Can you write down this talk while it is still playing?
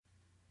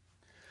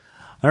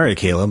All right,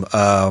 Caleb.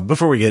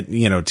 Before we get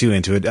too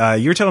into it,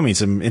 you're telling me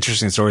some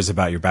interesting stories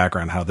about your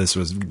background, how this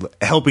was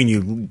helping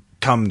you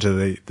come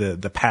to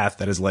the path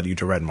that has led you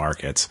to Red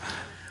Markets.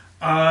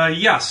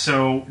 Yeah.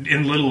 So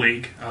in Little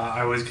League,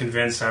 I was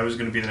convinced I was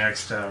going to be the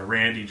next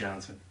Randy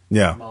Johnson.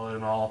 Yeah. Mullet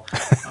and all.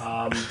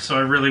 So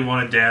I really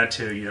wanted Dad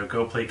to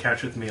go play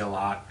catch with me a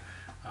lot.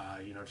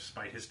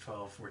 Despite his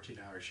 12,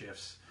 14-hour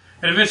shifts.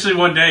 And eventually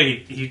one day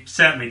he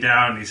sat me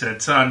down and he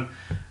said, "Son,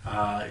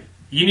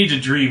 you need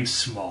to dream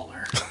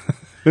smaller.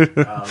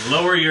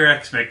 Lower your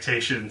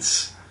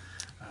expectations.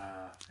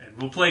 And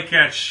we'll play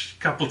catch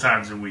a couple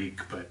times a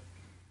week, but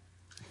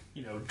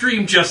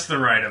dream just the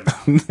right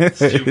amount. It's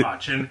too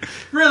much." And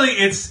really,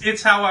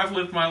 it's how I've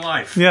lived my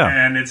life. Yeah.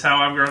 And it's how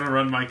I'm going to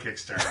run my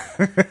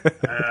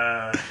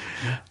Kickstarter.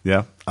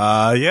 Yeah.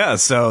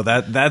 So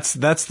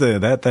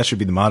that should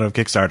be the motto of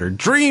Kickstarter.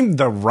 Dream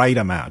the right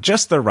amount.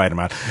 Just the right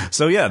amount.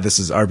 So yeah, this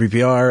is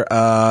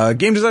RPPR,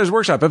 Game Designers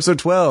Workshop, episode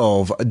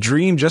 12.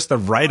 Dream just the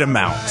right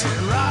amount.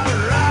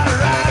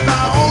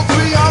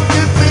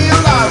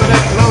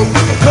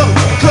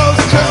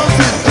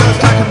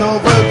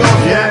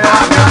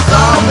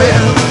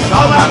 Zombies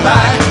on my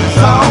back,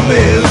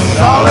 zombies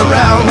all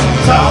around,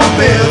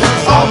 zombies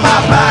on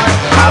my back.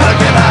 How to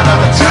get out of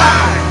the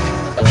track?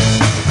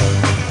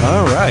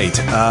 All right.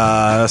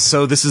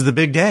 So this is the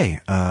big day.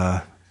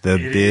 The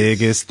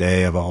biggest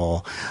day of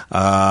all.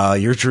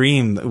 Your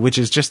dream, which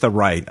is just the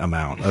right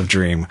amount of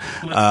dream.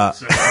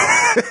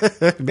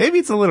 Maybe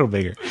it's a little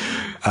bigger.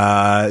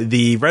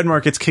 The Red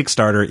Markets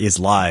Kickstarter is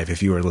live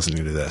if you are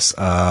listening to this.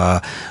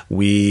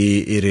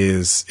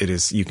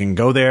 You can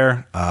go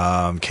there.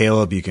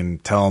 Caleb, you can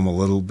tell them a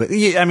little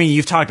bit. I mean,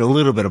 you've talked a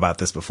little bit about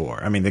this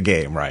before. I mean, the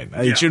game, right?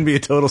 Yeah. It shouldn't be a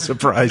total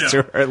surprise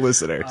to our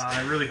listeners.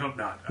 I really hope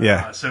not.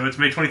 Yeah. So it's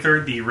May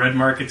 23rd. The Red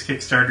Markets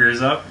Kickstarter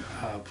is up.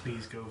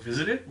 Please go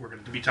visit it. We're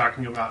going to be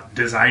talking about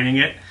designing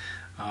it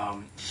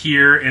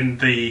here in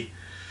the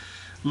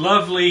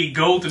lovely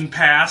golden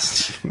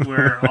past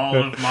where all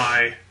of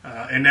my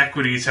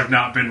inequities have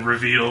not been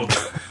revealed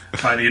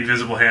by the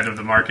invisible hand of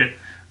the market.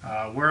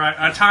 Where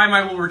a time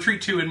I will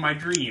retreat to in my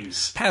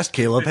dreams. Past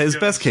Caleb, his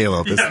best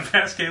Caleb. Yeah,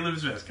 past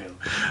Caleb's best Caleb.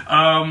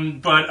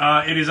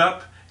 But it is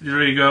up. It is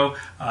ready to go.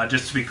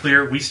 Just to be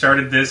clear, we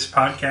started this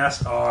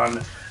podcast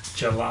on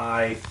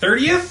July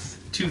 30th,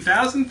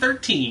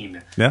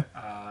 2013. Yeah.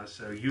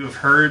 So you have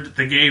heard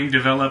the game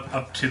develop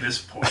up to this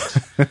point.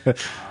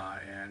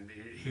 And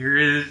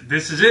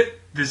this is it.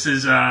 This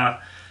is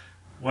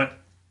what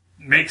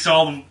makes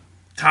all the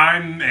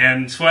time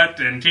and sweat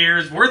and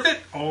tears worth it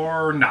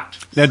or not.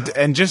 So.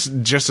 And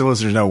just so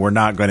listeners know, we're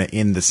not going to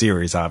end the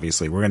series,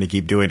 obviously. We're going to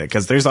keep doing it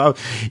because there's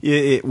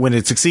when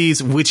it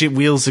succeeds, which it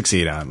will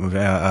succeed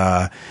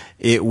on,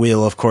 it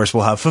will, of course,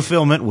 will have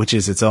fulfillment, which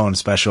is its own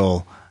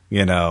special,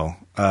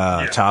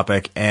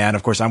 topic. And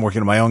of course, I'm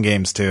working on my own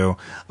games too,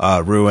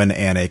 Ruin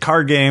and a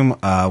card game,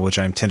 which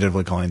I'm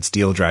tentatively calling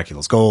Steel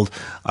Dracula's Gold.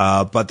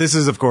 But this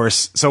is, of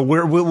course, so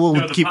we'll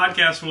keep. The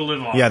podcast will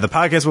live on. Yeah, the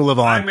podcast will live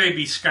on. I may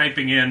be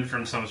Skyping in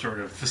from some sort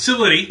of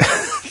facility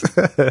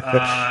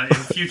in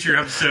future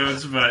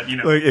episodes, but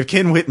Look, if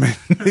Ken Whitman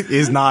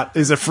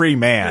is a free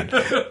man,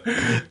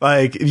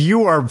 like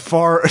you are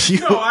far.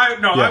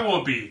 I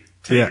won't be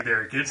taken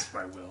there against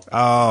my will.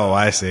 Oh,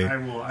 I see.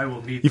 I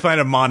will need. You find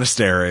a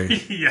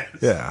monastery. Yes.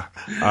 Yeah.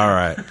 All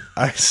right.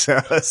 I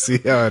see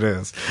how it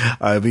is.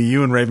 It'll be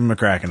you and Raven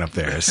McCracken up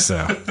there.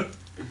 So,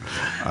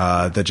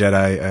 the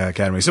Jedi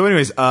Academy. So,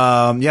 anyways,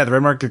 the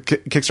Red Market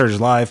Kickstarter is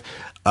live.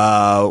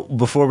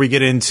 Before we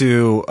get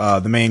into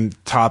the main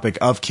topic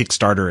of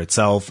Kickstarter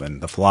itself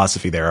and the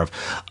philosophy thereof,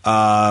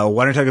 why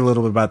don't I talk a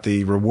little bit about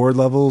the reward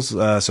levels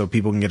so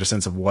people can get a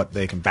sense of what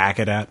they can back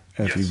it at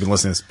if you've been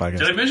listening to this podcast.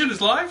 Did I mention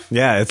it's live?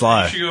 Yeah, it's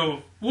live.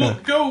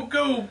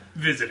 Go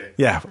visit it.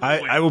 Yeah,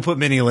 I will put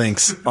many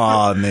links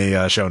on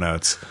the show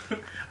notes.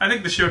 I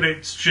think the show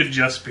notes should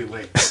just be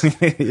links.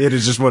 It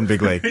is just one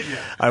big link. Yeah.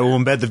 I will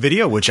embed the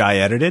video, which I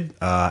edited,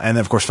 and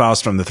then, of course,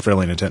 Faust from the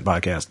Thrilling Intent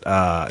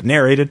podcast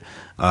narrated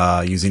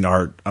using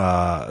art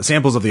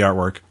samples of the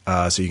artwork,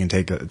 so you can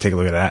take a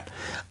look at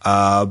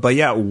that. But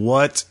yeah,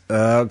 what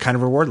kind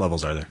of reward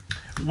levels are there?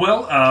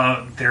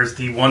 Well, there's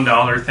the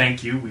 $1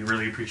 thank you. We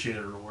really appreciate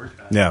a reward.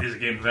 It is a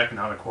game of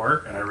economic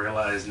work, and I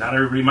realize not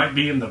everybody might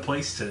be in the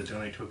place to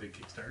donate to a big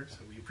Kickstarter, so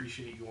we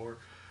appreciate your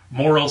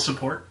moral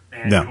support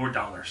and your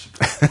dollar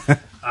support.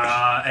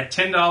 At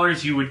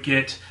 $10, you would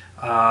get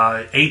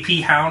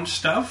AP Hound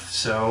stuff.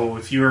 So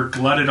if you're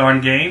glutted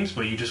on games,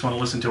 but you just want to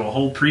listen to a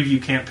whole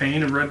preview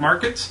campaign of Red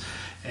Markets,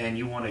 and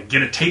you want to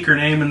get a taker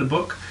name in the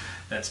book,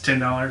 that's $10.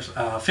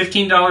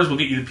 $15 will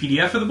get you the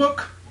PDF of the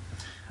book.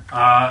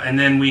 And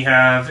then we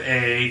have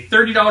a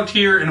 $30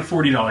 tier and a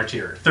 $40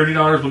 tier.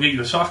 $30 will get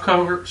you a soft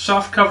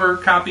cover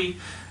copy,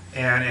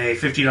 and a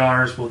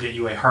 $50 will get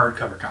you a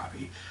hardcover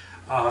copy.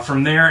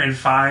 From there, in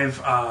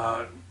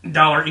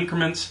 $5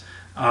 increments,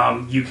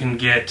 you can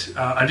get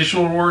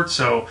additional rewards.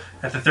 So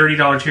at the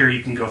 $30 tier,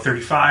 you can go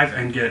 $35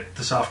 and get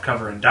the soft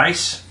cover and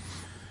dice.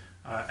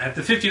 At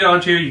the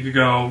 $50 tier, you could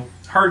go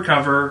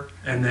hardcover,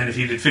 and then if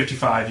you did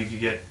 $55, you could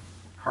get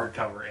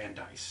hardcover, and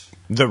dice.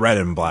 The red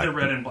and black. The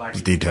red and black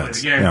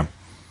details. Game. Yeah.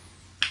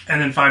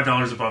 And then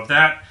 $5 above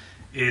that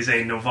is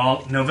a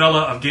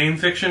novella of game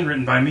fiction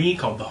written by me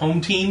called The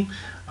Home Team.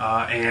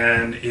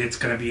 And it's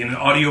going to be an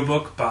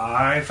audiobook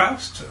by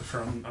Faust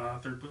from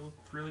Third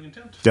Thrilling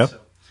Intent. Yep. So,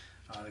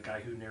 the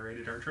guy who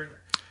narrated our trailer.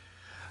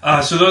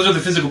 So those are the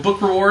physical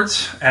book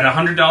rewards. At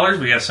 $100,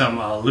 we have some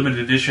limited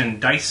edition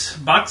dice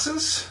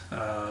boxes.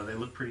 They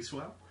look pretty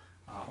swell.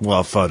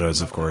 Well,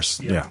 photos, of course.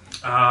 Yeah.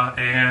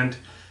 And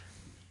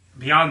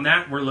beyond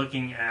that, we're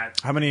looking at...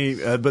 How many...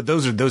 but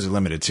those are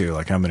limited, too.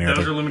 Like, how many are there?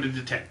 Those are limited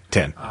to 10.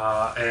 10.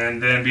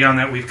 And then beyond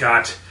that, we've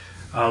got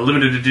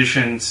limited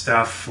edition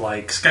stuff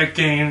like Skype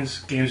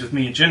games with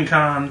me at Gen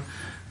Con.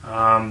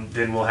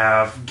 Then we'll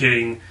have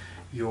getting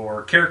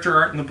your character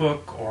art in the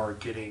book or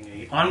getting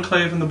a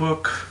Enclave in the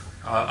book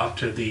up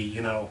to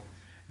the,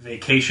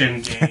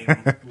 vacation game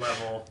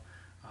level.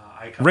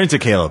 Rent a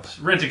Caleb.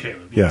 Rent a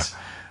Caleb, yes.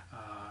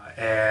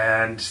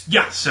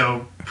 Yeah.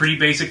 So pretty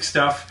basic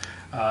stuff.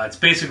 It's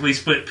basically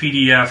split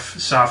PDF,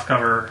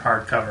 softcover,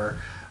 hardcover,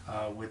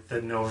 with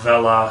the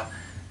novella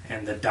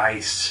and the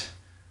dice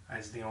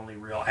as the only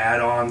real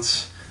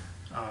add-ons.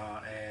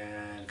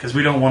 And because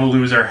we don't want to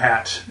lose our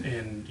hat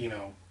in,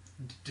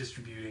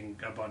 distributing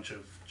a bunch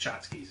of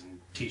Chotskys and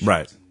T-shirts.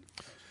 Right.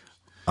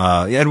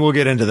 And we'll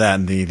get into that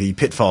and the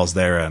pitfalls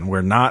there. And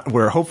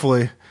we're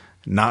hopefully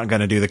not going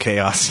to do the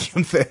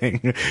Chaosium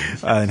thing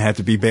and have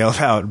to be bailed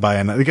out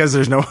by because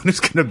there's no one who's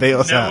going to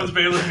bail us out. No one's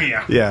bailing me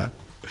out. Yeah.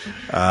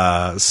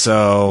 You're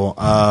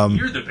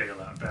the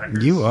bailout backer.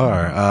 You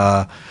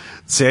are.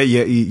 So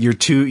yeah, your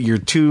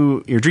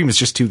dream is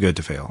just too good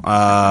to fail.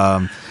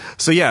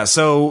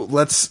 So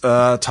let's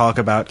talk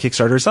about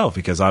Kickstarter itself,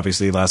 because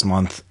obviously last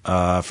month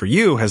for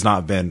you has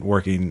not been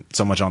working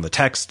so much on the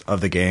text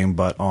of the game,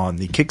 but on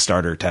the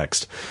Kickstarter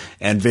text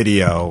and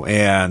video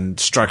and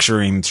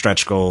structuring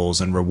stretch goals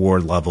and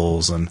reward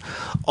levels and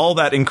all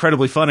that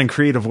incredibly fun and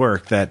creative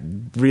work that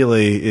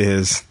really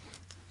is,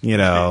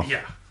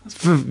 Yeah.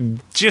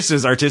 just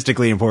as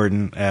artistically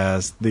important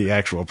as the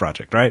actual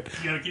project, right?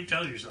 You gotta keep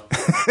telling yourself.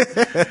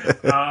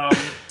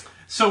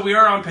 So we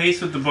are on pace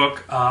with the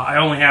book. I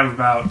only have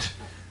about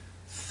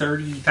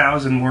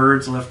 30,000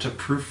 words left to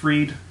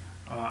proofread,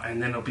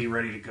 and then it'll be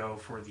ready to go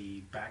for the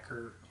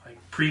backer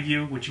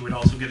preview, which you would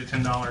also get at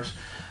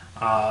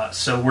 $10.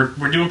 So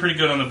we're doing pretty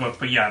good on the book.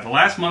 But yeah, the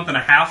last month and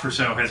a half or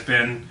so has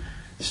been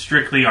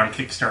strictly on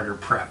Kickstarter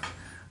prep,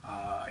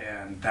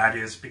 and that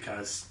is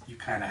because you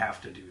kind of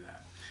have to do that.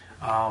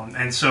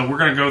 And so we're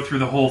going to go through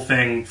the whole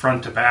thing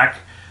front to back,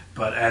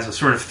 but as a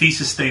sort of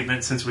thesis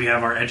statement, since we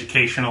have our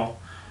educational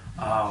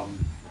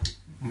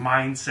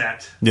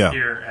mindset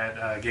here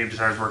at Game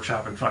Designers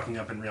Workshop and fucking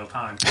up in real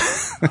time.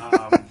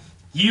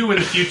 You in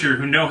the future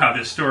who know how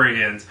this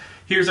story ends,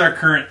 here's our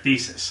current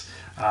thesis.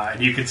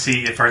 And you can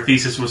see if our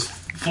thesis was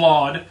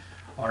flawed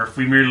or if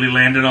we merely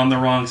landed on the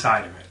wrong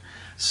side of it.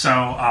 So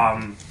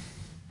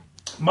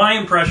my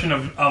impression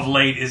of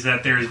late is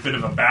that there is a bit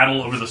of a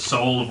battle over the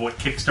soul of what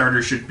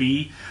Kickstarter should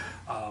be.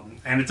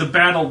 And it's a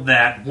battle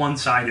that one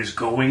side is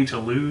going to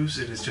lose.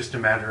 It is just a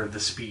matter of the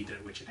speed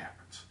at which it happens.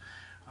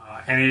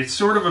 And it's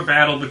sort of a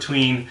battle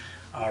between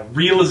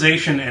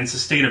realization and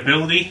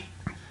sustainability.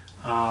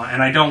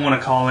 And I don't want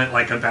to call it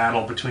like a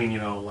battle between,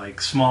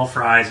 like small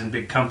fries and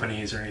big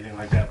companies or anything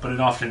like that, but it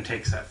often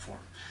takes that form.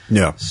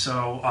 Yeah.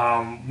 So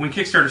when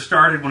Kickstarter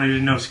started, when I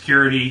didn't know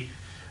security,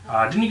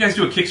 didn't you guys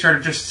do a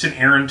Kickstarter just to send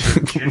Aaron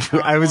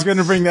to I was going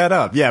to bring that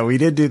up. Yeah, we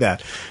did do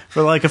that.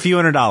 For like a few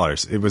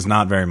 $100s. It was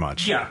not very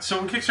much. Yeah, so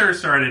when Kickstarter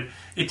started,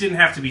 it didn't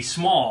have to be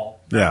small.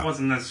 That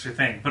wasn't the necessary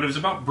thing. But it was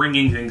about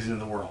bringing things into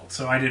the world.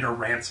 So I did a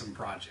ransom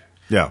project.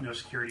 Yeah. No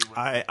security.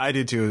 I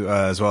did too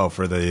as well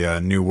for the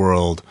New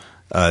World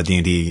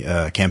D&D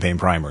campaign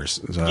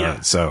primers.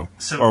 So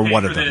or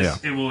one of them.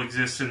 This, it will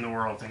exist in the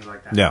world, things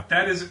like that. Yeah.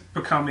 That is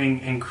becoming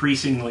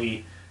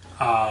increasingly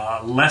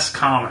less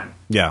common.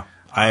 Yeah.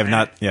 I've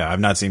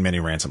not seen many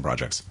ransom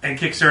projects. And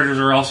Kickstarters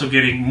are also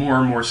getting more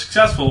and more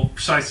successful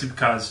precisely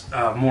because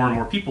more and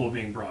more people are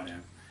being brought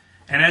in.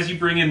 And as you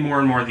bring in more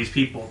and more of these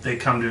people, they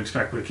come to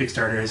expect what a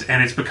Kickstarter is,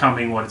 and it's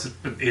becoming what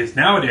it is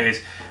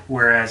nowadays,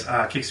 whereas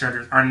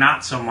Kickstarters are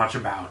not so much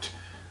about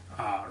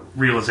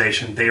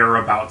realization. They are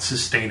about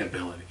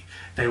sustainability.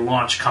 They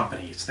launch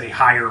companies. They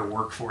hire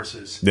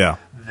workforces. Yeah.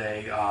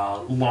 They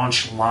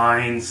launch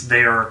lines.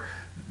 They are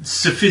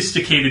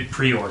sophisticated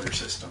pre-order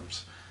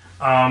systems.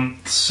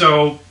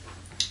 So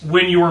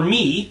when you're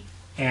me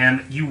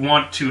and you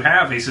want to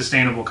have a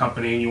sustainable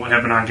company and you want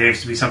Heaven on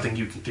Games to be something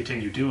you can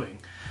continue doing,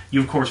 you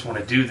of course want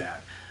to do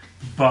that.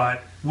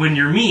 But when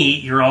you're me,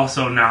 you're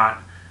also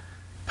not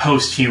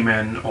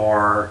Post-Human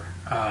or,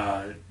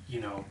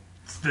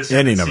 the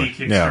 7C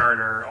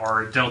Kickstarter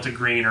or Delta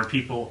Green or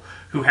people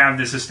who have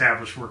this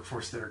established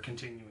workforce that are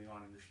continuing on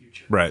in the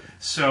future. Right.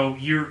 So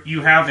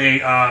you have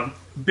a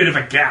bit of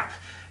a gap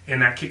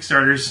in that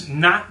Kickstarter's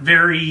not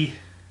very...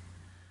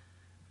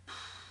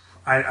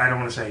 I don't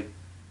want to say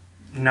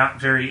not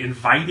very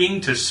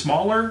inviting to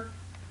smaller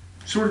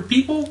sort of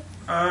people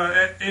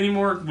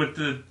anymore with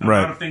the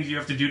amount of things you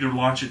have to do to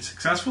launch it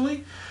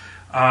successfully.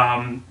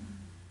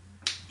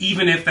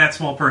 even if that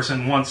small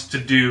person wants to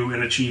do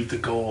and achieve the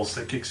goals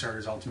that Kickstarter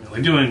is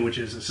ultimately doing, which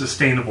is a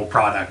sustainable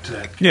product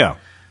that can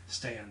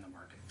stay on the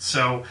market.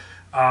 So,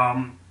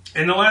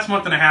 in the last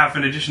month and a half,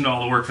 in addition to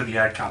all the work for the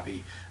ad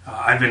copy,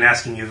 I've been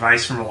asking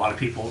advice from a lot of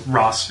people,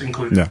 Ross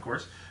included, of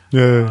course.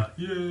 Yeah.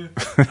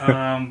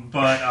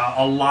 But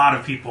a lot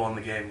of people in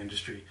the gaming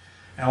industry.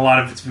 And a lot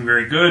of it's been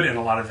very good, and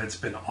a lot of it's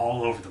been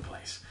all over the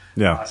place.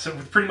 Yeah. So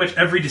with pretty much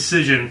every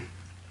decision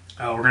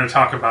we're going to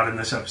talk about in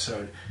this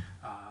episode,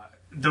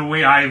 the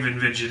way I've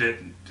envisioned it,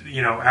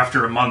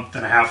 after a month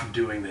and a half of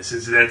doing this,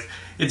 is that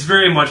it's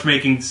very much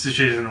making a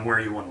decision on where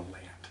you want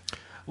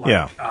to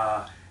land.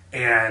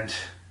 And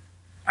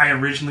I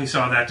originally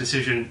saw that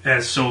decision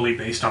as solely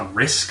based on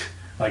risk,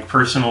 like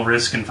personal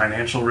risk and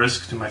financial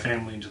risk to my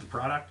family and to the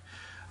product.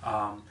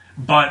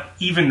 But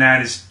even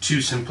that is too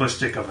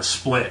simplistic of a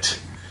split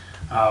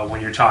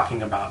when you're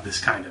talking about this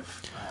kind of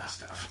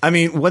stuff. I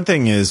mean, one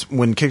thing is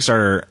when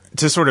Kickstarter,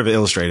 to sort of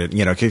illustrate it,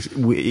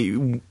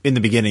 in the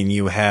beginning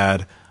you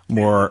had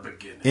more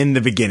in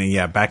the beginning,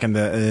 back in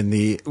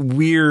the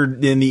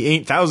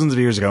thousands of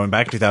years ago, and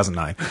back in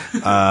 2009, the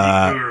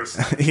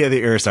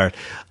Eurostart.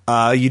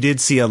 You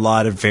did see a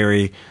lot of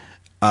very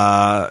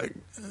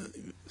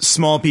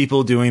small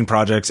people doing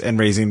projects and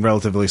raising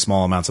relatively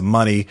small amounts of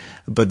money,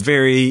 but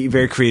very,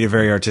 very creative,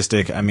 very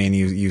artistic. I mean,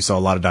 you saw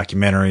a lot of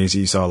documentaries.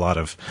 You saw a lot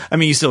of,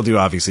 you still do,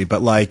 obviously,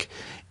 but like,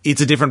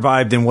 it's a different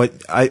vibe than what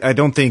I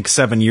don't think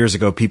 7 years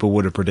ago people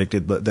would have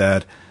predicted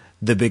that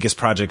the biggest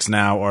projects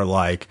now are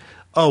like,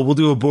 oh, we'll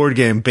do a board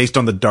game based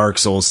on the Dark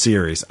Souls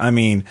series. I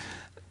mean,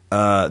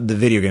 the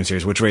video game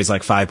series, which raised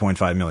like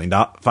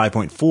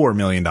 $5.4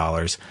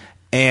 million.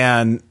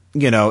 And,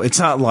 it's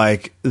not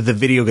like the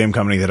video game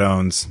company that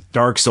owns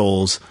Dark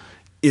Souls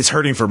is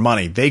hurting for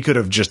money. They could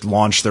have just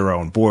launched their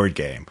own board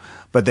game,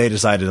 but they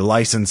decided to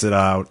license it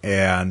out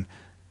and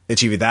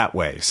achieve it that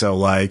way. So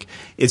like,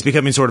 it's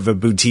becoming sort of a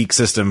boutique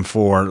system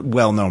for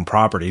well-known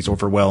properties or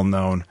for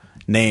well-known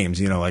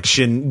names, like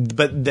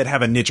but that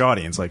have a niche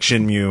audience, like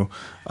Shenmue.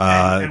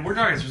 And we're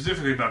talking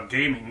specifically about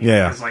gaming.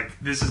 Because like,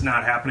 this is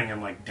not happening in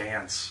like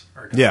dance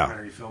or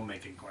documentary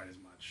filmmaking quite as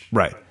much.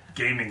 Right. But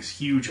gaming's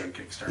huge on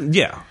Kickstarter.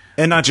 Yeah.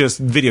 And not just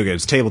video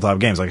games, tabletop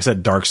games. Like I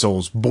said, Dark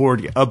Souls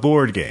a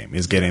board game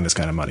is getting this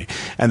kind of money.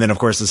 And then, of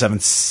course, the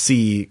 7th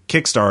Sea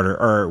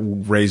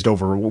Kickstarter raised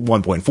over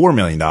 $1.4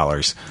 million.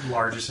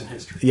 Largest in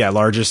history. Yeah,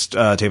 largest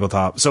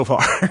tabletop so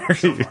far.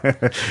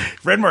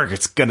 Red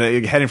Market's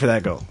heading for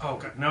that goal. Oh,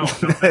 God. No,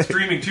 that's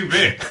dreaming too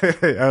big.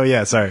 Oh,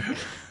 yeah, sorry.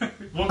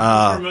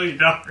 $1.4 million.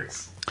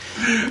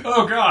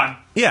 Oh, God.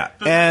 Yeah,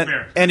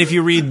 and if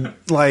you read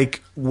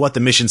like what the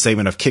mission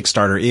statement of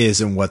Kickstarter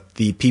is and what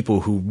the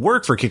people who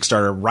work for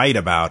Kickstarter write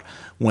about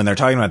when they're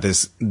talking about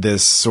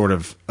this sort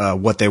of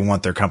what they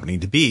want their company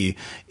to be,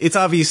 it's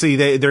obviously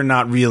they did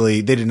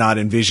not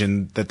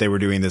envision that they were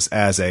doing this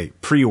as a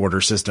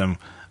pre-order system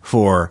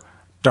for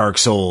Dark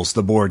Souls,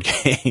 the board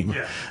game.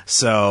 Yeah.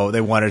 So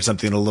they wanted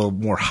something a little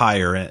more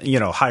higher,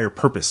 higher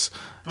purpose.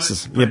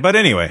 But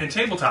anyway, in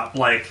tabletop,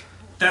 like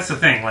that's the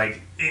thing,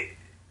 like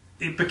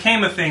it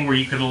became a thing where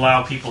you could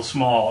allow people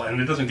small, and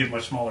it doesn't get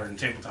much smaller than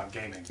tabletop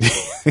gaming,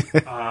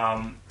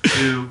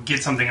 to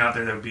get something out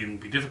there that would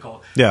be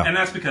difficult. Yeah. And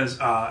that's because,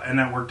 and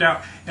that worked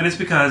out. And it's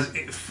because,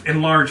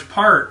 in large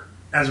part,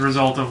 as a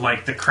result of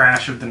like the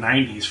crash of the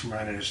 90s, from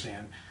what I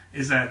understand,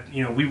 is that,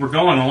 we were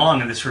going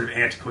along in this sort of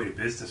antiquated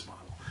business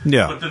model.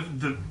 Yeah. But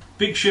the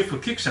big shift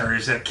with Kickstarter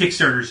is that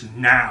Kickstarter's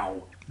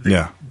now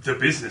the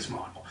business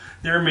model.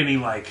 There are many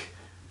like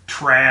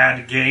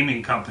trad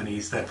gaming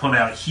companies that put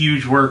out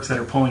huge works that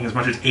are pulling as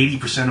much as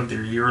 80% of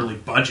their yearly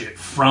budget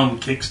from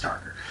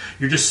Kickstarter.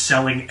 You're just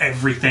selling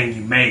everything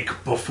you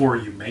make before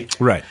you make it.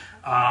 Right.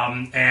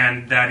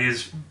 And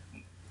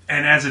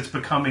as it's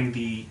becoming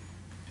the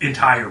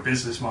entire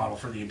business model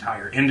for the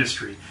entire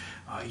industry,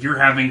 you're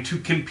having to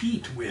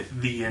compete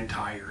with the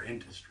entire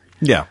industry.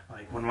 Yeah.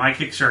 Like when my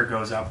Kickstarter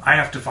goes up, I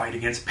have to fight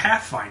against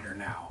Pathfinder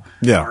now.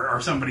 Yeah. Or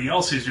somebody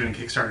else who's doing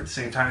Kickstarter at the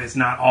same time. It's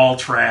not all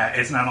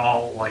it's not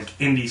all like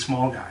indie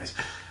small guys.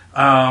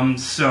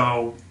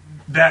 So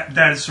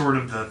that is sort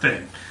of the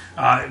thing.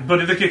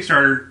 But at the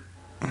Kickstarter,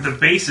 the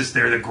basis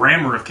there, the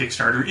grammar of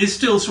Kickstarter is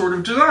still sort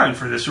of designed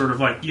for this sort of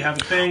like, you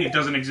have a thing, it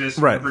doesn't exist,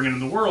 right. You bring it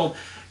into the world,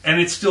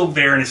 and it's still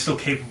there and it's still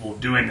capable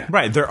of doing that.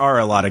 Right. There are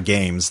a lot of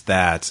games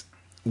that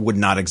would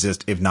not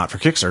exist if not for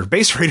Kickstarter.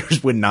 Base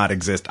Raiders would not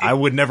exist. I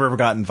would never have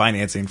gotten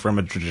financing from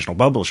a traditional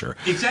publisher.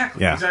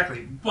 Exactly. Yeah.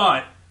 Exactly.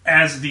 But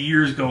as the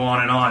years go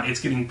on and on, it's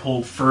getting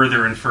pulled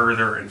further and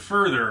further and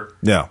further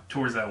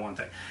towards that one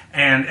thing.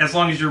 And as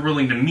long as you're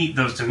willing to meet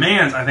those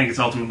demands, I think it's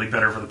ultimately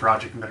better for the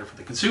project and better for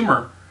the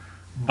consumer.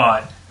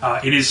 But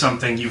it is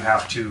something you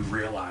have to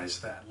realize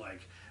that,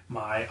 like,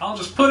 I'll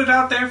just put it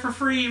out there for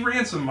free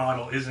ransom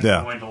model isn't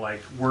going to,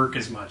 like, work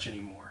as much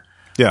anymore.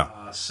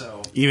 Yeah.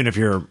 So even if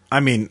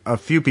a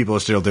few people are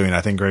still doing,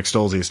 I think Greg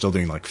Stolze is still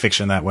doing like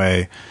fiction that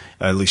way,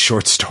 at least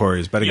short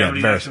stories. But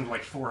again, but he's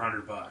like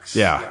 $400.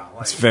 Yeah,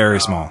 it's very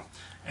small.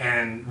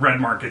 And Red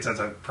Markets as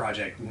a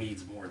project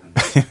needs more than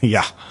that.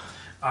 Yeah.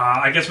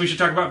 I guess we should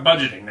talk about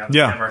budgeting now that we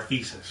have our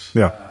thesis.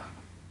 Yeah.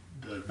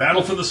 The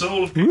battle for the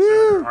soul of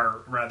Kickstarter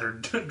are rather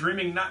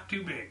dreaming not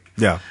too big.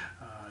 Yeah.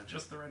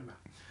 Just the right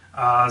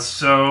amount.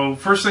 So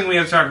first thing we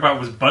had to talk about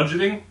was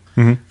budgeting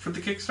for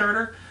the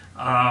Kickstarter.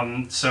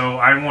 So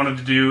I wanted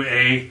to do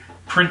a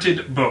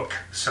printed book.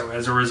 So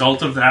as a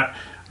result of that,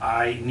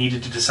 I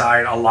needed to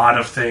decide a lot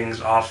of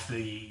things out of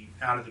the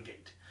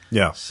gate.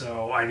 Yeah.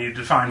 So I needed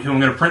to find who I'm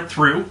going to print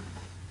through.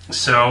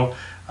 So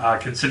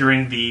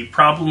considering the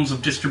problems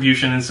of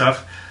distribution and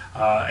stuff,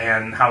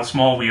 and how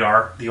small we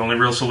are, the only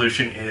real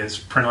solution is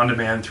print on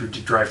demand through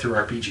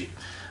DriveThruRPG,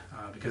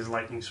 because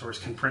Lightning Source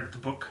can print the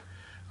book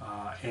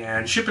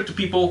and ship it to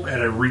people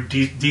at a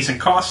decent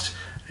cost,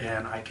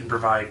 and I can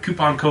provide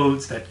coupon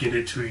codes that get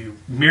it to you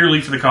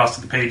merely for the cost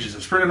of the pages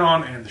it's printed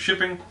on and the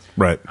shipping.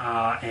 Right.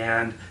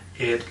 And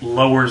it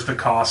lowers the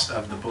cost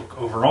of the book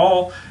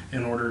overall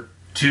in order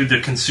to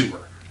the consumer,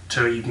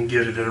 so you can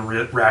get it at a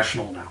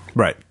rational amount.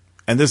 Right.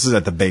 And this is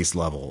at the base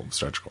level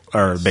stretch goal,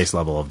 or base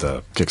level of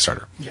the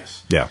Kickstarter.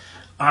 Yes. Yeah.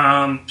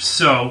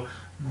 So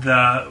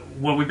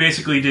what we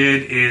basically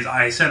did is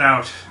I set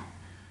out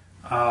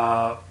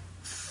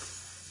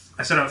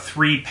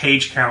 3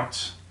 page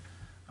counts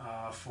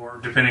for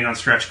depending on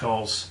stretch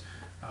goals,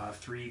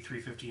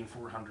 350, and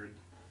 400,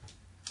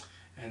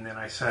 and then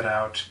I set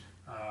out.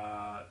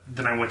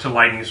 Then I went to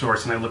Lightning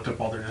Source and I looked up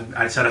all their.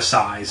 I set a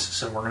size,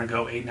 so we're going to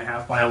go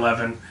 8.5 by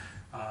 11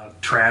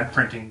 trad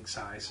printing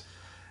size.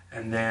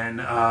 And then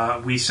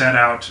we set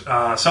out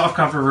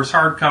softcover versus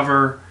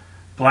hardcover,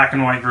 black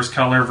and white versus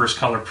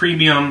color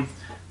premium.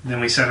 Then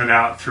we set it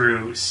out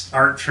through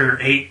art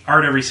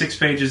every 6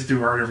 pages,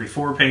 through art every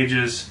 4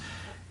 pages.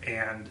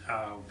 And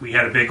we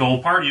had a big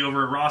old party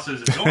over at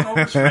Ross's and going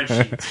over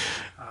spreadsheets.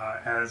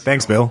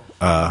 Thanks, Bill.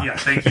 Yeah,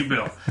 thank you,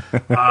 Bill.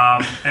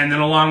 And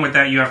then along with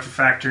that, you have to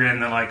factor in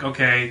that,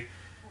 okay,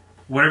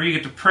 whatever you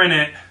get to print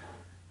it,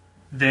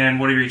 then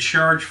whatever you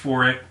charge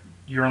for it,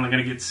 you're only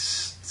going to get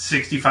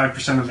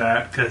 65% of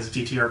that because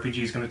DTRPG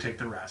is going to take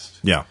the rest.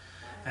 Yeah.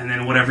 And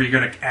then whatever you're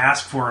going to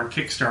ask for on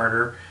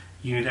Kickstarter,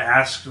 you need to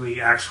ask for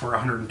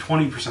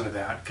 120% of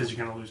that because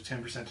you're going to lose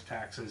 10% to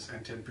taxes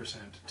and 10%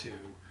 to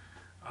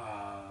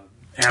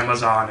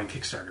Amazon and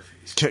Kickstarter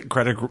fees.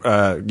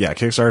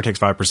 Kickstarter takes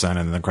 5%, and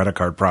then the credit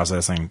card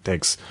processing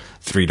takes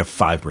 3 to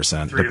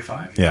 5%. 3 to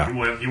 5. Yeah.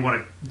 You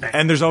want to.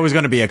 And there's always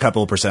going to be a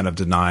couple %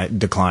 of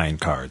decline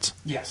cards.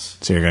 Yes.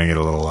 So you're going to get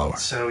a little lower.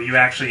 So your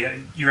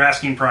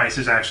asking price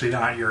is actually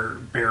not your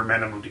bare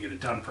minimum to get it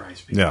done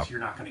price because you're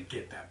not going to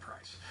get that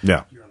price.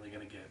 Yeah. You're only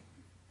going to get,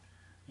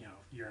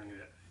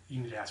 you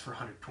need to ask for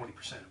 120%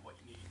 of what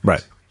you need.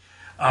 Right.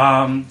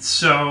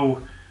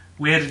 So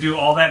we had to do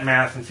all that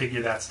math and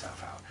figure that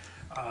stuff out.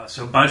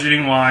 So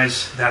budgeting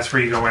wise, that's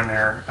where you go in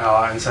there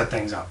and set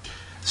things up.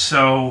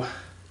 So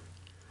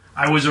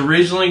I was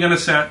originally going to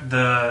set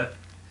the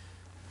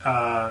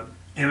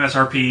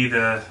MSRP,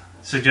 the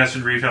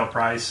suggested retail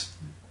price,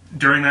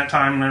 during that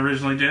time when I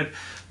originally did,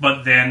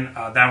 but then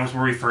that was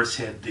where we first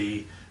hit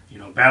the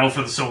battle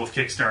for the soul of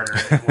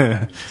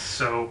Kickstarter.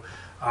 So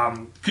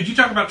could you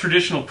talk about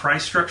traditional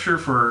price structure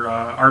for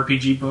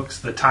RPG books,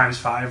 the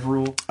 ×5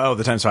 rule? Oh,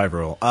 the ×5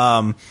 rule.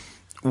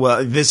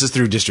 Well, this is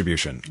through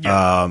distribution,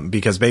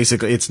 because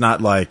basically it's not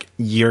like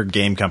you're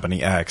game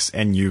company X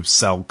and you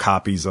sell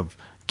copies of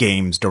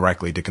games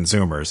directly to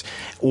consumers,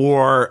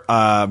 or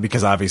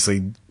because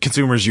obviously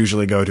consumers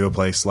usually go to a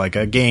place like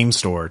a game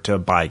store to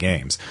buy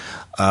games.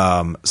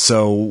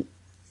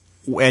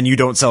 And you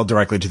don't sell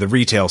directly to the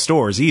retail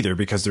stores either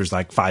because there's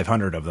like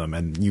 500 of them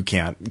and you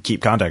can't keep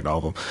contact all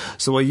of them.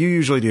 So what you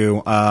usually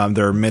do,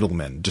 they're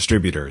middlemen,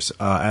 distributors,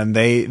 and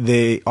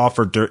they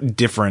offer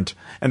different,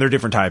 and they're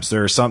different types.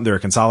 There are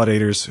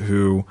consolidators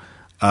who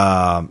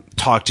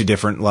talk to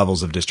different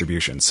levels of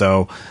distribution.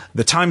 So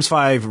the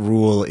 ×5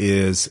 rule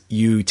is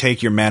you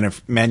take your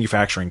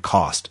manufacturing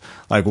cost,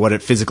 like what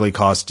it physically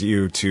costs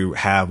you to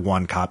have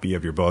one copy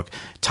of your book,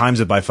 times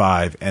it by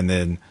 5, and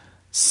then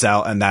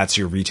sell, and that's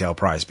your retail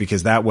price,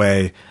 because that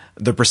way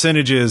the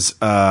percentages,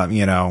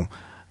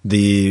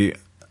 the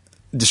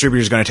distributor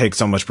is going to take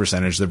so much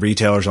percentage, the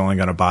retailer is only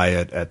going to buy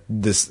it at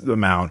this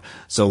amount.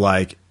 So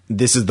like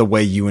this is the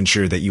way you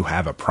ensure that you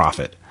have a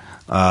profit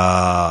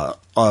that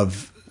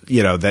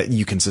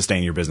you can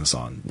sustain your business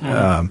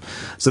on.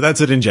 So that's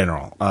it in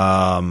general.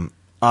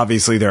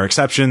 Obviously there are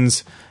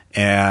exceptions,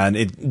 and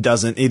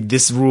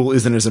this rule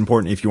isn't as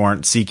important if you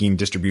aren't seeking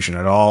distribution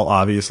at all,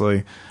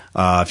 obviously.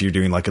 If you're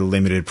doing like a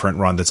limited print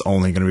run that's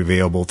only going to be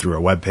available through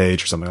a web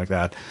page or something like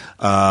that.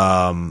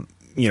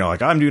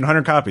 Like I'm doing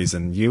 100 copies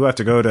and you have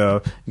to go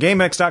to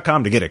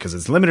GameX.com to get it because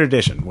it's limited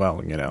edition.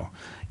 Well, you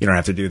don't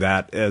have to do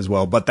that as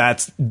well, but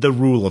that's the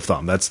rule of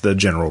thumb. That's the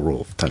general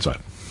rule of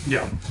 ×5.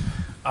 Yeah.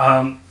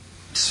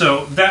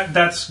 So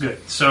that's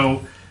good.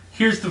 So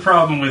here's the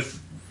problem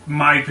with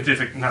my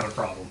particular, not a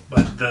problem,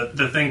 but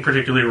the thing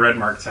particularly Red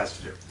Markets has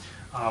to do.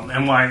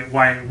 And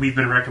why we've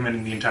been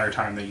recommending the entire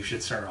time that you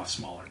should start off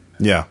smaller.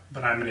 Yeah.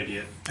 But I'm an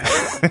idiot.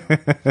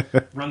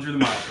 Run through the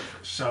mile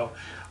first. So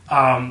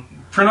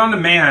print on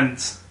demand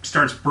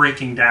starts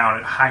breaking down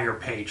at higher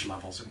page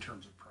levels in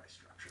terms of price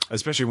structure.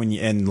 Especially when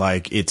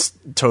it's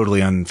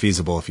totally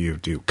unfeasible if you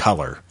do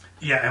color.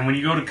 Yeah, and when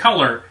you go to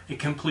color, it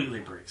completely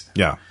breaks down.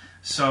 Yeah.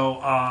 So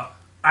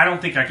I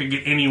don't think I could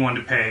get anyone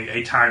to pay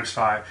a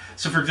x5.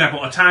 So, for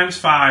example, a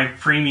x5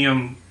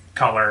 premium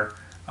color,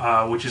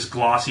 which is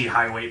glossy,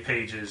 high-weight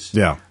pages,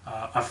 Yeah.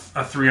 a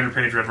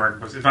 300-page red market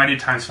book. If I did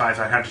x5,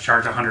 I'd have to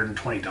charge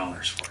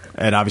 $120 for it.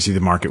 And obviously the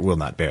market will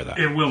not bear that.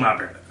 It will not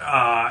bear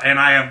that. And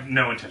I have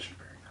no intention of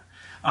bearing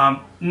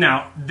that.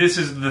 Now, this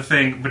is the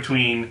thing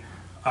between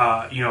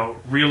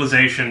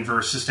realization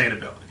versus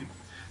sustainability.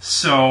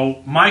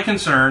 So my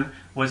concern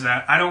was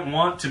that I don't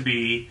want to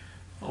be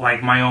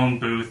like my own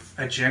booth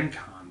at Gen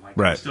Con.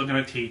 Right. I'm still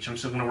going to teach. I'm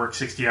still going to work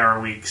 60-hour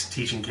weeks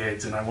teaching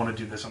kids, and I want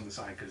to do this on the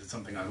side because it's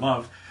something I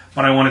love.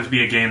 But I want it to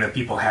be a game that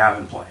people have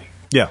and play.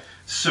 Yeah.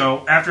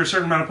 So after a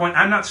certain amount of point,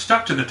 I'm not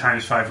stuck to the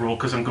x5 rule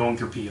because I'm going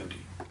through POD.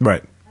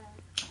 Right.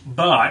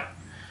 But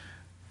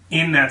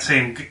in that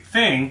same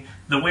thing,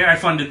 the way I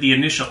funded the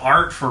initial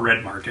art for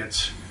Red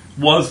Markets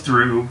was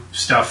through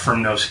stuff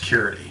from No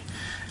Security.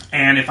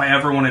 And if I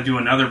ever want to do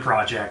another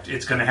project,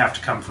 it's going to have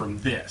to come from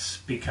this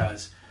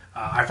because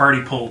I've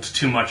already pulled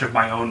too much of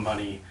my own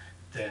money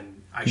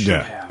than I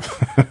should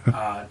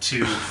have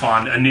to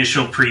fund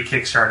initial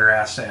pre-Kickstarter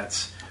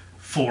assets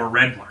for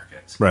Red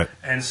Markets. Right.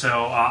 And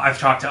so I've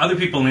talked to other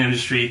people in the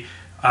industry.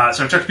 So I've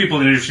talked to people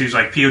in the industry who's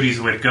like, POD is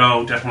the way to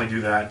go. Definitely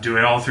do that. Do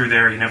it all through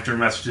there. You don't have to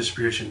mess with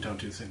distribution. Don't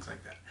do things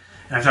like that.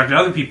 And I've talked to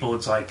other people.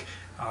 It's like,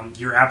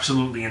 you're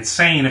absolutely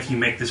insane if you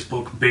make this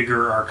book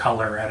bigger or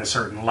color at a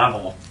certain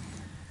level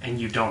and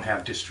you don't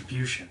have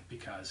distribution.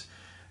 Because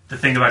the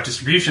thing about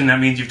distribution, that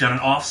means you've done an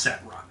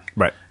offset run.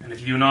 Right. And if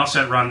you do an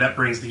offset run, that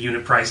brings the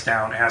unit price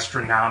down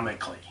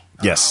astronomically.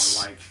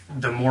 Yes.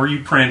 The more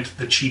you print,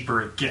 the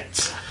cheaper it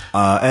gets.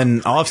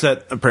 And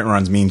offset print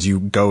runs means you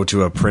go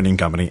to a printing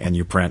company and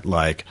you print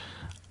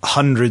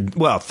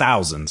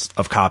thousands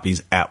of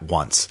copies at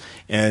once.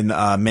 And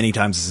many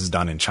times this is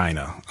done in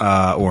China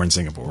or in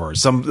Singapore or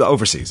some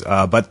overseas.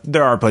 But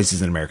there are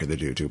places in America that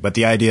do too. But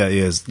the idea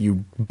is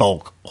you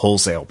bulk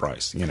wholesale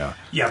price, Yeah,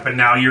 but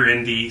now you're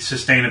in the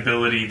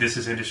sustainability, this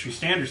is industry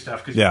standard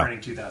stuff because you're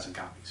printing 2,000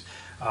 copies.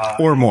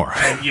 Or more.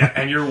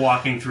 and you're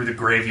walking through the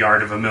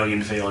graveyard of a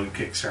million failed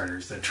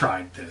Kickstarters that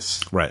tried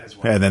this. Right. As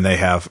well. And then they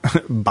have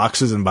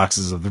boxes and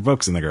boxes of the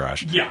books in the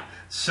garage. Yeah.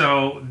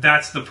 So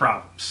that's the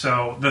problem.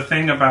 So the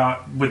thing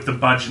with the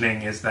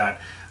budgeting is that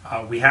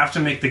we have to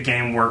make the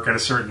game work at a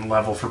certain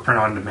level for print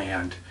on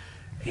demand.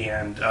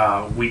 And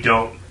we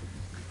don't,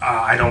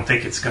 I don't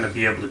think it's going to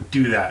be able to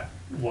do that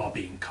while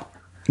being color.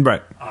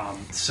 Right.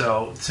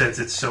 So since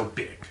it's so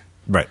big.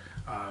 Right.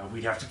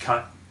 We'd have to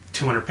cut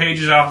 200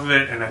 pages off of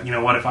it, and you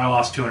know what? If I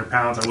lost 200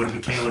 pounds, I wouldn't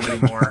be Caleb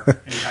anymore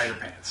in tighter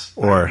pants.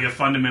 Or I'd be a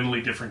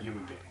fundamentally different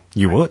human being.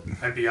 You would.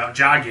 I'd be out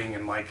jogging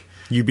and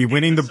you'd be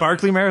winning the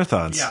Barkley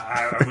marathons. Yeah,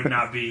 I would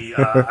not be.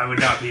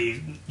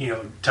 Tubby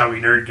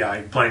nerd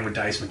guy playing with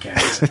dice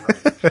mechanics.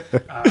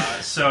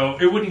 So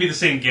it wouldn't be the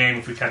same game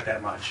if we cut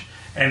that much.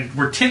 And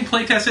we're 10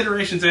 playtest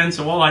iterations in,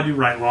 so all I do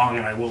write long,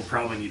 and I will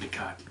probably need to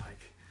cut.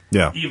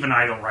 Even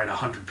I don't write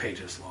 100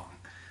 pages long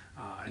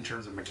in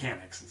terms of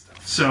mechanics and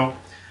stuff. So.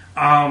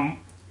 When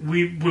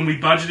we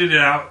budgeted it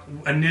out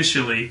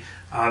initially,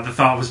 the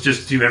thought was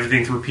just to do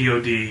everything through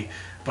POD.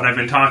 But I've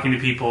been talking to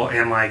people,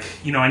 and I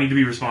need to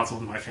be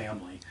responsible to my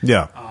family.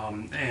 Yeah.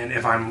 And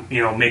if I'm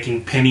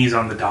making pennies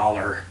on the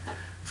dollar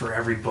for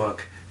every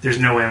book, there's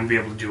no way I'm gonna be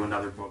able to do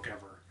another book ever.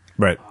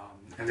 Right.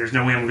 And there's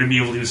no way I'm gonna be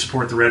able to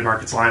support the Red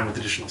Markets line with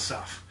additional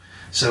stuff.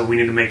 So we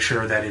need to make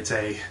sure that it's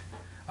a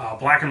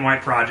black and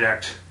white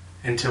project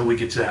until we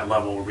get to that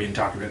level where we can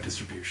talk about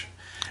distribution.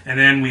 And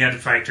then we had to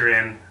factor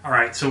in, all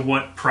right, so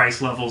what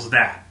price level is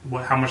that?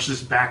 How much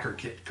does backer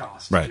kit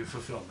cost to do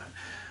fulfillment?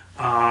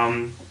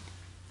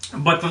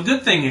 But the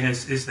good thing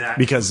is that...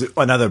 Because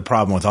another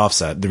problem with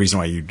offset, the reason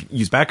why you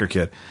use backer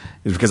kit,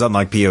 is because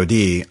unlike POD,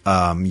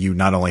 you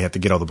not only have to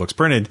get all the books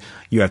printed,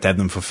 you have to have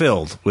them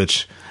fulfilled,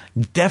 which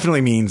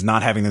definitely means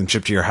not having them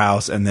shipped to your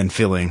house and then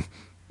filling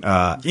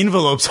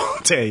envelopes all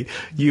day.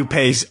 You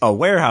pay a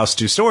warehouse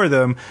to store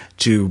them,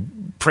 to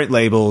print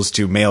labels,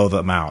 to mail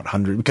them out,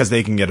 because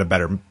they can get a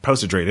better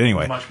postage rate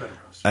anyway. Much better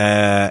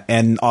postage.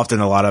 And often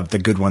a lot of the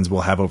good ones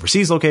will have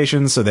overseas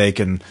locations, so they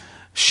can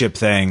ship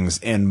things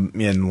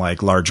in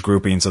large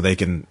groupings, so they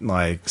can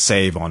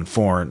save on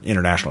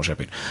international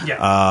shipping.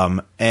 Yeah.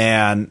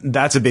 And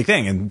that's a big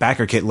thing. And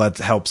BackerKit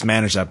helps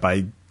manage that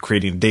by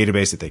creating a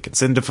database that they can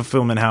send to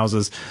fulfillment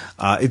houses.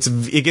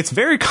 It gets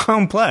very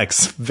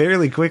complex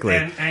fairly quickly.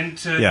 And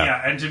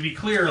to be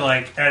clear,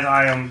 as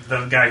I am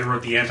the guy who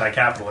wrote the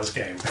anti-capitalist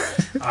game,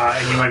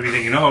 and you might be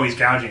thinking, oh, he's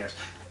gouging us.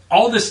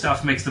 All this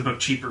stuff makes the book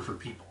cheaper for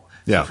people.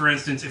 Yeah. So for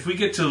instance, if we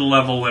get to the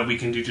level that we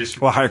can do just...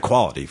 higher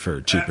quality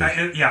for cheaper.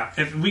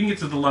 If we can get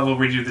to the level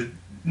where we do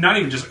not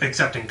even just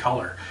accepting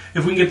color.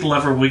 If we can get to the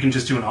level where we can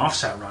just do an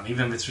offset run,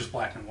 even if it's just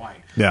black and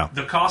white. Yeah.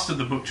 The cost of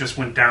the book just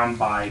went down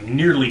by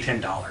nearly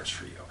 $10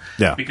 for you.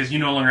 Yeah. Because you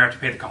no longer have to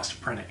pay the cost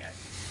of printing it.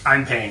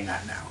 I'm paying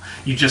that now.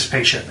 You just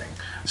pay shipping.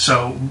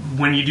 So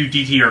when you do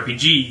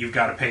DTRPG, you've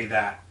got to pay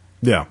that.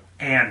 Yeah.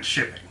 And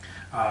shipping.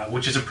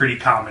 which is a pretty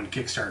common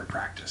Kickstarter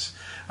practice.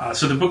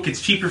 So the book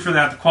gets cheaper for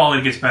that, the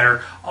quality gets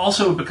better.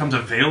 Also, it becomes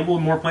available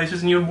in more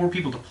places, and you have more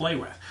people to play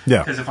with.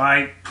 Yeah. Because if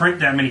I print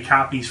that many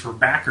copies for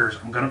backers,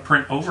 I'm going to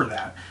print over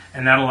that.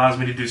 And that allows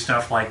me to do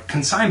stuff like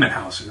consignment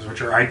houses, which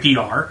are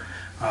IPR.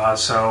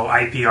 So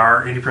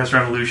IPR, Indie Press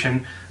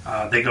Revolution,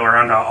 they go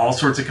around to all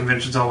sorts of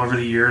conventions all over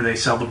the year. They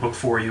sell the book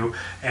for you.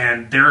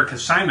 And they're a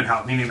consignment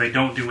house, meaning they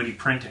don't do any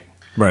printing.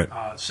 Right.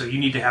 So you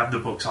need to have the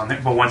books on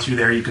there. But once you're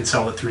there, you can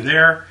sell it through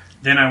there.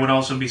 Then I would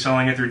also be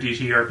selling it through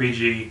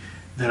DTRPG.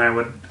 Then I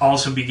would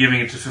also be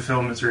giving it to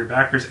fulfillment through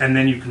backers, and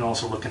then you can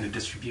also look into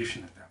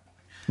distribution at that point.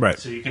 Right.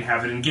 So you can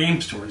have it in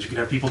game stores. You can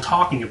have people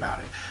talking about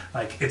it.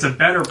 Like, it's a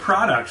better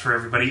product for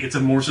everybody. It's a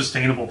more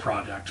sustainable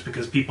product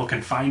because people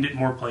can find it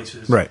more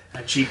places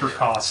at cheaper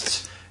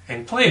costs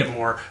and play it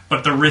more.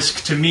 But the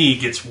risk to me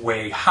gets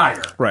way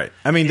higher. Right.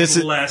 I mean, this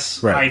is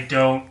unless I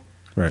don't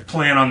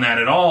plan on that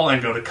at all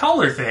and go to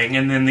color thing,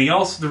 and then the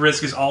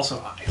risk is also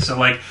high. So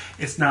like,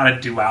 it's not a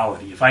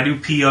duality. If I do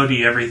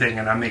POD everything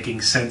and I'm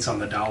making cents on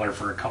the dollar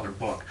for a color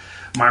book,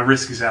 my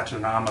risk is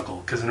astronomical,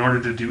 because in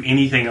order to do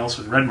anything else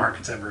with red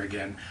markets ever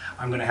again,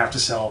 I'm going to have to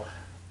sell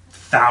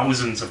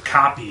thousands of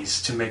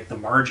copies to make the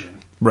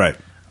margin, right?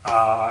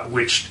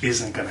 Which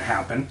isn't going to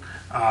happen.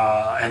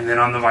 And then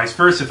on the vice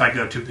versa, if I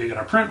go too big on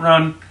a print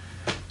run,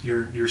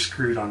 you're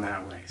screwed on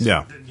that way.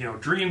 So,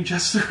 dream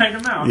just the right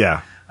amount.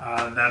 Yeah.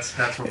 That's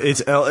what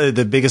it's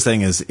the biggest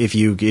thing is if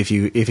you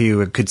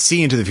could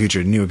see into the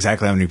future, knew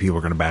exactly how many people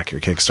are going to back your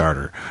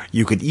Kickstarter,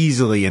 you could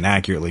easily and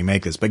accurately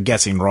make this, but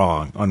guessing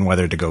wrong on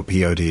whether to go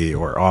POD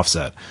or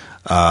offset.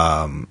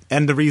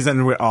 And the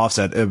reason we're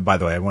offset, by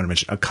the way, I want to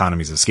mention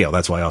economies of scale.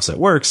 That's why offset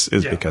works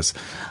is because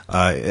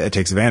it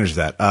takes advantage of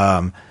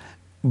that.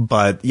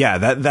 But yeah,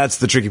 that's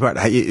the tricky part.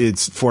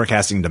 It's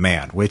forecasting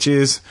demand, which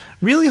is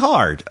really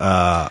hard.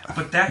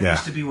 But that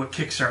used to be what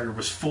Kickstarter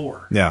was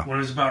for. Yeah. When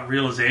it was about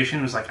realization,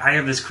 it was like, I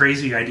have this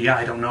crazy idea.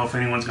 I don't know if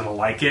anyone's going to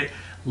like it.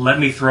 Let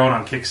me throw it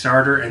on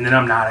Kickstarter, and then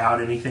I'm not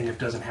out anything if it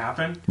doesn't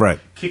happen.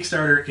 Right.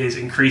 Kickstarter is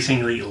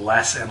increasingly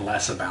less and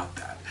less about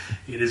that.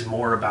 It is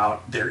more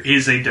about there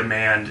is a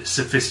demand,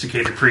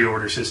 sophisticated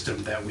pre-order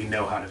system that we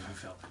know how to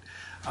fulfill.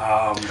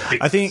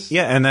 I think,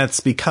 and that's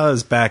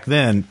because back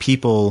then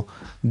people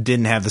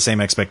didn't have the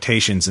same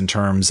expectations in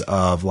terms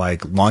of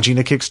like launching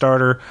a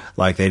Kickstarter.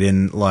 Like they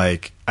didn't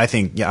I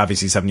think,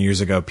 obviously 7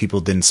 years ago, people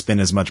didn't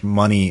spend as much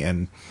money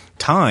and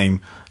time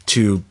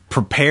to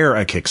prepare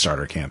a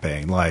Kickstarter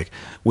campaign, like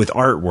with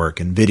artwork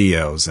and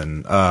videos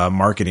and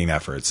marketing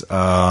efforts.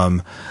 I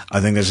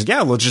think there's,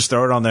 we'll just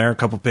throw it on there, a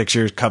couple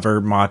pictures,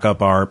 cover,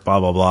 mock-up art, blah,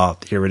 blah, blah.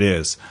 Here it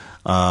is.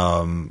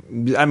 I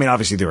mean,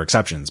 obviously there were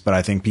exceptions, but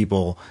I think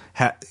people,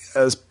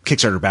 as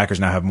Kickstarter backers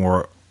now have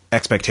more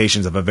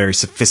expectations of a very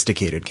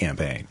sophisticated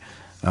campaign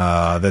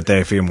that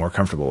they feel more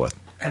comfortable with.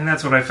 And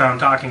that's what I found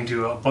talking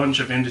to a bunch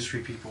of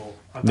industry people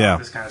about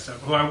this kind of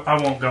stuff, who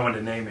I won't go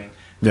into naming.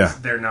 Yeah.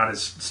 They're not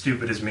as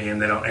stupid as me, and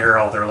they don't air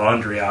all their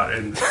laundry out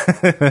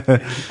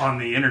on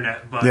the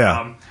internet. But,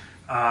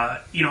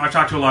 I've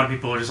talked to a lot of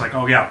people who are just like,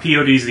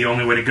 POD is the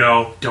only way to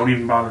go. Don't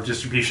even bother with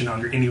distribution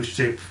under any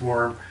shape or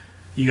form.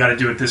 You got to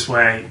do it this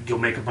way. You'll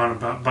make a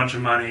bunch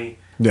of money.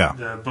 Yeah.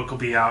 The book will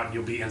be out, and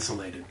you'll be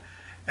insulated.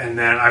 And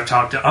then I've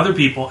talked to other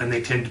people, and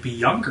they tend to be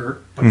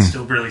younger, but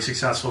still really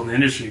successful in the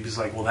industry. Because,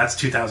 that's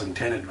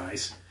 2010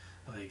 advice.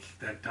 Like,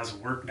 that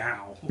doesn't work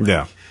now.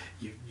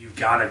 You've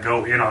got to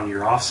go in on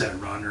your offset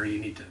run, or you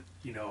need to,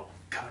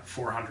 cut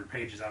 400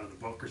 pages out of the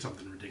book or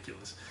something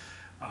ridiculous.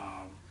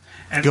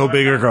 And go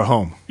big or go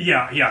home.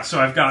 Yeah.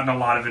 So I've gotten a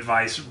lot of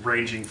advice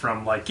ranging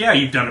from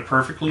you've done it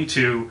perfectly,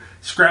 to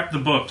scrap the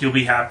book, you'll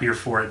be happier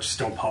for it, just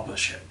don't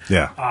publish it.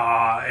 Yeah.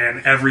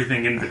 And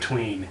everything in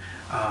between.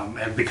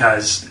 And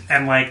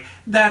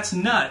that's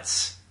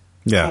nuts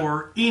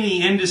for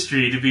any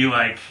industry to be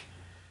like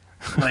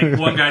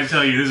one guy to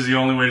tell you this is the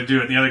only way to do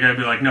it, and the other guy to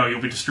be like, no,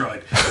 you'll be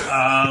destroyed.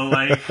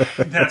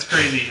 That's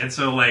crazy. And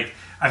so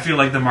I feel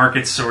like the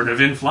market's sort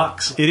of in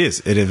flux. It is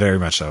very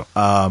much so.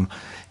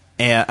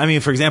 And I mean,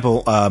 for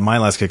example, my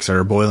last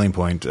Kickstarter, Boiling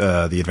Point,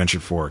 the adventure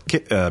for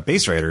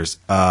Base Raiders,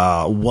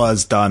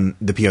 was done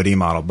the POD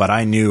model, but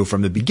I knew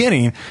from the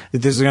beginning that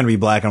this was going to be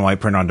black and white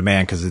print on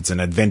demand because it's an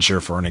adventure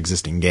for an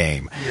existing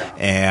game. Yeah.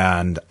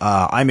 And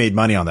I made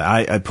money on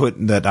that. I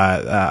put that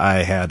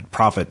I had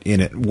profit in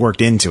it,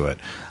 worked into it,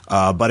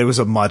 but it was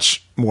a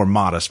much more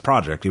modest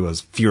project. It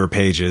was fewer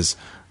pages,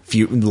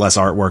 less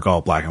artwork,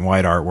 all black and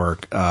white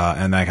artwork,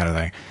 and that kind of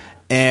thing.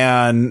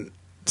 And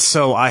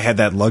so I had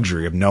that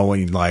luxury of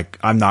knowing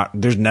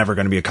there's never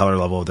going to be a color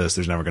level of this.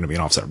 There's never going to be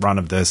an offset run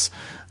of this.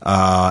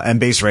 And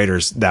Base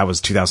Raiders, that was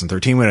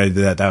 2013 when I did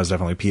that. That was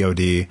definitely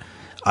POD.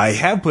 I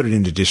have put it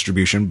into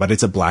distribution, but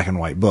it's a black and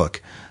white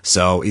book.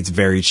 So it's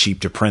very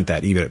cheap to print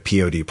that even at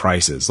POD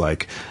prices.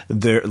 Like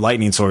the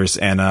Lightning Source,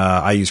 and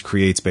I use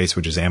CreateSpace,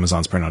 which is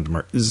Amazon's print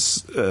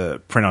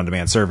on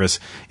demand service.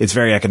 It's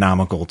very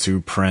economical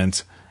to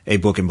print a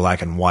book in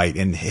black and white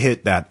and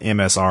hit that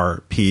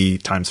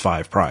MSRP times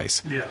 5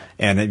 price. Yeah.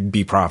 And it'd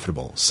be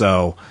profitable.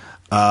 So,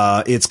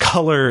 it's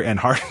color and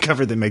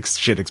hardcover that makes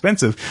shit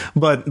expensive,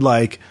 but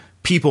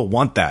people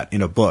want that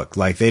in a book.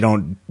 Like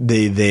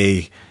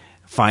they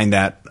find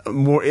that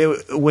more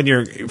when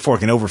you're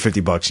forking over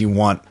 $50, you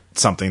want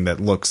something that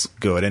looks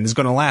good and is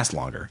going to last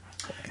longer.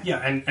 Yeah,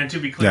 and to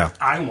be clear,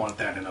 I want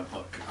that in a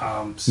book.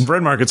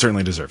 Red Market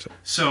certainly deserves it.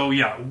 So,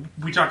 yeah,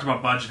 we talked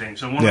about budgeting.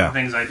 So one of the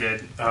things I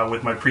did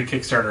with my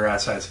pre-Kickstarter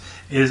assets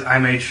is I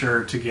made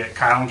sure to get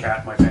Kyle and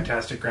Kat, my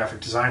fantastic graphic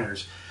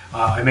designers,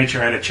 I made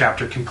sure I had a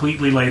chapter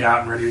completely laid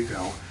out and ready to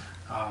go,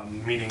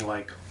 meaning,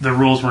 like, the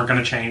rules weren't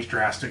going to change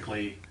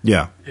drastically.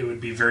 Yeah. It would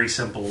be very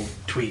simple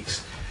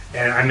tweaks.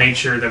 And I made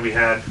sure that we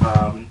had...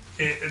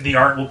 the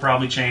art will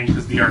probably change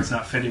because the art's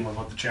not fitting with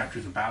what the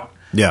chapter's about.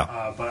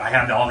 Yeah. But I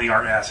had all the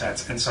art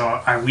assets, and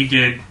so we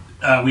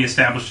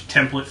established a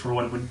template for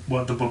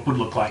what the book would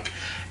look like,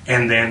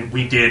 and then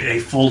we did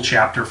a full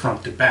chapter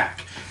front to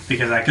back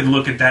because I could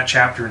look at that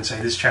chapter and say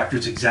this chapter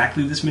is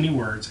exactly this many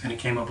words, and it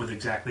came up with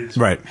exactly this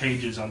many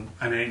pages on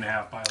an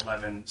 8.5 by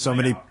 11. So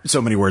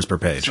many words per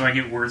page. So I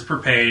get words per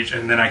page,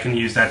 and then I can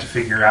use that to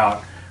figure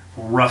out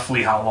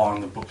roughly how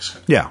long the book's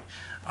going to be. Yeah.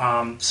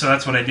 So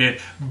that's what I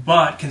did.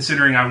 But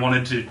considering I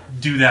wanted to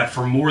do that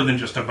for more than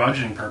just a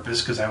budgeting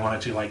purpose, because I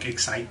wanted to like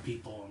excite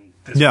people and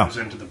this goes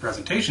into the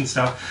presentation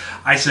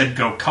stuff, I said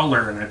go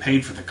color, and I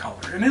paid for the color.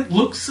 And it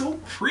looks so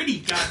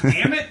pretty, god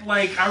damn it.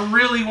 Like, I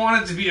really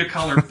want it to be a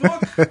color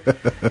book.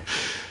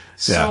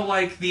 So,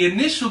 like, the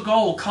initial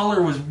goal,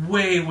 color was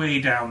way, way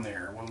down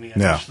there when we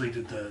initially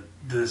did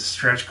the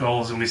stretch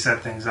goals and we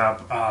set things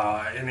up.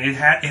 And it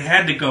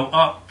had to go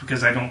up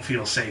because I don't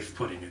feel safe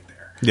putting it there.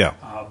 Yeah.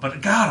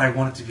 But God, I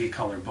want it to be a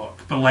color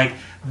book. But like,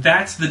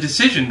 that's the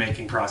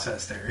decision-making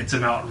process there. It's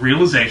about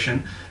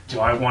realization. Do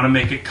I want to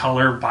make it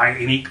color by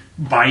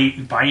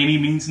any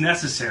means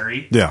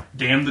necessary? Yeah.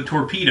 Damn the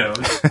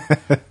torpedoes.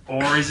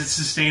 Or is it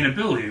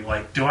sustainability?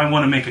 Like, do I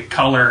want to make it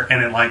color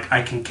and it like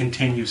I can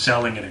continue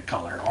selling it in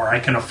color, or I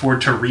can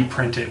afford to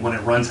reprint it when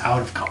it runs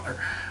out of color,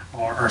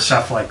 or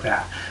stuff like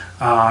that.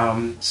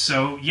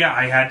 So yeah,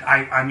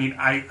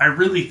 I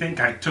really think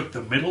I took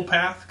the middle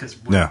path because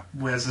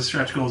as the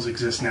stretch goals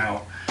exist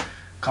now,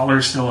 color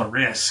is still a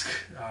risk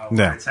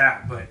where it's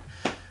at, but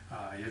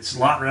it's a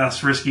lot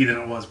less risky than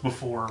it was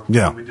before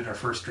when we did our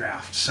first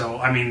draft. So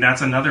I mean,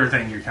 that's another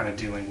thing you're kind of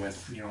dealing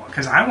with, you know,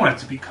 because I want it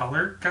to be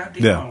color. God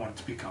damn, I want it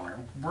to be color.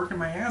 I'm working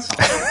my ass off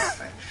on this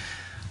thing.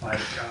 Like,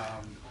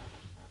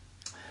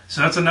 so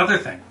that's another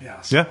thing,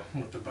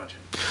 with the budget.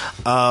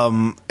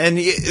 And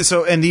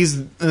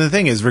the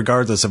thing is,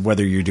 regardless of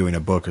whether you're doing a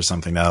book or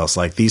something else,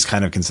 like these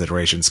kind of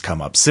considerations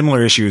come up.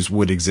 Similar issues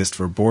would exist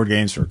for board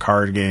games, for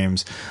card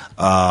games,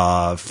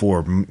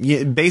 for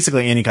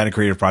basically any kind of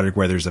creative project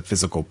where there's a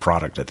physical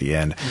product at the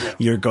end. Yeah.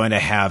 You're going to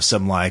have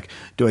some like,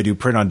 do I do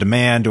print on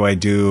demand? Do I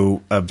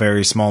do a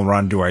very small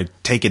run? Do I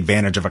take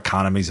advantage of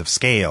economies of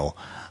scale?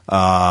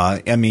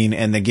 I mean,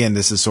 and again,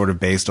 this is sort of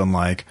based on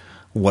like,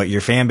 what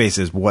your fan base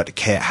is,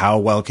 how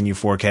well can you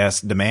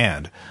forecast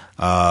demand?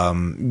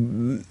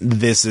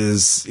 This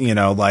is, you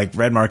know, like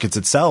Red Markets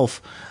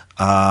itself.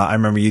 I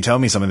remember you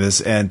telling me some of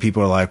this, and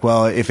people are like,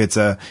 well, if it's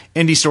a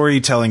indie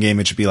storytelling game,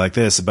 it should be like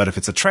this. But if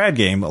it's a trad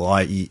game,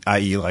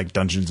 i.e. like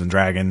Dungeons and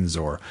Dragons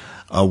or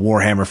a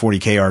Warhammer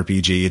 40K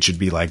RPG, it should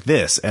be like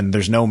this. And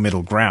there's no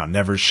middle ground.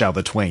 Never shall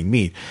the twain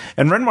meet.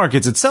 And Red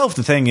Markets itself,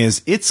 the thing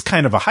is, it's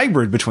kind of a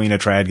hybrid between a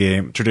trad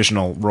game,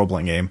 traditional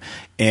role-playing game,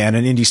 and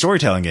an indie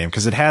storytelling game,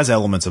 because it has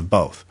elements of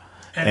both.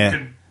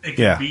 And it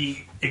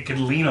could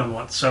lean on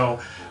one.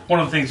 So one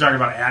of the things talking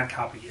about ad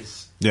copy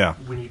is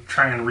when you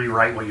try and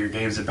rewrite what your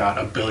game's about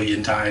a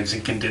billion times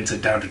and condense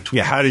it down to 20.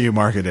 Yeah, how do you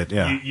market it?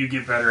 Yeah. You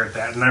get better at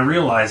that. And I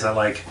realize that,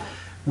 like,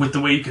 with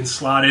the way you can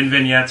slot in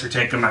vignettes or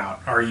take them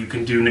out, or you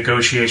can do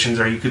negotiations,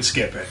 or you could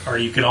skip it, or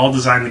you could all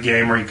design the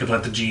game, or you could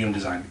let the GM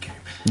design the game.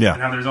 Yeah.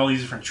 And now there's all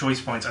these different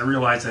choice points. I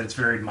realize that it's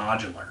very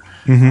modular.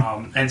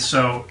 Mm-hmm. And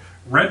so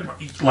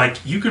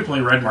you could play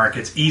Red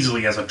Markets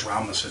easily as a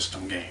drama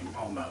system game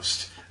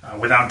almost,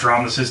 without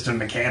drama system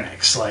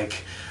mechanics.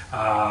 Like,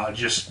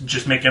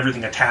 just make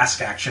everything a task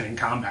action in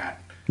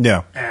combat.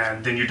 Yeah.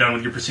 And then you're done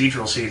with your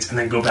procedural seats, and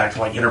then go back to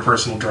like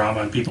interpersonal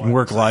drama and people.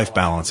 Work-life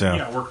balance,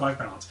 Yeah, work-life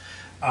balance.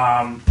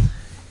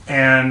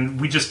 And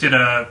we just did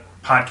a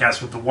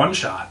podcast with the One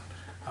Shot,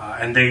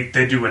 and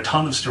they do a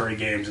ton of story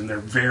games, and they're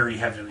very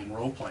heavily in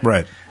role playing.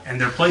 Right.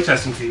 And their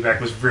playtesting feedback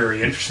was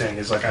very interesting.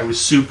 It's like I was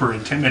super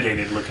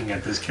intimidated looking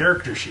at this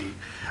character sheet.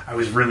 I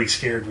was really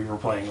scared we were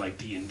playing like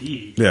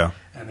D&D. Yeah.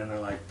 And then they're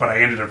like, but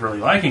I ended up really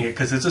liking it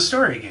because it's a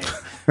story game.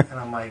 And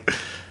I'm like,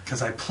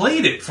 because I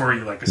played it for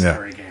you like a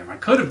story game. I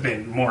could have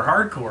been more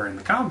hardcore in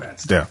the combat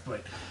stuff,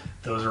 but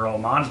those are all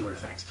modular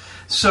things.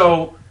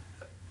 So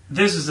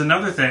this is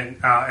another thing,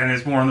 and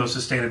it's more on those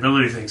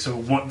sustainability things. So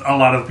what a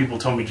lot of people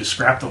told me just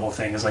scrap the whole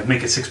thing is like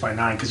make it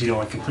 6x9 because you don't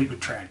want to compete with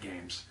trad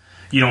games.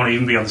 You don't want to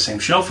even be on the same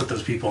shelf with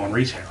those people and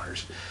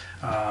retailers.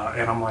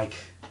 And I'm like,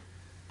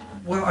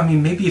 well, I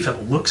mean, maybe if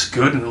it looks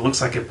good and it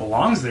looks like it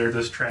belongs there,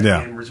 those trad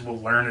gamers will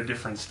learn a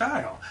different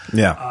style.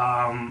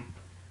 Yeah.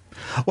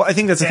 Well, I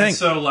think that's the thing.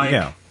 So,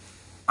 like,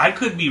 I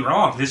could be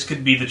wrong. This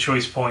could be the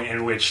choice point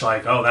in which,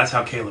 like, oh, that's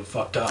how Caleb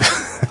fucked up.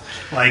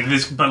 Like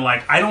this, but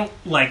like I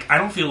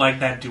don't feel like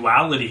that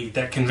duality,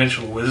 that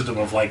conventional wisdom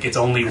of like it's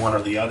only one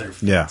or the other.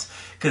 Yeah.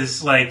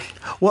 Because like,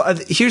 well,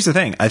 here's the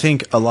thing. I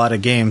think a lot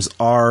of games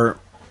are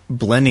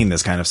blending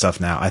this kind of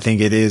stuff now. I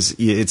think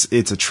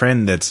it's a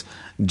trend that's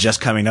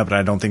just coming up, and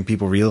I don't think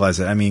people realize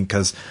it. I mean,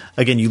 because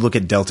again, you look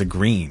at Delta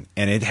Green,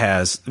 and it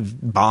has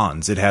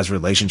bonds, it has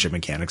relationship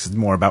mechanics. It's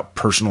more about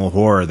personal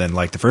horror than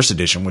like the first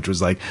edition, which was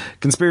like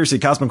conspiracy,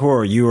 cosmic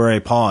horror. You are a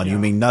pawn, you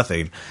mean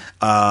nothing.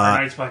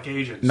 Night's Black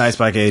Agents. Night's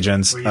Black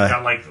Agents. Where you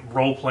got like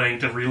role playing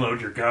to reload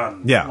your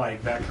gun. Yeah,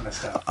 like that kind of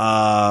stuff.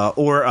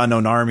 Or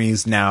Unknown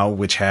Armies now,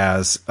 which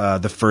has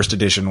the first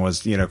edition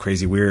was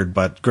crazy weird,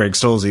 but Greg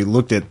Stolze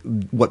looked at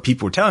what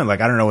people were telling,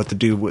 like I don't know what to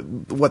do.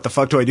 What the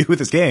fuck do I do with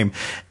this game?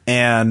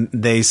 And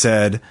they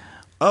said,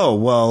 oh,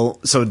 well,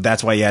 so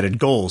that's why you added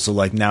goals. So,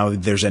 like, now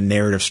there's a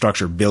narrative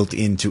structure built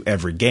into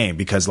every game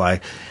because,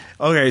 like,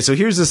 okay, so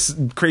here's this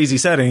crazy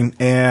setting,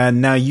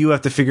 and now you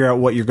have to figure out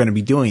what you're going to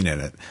be doing in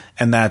it.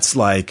 And that's,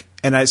 like,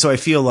 so I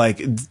feel like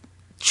more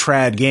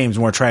trad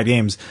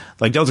games,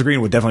 like Delta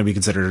Green would definitely be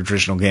considered a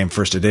traditional game,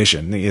 first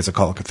edition. It's a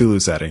Call of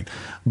Cthulhu setting.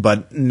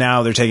 But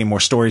now they're taking more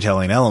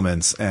storytelling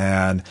elements,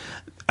 and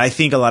I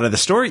think a lot of the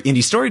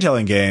indie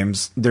storytelling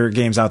games, there are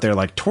games out there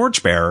like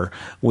Torchbearer,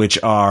 which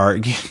are,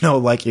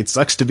 like it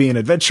sucks to be an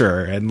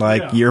adventurer and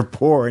like you're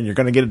poor and you're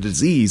going to get a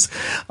disease,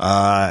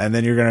 and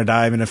then you're going to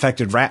die of an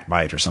infected rat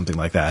bite or something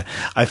like that.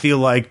 I feel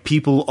like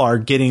people are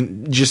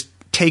just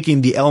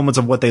taking the elements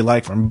of what they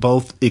like from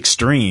both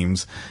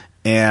extremes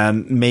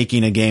and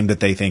making a game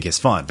that they think is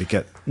fun,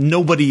 because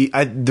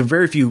the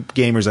very few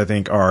gamers I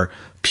think are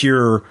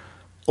pure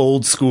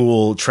old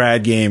school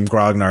trad game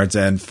grognards,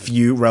 and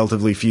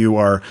relatively few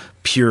are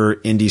pure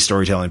indie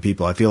storytelling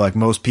people. I feel like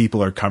most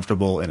people are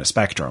comfortable in a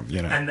spectrum,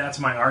 And that's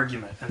my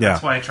argument. And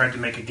that's why I tried to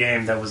make a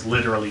game that was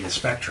literally a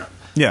spectrum.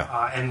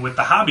 Yeah. And with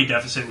the hobby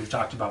deficit we've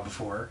talked about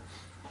before,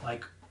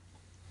 like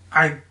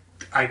I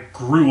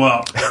grew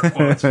up, air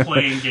quotes,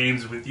 playing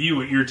games with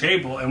you at your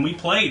table, and we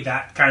play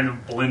that kind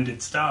of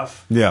blended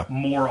stuff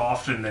more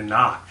often than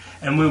not.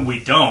 And when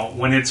we don't,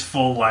 when it's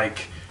full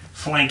like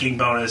flanking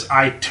bonus,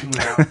 I tune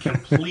out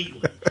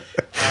completely.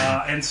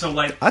 And so,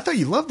 like, I thought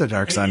you loved the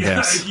Dark Sun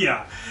games.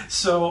 Yeah.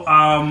 So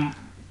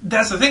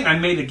that's the thing. I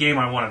made a game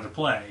I wanted to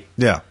play.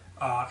 Yeah.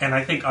 And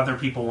I think other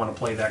people want to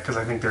play that because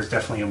I think there's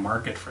definitely a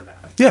market for that.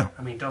 Yeah.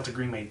 I mean, Delta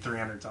Green made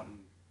 $300-something.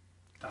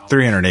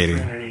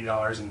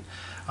 $380. And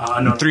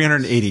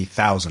 $380,000.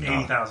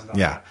 $80,000.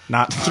 Yeah,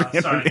 not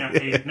 $380. Sorry,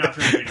 not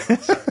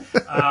 $380.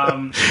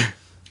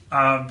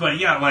 Sorry. But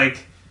yeah,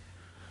 like.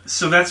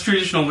 So that's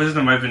traditional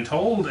wisdom I've been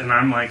told, and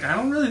I'm like, I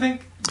don't really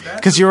think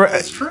that's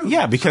true.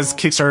 Yeah, because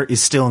Kickstarter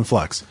is still in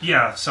flux.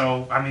 Yeah,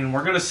 so I mean,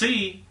 we're going to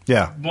see.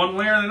 Yeah. One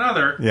way or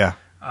another. Yeah.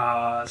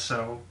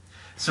 So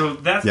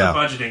that's the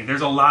budgeting.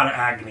 There's a lot of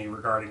agony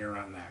regarding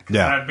around that.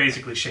 Yeah. That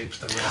basically shapes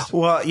the rest.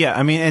 Well, yeah.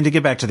 I mean, and to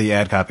get back to the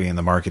ad copy and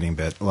the marketing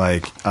bit,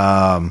 like,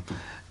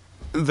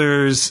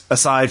 there's,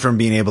 aside from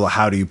being able to,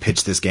 how do you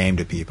pitch this game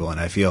to people? And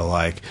I feel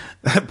like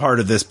part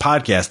of this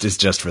podcast is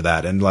just for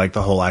that. And like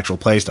the whole actual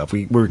play stuff,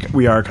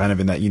 we are kind of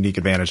in that unique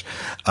advantage,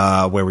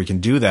 where we can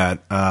do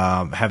that,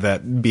 have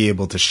that be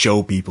able to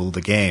show people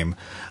the game.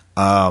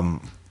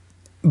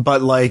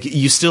 But like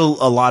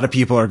a lot of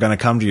people are going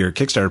to come to your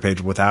Kickstarter page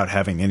without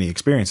having any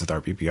experience with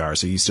RPPR.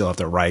 So you still have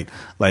to write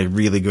like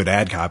really good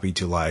ad copy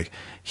to like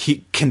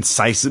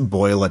concise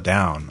boil it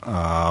down.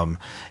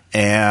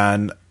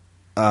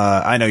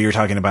 I know you're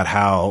talking about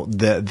how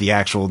the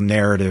actual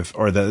narrative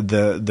or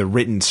the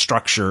written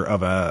structure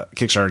of a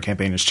Kickstarter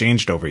campaign has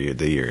changed over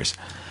the years.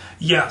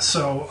 Yeah,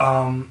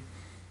 so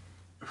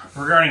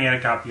regarding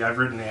ad copy, I've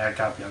written the ad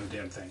copy on the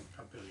damn thing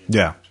a billion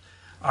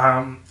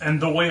times.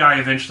 And the way I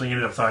eventually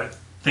ended up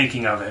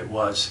thinking of it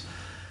was,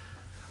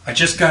 I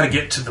just got to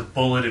get to the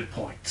bulleted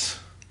points.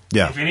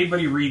 Yeah. If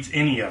anybody reads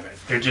any of it,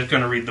 they're just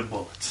going to read the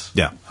bullets.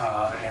 Yeah.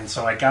 And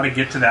so I got to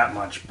get to that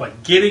much.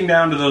 But getting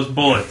down to those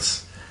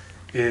bullets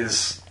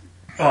is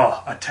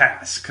a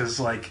task, because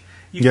like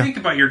you think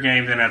about your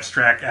game in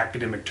abstract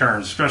academic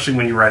terms, especially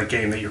when you write a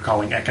game that you're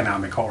calling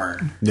economic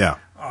horror. Yeah.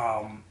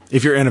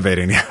 If you're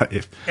innovating,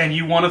 and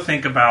you want to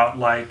think about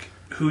like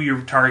who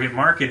your target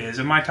market is,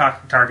 and my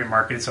target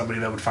market is somebody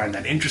that would find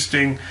that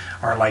interesting,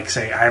 or like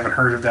say I haven't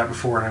heard of that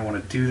before and I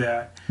want to do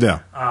that. Yeah.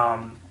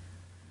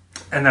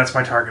 And that's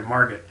my target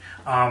market.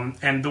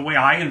 And the way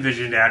I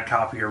envisioned ad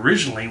copy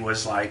originally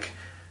was like,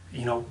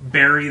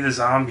 bury the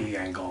zombie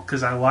angle,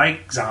 because I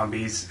like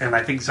zombies, and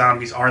I think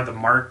zombies are the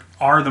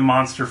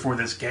monster for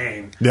this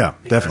game. Yeah,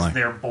 definitely.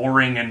 They're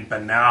boring and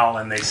banal,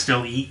 and they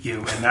still eat you,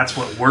 and that's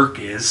what work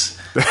is.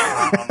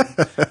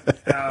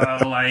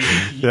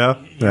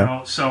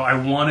 So I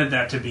wanted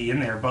that to be in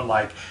there, but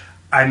like,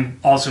 I'm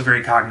also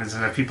very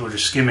cognizant that if people are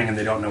just skimming and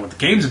they don't know what the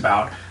game's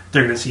about,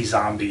 they're going to see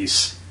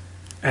zombies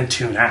and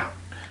tune out.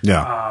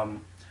 Yeah.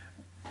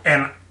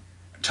 And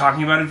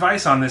talking about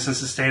advice on this and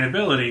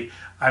sustainability,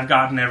 I've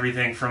gotten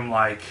everything from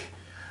like,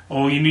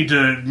 oh, you need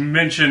to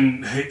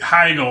mention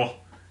Heigl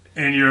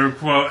in your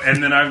quote,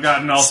 and then I've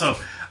gotten also,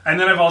 And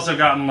then I've also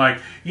gotten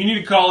like, you need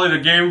to call it a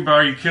game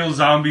where you kill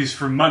zombies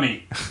for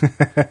money.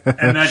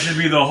 And that should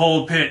be the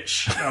whole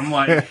pitch. I'm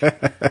like,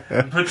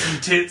 put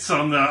some tits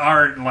on the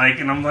art, like,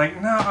 and I'm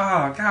like, no,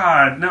 oh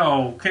God,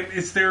 no.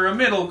 Is there a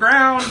middle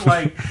ground?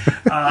 Like,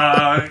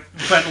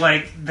 but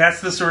like,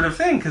 that's the sort of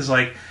thing, because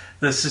like,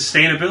 the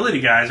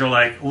sustainability guys are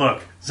like,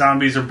 look,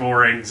 zombies are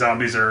boring,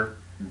 zombies are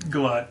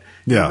glut.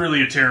 Yeah. You're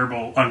really a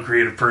terrible,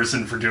 uncreative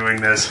person for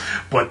doing this,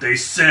 but they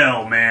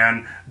sell,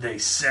 man. They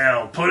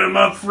sell. Put them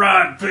up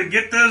front.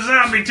 Get the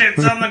zombie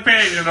tits on the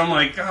page. And I'm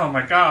like, oh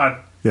my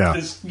God. Yeah.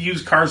 This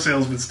used car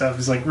salesman stuff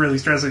is like really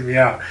stressing me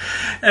out.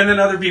 And then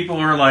other people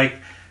are like,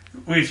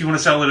 well, if you want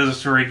to sell it as a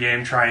story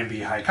game, try and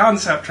be high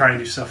concept, try and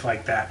do stuff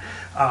like that.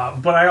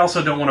 But I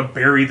also don't want to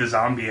bury the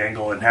zombie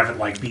angle and have it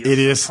like be. It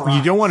is. Surprise.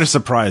 You don't want to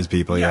surprise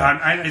people.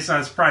 Yeah. It's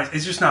not a surprise.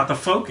 It's just not the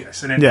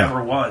focus, and it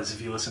never was.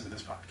 If you listen to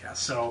this podcast,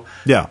 so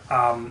yeah.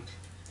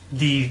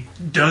 The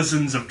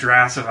dozens of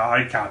drafts of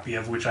a copy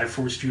of which I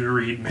forced you to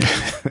read,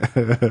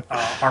 man,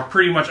 are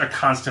pretty much a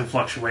constant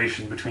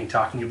fluctuation between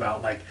talking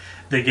about like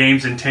the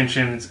game's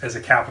intentions as a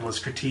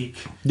capitalist critique,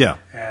 yeah,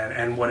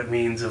 and what it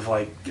means of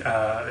like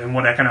and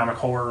what economic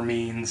horror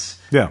means,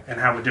 yeah, and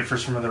how it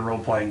differs from other role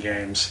playing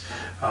games,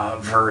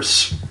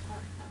 versus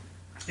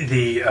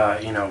the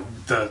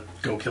the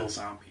go kill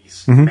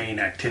zombies main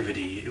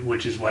activity,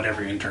 which is what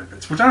everyone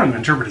interprets. Which I don't even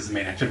interpret as the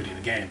main activity of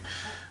the game.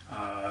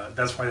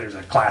 That's why there's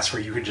a class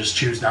where you can just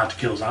choose not to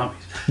kill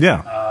zombies.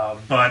 Yeah.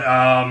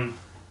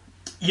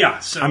 Yeah.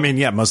 So I mean,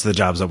 yeah, most of the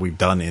jobs that we've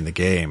done in the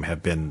game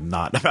have been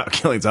not about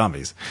killing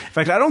zombies. In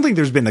fact, I don't think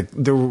there's been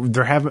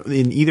there haven't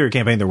in either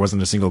campaign there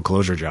wasn't a single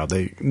closure job.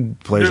 Players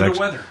they're actually, the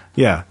weather.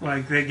 Yeah.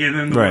 Like they get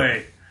in the Right.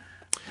 way.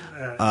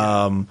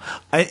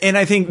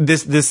 I think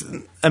this.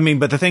 I mean,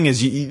 but the thing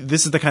is,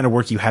 this is the kind of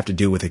work you have to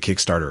do with a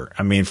Kickstarter.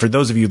 I mean, for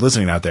those of you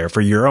listening out there,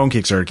 for your own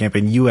Kickstarter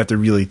campaign, you have to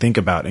really think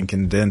about and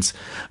condense.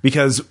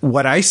 Because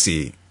what I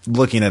see,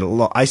 looking at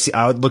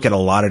I would look at a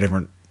lot of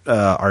different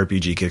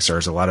RPG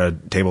Kickstarters, a lot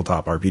of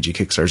tabletop RPG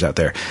Kickstarters out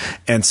there,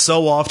 and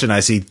so often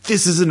I see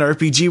this is an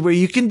RPG where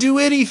you can do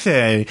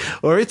anything,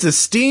 or it's a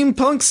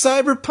steampunk,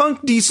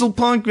 cyberpunk,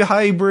 dieselpunk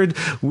hybrid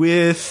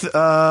with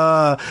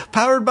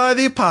powered by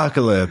the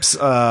apocalypse,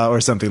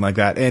 or something like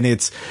that. And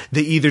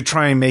they either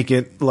try and make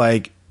it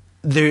like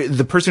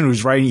the person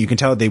who's writing, you can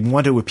tell they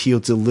want to appeal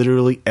to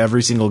literally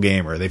every single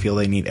gamer. They feel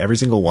they need every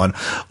single one.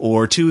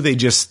 Or two, they're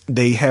just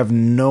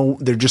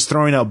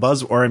throwing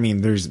out or I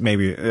mean, there's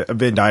maybe a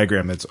Venn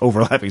diagram that's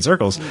overlapping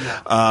circles,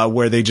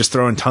 where they just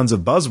throw in tons of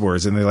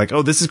buzzwords and they're like,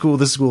 oh, this is cool,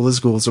 this is cool, this is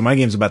cool. So my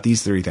game's about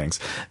these three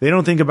things. They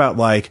don't think about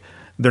like,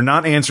 they're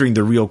not answering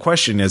the real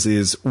question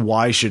is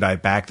why should I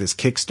back this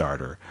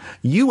Kickstarter?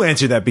 You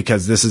answer that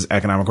because this is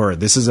economic horror.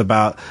 This is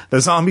about the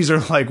zombies are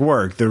like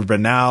work. They're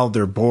banal,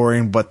 they're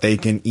boring, but they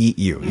can eat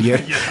you.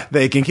 Yeah.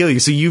 They can kill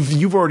you. So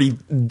you've already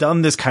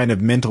done this kind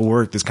of mental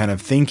work, this kind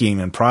of thinking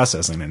and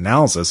processing and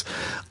analysis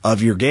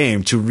of your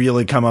game to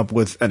really come up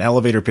with an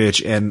elevator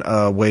pitch and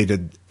a way to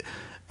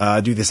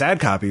do this ad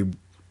copy.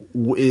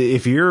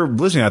 If you're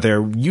listening out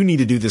there, you need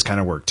to do this kind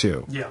of work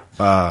too. Yeah.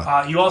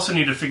 You also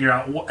need to figure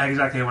out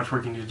exactly how much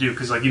work you need to do,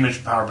 because like you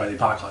mentioned Powered by the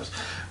Apocalypse.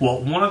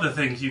 Well, one of the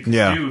things you can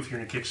do if you're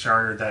in a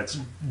Kickstarter that's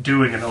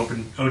doing an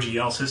open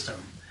OGL system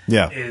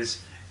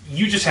is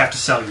you just have to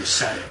sell your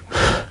setting.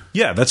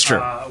 Yeah, that's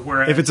true.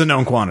 If it's a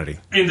known quantity.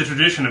 In the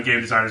tradition of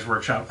Game Designers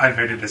Workshop, I've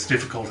made it as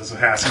difficult as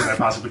I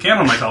possibly can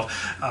on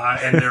myself,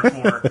 and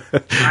therefore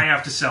I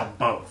have to sell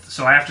both.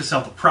 So I have to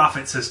sell the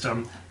profit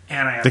system,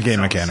 and I have to the game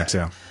sell mechanics,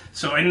 the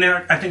So in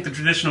there, I think the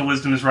traditional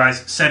wisdom is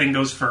setting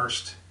goes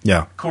first.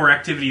 Yeah. Core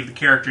activity of the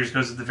characters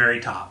goes at the very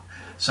top.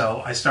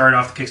 So I started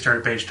off the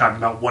Kickstarter page talking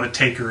about what a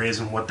taker is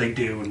and what they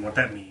do and what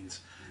that means.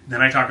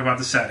 Then I talk about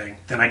the setting.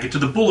 Then I get to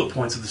the bullet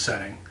points of the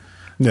setting.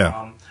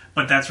 Yeah.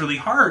 But that's really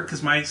hard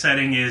because my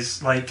setting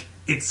is like,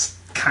 it's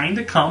kind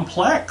of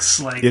complex.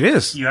 Like it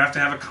is. You have to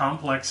have a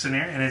complex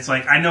scenario. And it's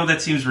like, I know that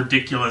seems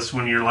ridiculous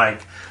when you're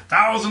like,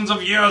 thousands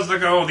of years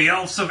ago, the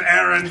elves of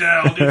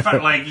Arendelle did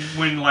fight. Like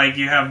when like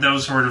you have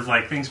those sort of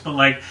like things, but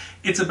like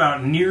it's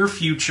about near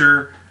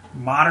future,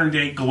 modern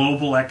day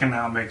global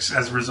economics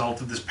as a result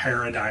of this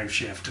paradigm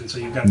shift. And so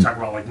you've got to talk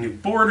about like new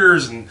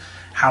borders and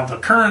how the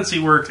currency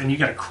works, and you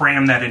got to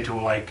cram that into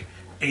like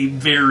a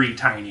very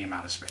tiny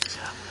amount of space.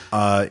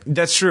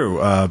 That's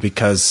true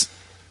because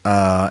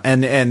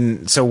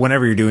and so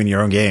whenever you're doing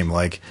your own game,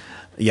 like.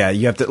 Yeah,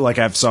 you have to, like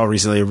I saw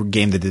recently a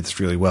game that did this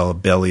really well,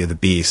 Belly of the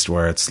Beast,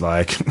 where it's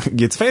like,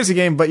 it's a fantasy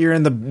game, but you're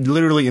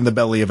literally in the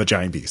belly of a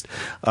giant beast.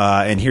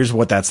 And here's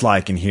what that's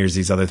like, and here's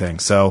these other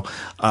things. So,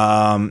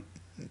 and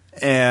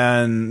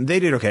they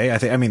did okay.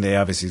 I mean, they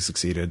obviously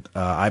succeeded.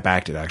 I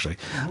backed it actually.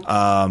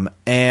 But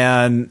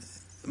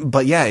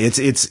yeah,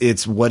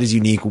 it's what is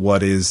unique,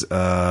 what is,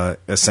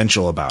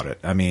 essential about it.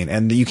 I mean,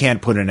 and you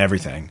can't put in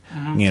everything,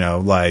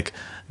 like,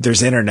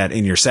 there's internet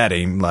in your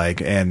setting,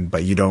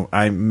 but you don't,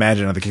 I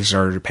imagine on the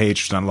Kickstarter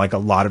page, there's not like a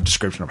lot of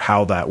description of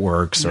how that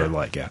works or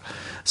like, yeah.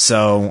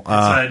 So,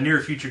 it's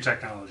near future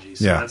technology.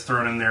 So that's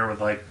thrown in there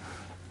with like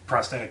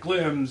prosthetic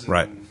limbs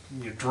and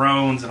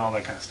drones and all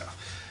that kind of stuff.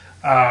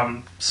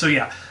 So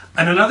yeah,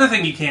 And another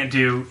thing you can't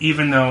do,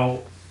 even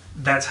though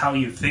that's how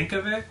you think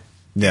of it,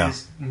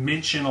 is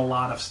mention a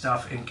lot of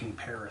stuff in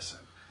comparison.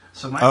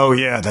 So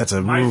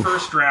my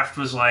first draft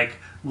was like,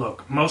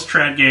 look, most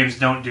trad games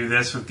don't do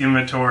this with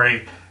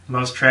inventory.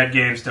 Most trad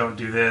games don't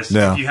do this.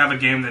 Yeah. If you have a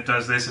game that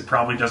does this, it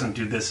probably doesn't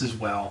do this as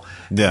well.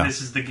 Yeah.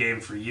 This is the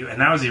game for you. And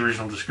that was the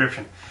original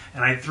description.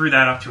 And I threw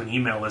that up to an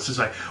email list. It's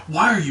like,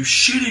 why are you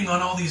shitting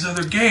on all these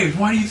other games?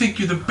 Why do you think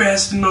you're the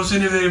best and most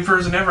innovative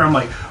person ever? I'm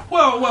like,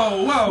 whoa.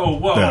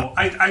 Yeah.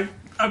 I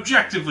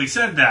objectively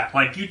said that.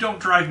 Like, you don't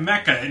drive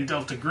mecha in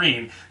Delta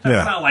Green.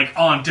 That's not like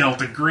on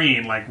Delta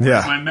Green. Like,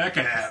 where's my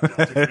mecha at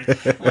Delta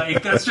Green?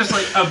 Like, that's just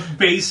like a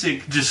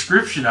basic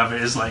description of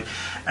it. Is like,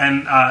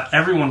 and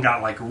everyone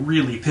got like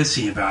really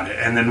pissy about it.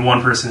 And then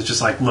one person's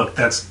just like, look,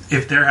 that's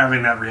if they're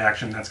having that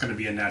reaction, that's going to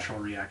be a natural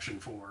reaction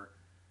for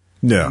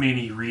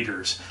many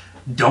readers.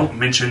 Don't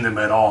mention them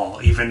at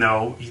all, even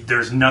though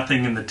there's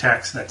nothing in the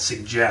text that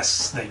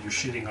suggests that you're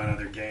shitting on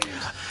other games.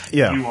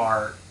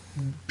 Yeah.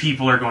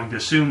 People are going to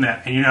assume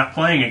that, and you're not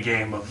playing a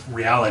game of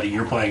reality,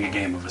 you're playing a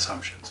game of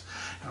assumptions.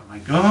 And I'm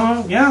like,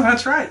 oh, yeah,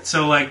 that's right.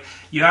 So, like,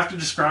 you have to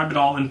describe it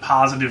all in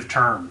positive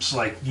terms.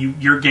 Like,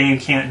 your game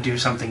can't do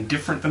something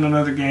different than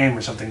another game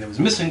or something that was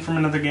missing from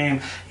another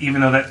game,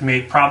 even though that's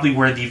probably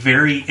where the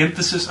very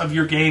emphasis of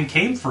your game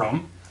came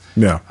from.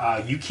 Yeah.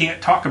 You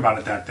can't talk about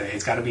it that way.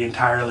 It's got to be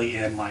entirely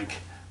in, like,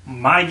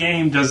 my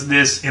game does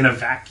this in a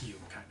vacuum.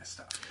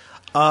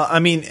 I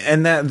mean,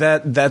 and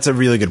that's a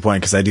really good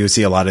point, because I do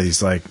see a lot of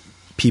these like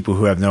people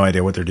who have no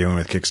idea what they're doing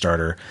with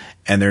Kickstarter,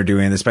 and they're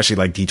doing especially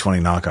like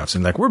D20 knockoffs,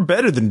 and like, we're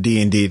better than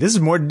D&D. This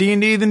is more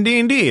D&D than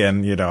D&D,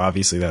 and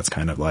obviously that's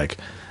kind of like,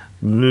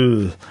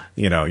 you're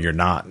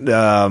not.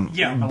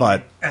 But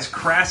like, as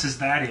crass as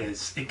that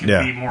is, it can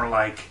be more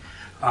like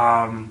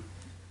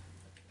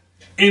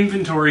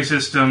inventory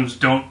systems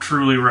don't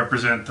truly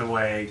represent the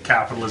way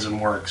capitalism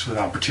works with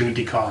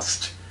opportunity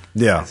cost.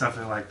 And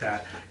something like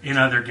that in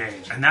other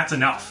games, and that's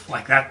enough.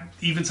 Like that,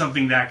 even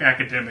something that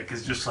academic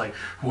is just like,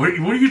 what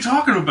are you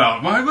talking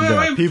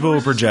about? People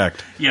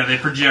project. Yeah, they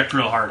project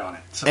real hard on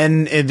it. So.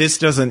 And this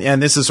doesn't.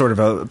 And this is sort of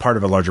a part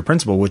of a larger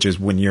principle, which is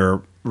when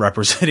you're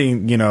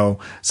representing,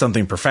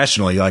 something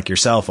professionally like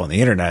yourself on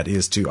the internet,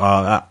 is to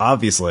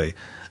obviously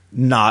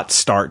not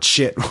start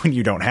shit when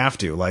you don't have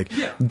to. Like,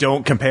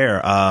 don't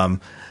compare.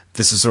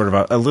 This is sort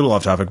of a little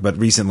off topic, but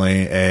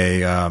recently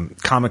a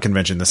comic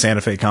convention, the Santa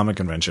Fe Comic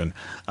Convention,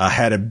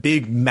 had a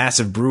big,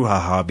 massive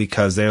brouhaha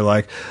because they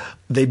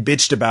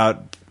bitched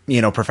about,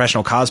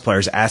 professional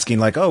cosplayers asking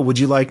like, oh, would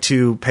you like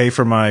to pay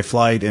for my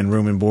flight and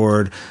room and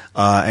board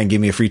and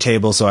give me a free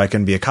table so I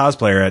can be a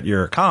cosplayer at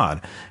your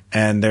con?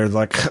 And they're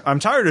like, I'm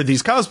tired of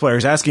these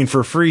cosplayers asking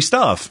for free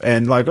stuff.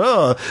 And like,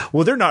 oh,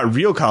 well, they're not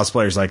real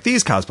cosplayers like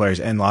these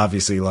cosplayers. And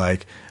obviously,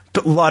 like,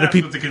 a lot of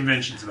people. That's what the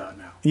convention's about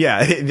now.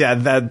 Yeah,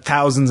 that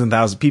thousands and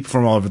thousands of people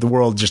from all over the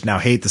world just now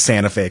hate the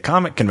Santa Fe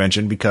Comic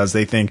Convention because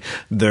they think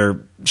they're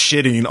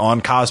shitting on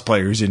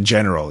cosplayers in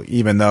general,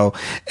 even though,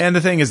 and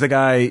the thing is, the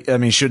guy,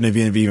 shouldn't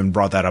have even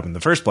brought that up in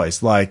the first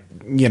place. Like,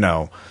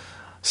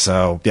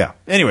 so yeah.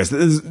 Anyways,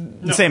 this is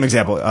the same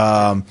example.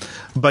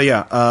 But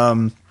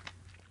yeah,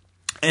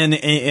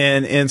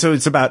 and so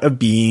it's about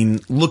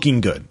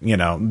looking good,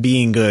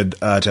 being good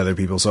to other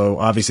people. So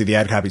obviously the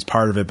ad copy is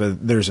part of it,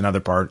 but there's another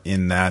part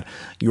in that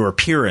your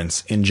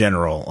appearance in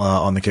general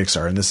on the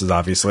Kickstarter, and this is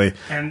obviously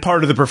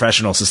part of the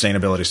professional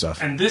sustainability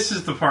stuff. And this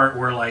is the part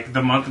where like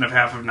the month and a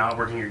half of not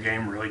working your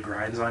game really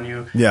grinds on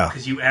you. Yeah,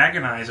 because you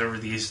agonize over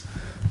these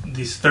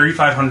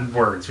 3,500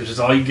 words, which is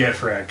all you get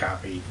for ad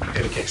copy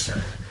in a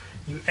Kickstarter.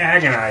 You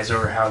agonize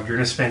over how you're going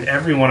to spend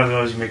every one of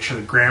those. You make sure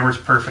the grammar's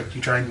perfect.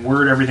 You try and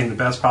word everything the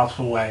best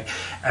possible way.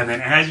 And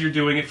then as you're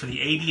doing it for the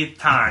 80th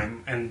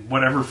time, and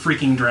whatever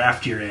freaking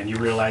draft you're in, you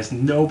realize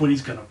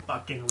nobody's going to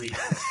fucking read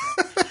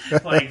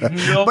it.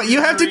 But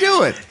you have to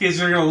do it. Because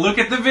they're going to look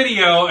at the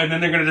video, and then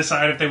they're going to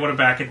decide if they want to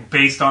back it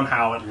based on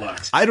how it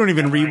looks. I don't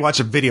even rewatch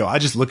a video. I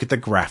just look at the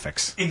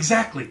graphics.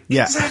 Exactly.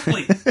 Yeah.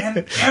 Exactly.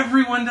 And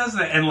everyone does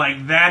that. And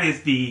like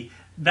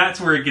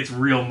that's where it gets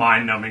real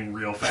mind-numbing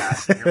real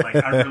fast. And you're like,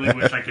 I really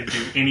wish I could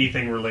do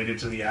anything related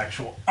to the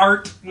actual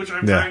art which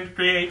I'm trying to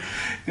create.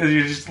 Because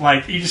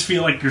you just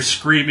feel like you're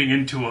screaming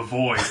into a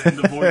void, and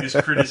the void is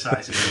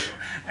criticizing you.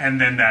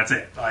 And then that's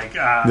it.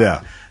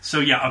 So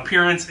yeah,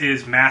 appearance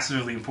is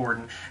massively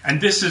important. And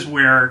this is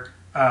where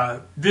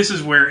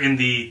in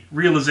the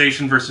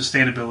realization versus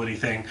sustainability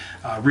thing,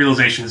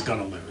 realization is going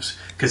to lose.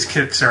 Because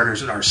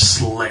Kickstarters are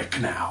slick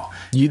now.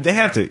 They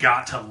have to.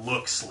 Got to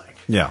look slick.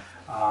 Yeah.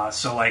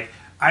 So like,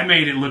 I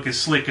made it look as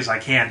slick as I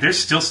can. There's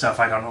still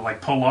stuff I don't know.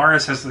 Like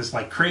Polaris has this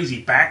like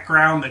crazy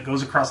background that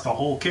goes across the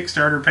whole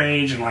Kickstarter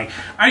page, and like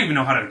I don't even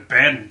know how to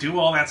embed and do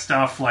all that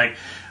stuff. Like,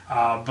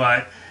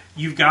 but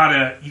you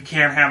can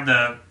have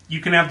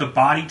the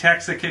body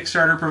text that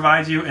Kickstarter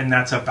provides you, and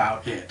that's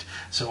about it.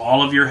 So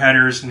all of your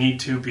headers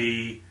need to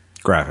be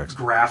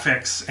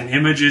graphics and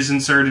images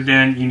inserted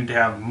in. You need to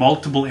have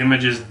multiple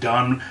images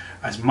done,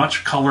 as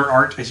much color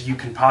art as you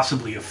can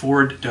possibly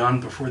afford done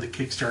before the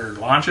Kickstarter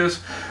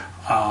launches.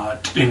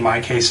 In my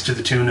case, to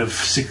the tune of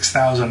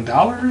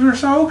 $6,000 or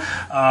so.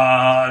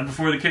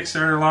 Before the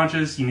Kickstarter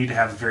launches, you need to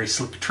have a very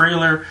slick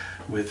trailer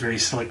with very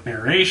slick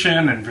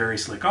narration and very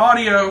slick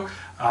audio.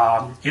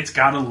 It's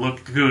got to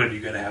look good. You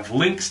got to have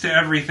links to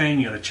everything.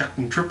 You got to check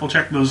and triple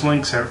check those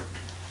links, a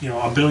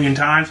billion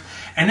times.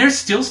 And there's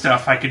still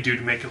stuff I could do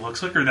to make it look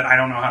slicker that I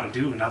don't know how to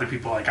do, and other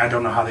people I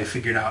don't know how they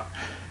figured out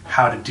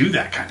how to do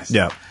that kind of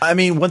stuff. Yeah, I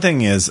mean, one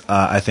thing is,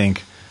 I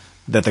think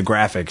that the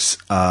graphics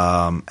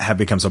have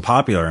become so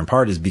popular in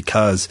part is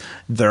because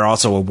they're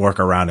also a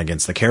workaround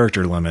against the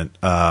character limit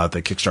that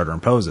Kickstarter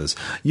imposes.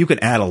 You can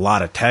add a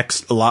lot of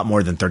text, a lot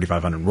more than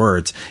 3,500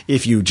 words,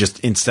 if you just,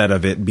 instead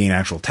of it being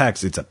actual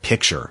text, it's a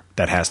picture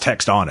that has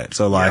text on it.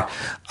 So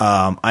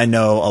I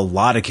know a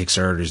lot of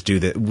Kickstarters do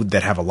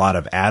that have a lot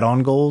of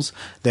add-on goals.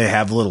 They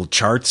have little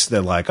charts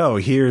that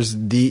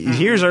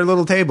here's our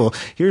little table.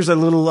 Here's a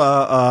little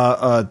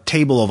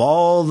table of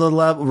all the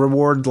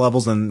reward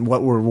levels and what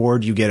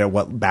reward you get at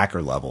what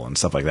backer level and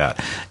stuff like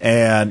that.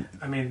 And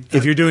I mean,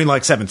 if you're doing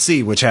like 7th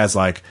Sea, which has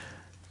like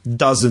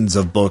dozens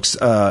of books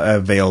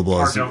available,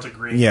 or Delta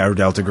Green. Yeah, or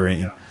Delta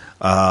Green. Yeah.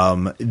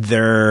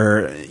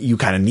 You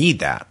kind of need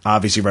that.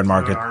 Obviously, Red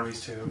Market. Known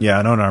armies too.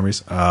 Yeah, known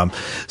armies.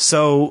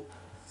 So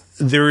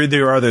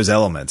there are those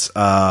elements.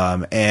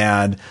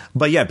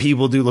 But yeah,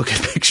 people do look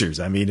at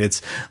pictures. I mean,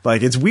 it's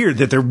weird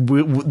that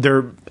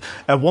they're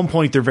at one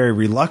point they're very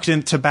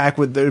reluctant to back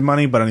with their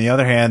money, but on the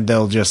other hand,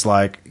 they'll just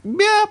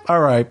all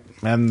right,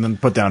 and then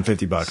put down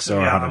 $50 or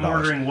 $100. I'm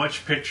ordering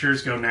which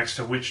pictures go next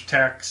to which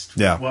text,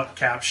 yeah. What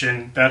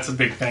caption. That's a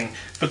big thing.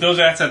 But those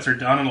assets are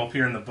done and will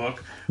appear in the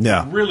book.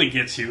 Yeah. What really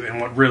gets you,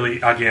 and what really,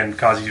 again,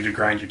 causes you to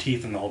grind your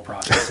teeth in the whole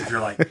process, if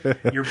you're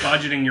you're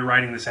budgeting, you're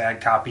writing this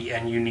ad copy,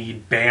 and you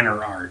need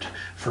banner art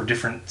for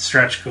different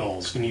stretch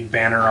goals. You need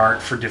banner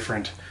art for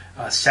different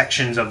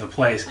sections of the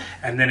place.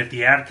 And then if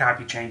the ad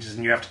copy changes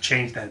and you have to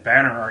change that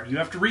banner art, you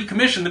have to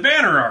recommission the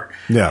banner art.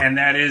 Yeah. And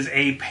that is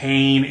a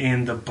pain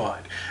in the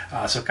butt.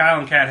 So Kyle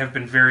and Kat have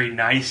been very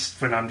nice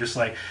when I'm just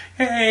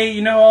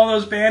hey, all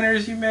those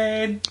banners you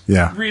made?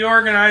 Yeah.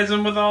 Reorganize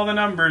them with all the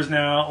numbers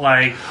now.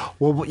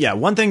 Well, yeah,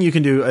 one thing you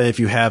can do if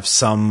you have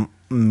some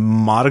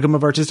modicum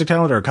of artistic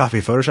talent or a copy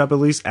of Photoshop, at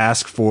least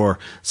ask for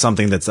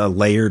something that's a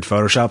layered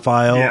Photoshop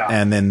file,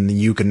 and then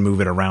you can move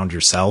it around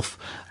yourself.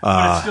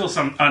 But it's still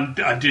some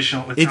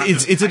additional.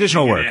 It's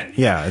additional work.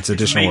 Yeah, it's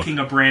additional making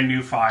work. a brand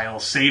new file,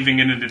 saving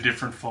it in a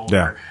different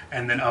folder,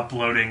 and then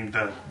uploading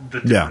the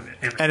different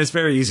image. And it's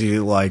very easy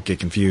to get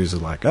confused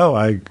with I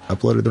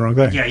uploaded the wrong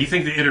thing. Yeah, you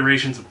think the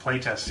iterations of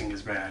playtesting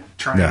is bad?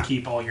 Try and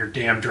keep all your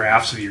damn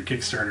drafts of your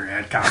Kickstarter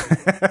ad copy.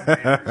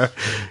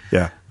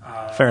 Yeah.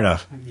 Fair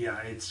enough. Yeah,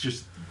 it's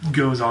just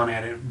goes on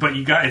at it, but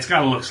it's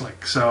got to look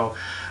slick. So,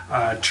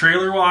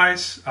 trailer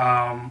wise,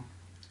 I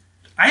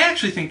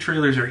actually think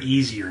trailers are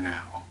easier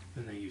now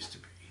than they used to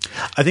be.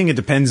 I think it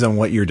depends on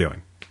what you're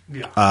doing.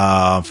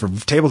 Yeah. For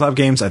tabletop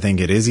games, I think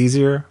it is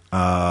easier.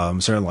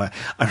 Certainly,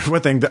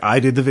 one thing that I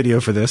did the video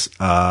for this,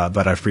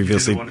 but I've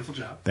previously. You did a wonderful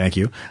job. Thank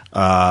you.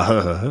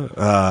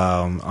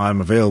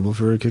 I'm available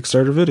for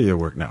Kickstarter video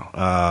work now.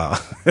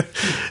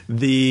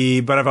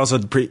 But I've also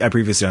I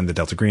previously done the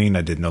Delta Green.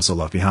 I did No Soul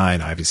Left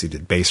Behind. I obviously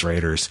did Base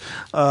Raiders.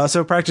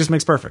 So practice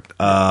makes perfect.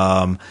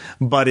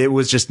 But it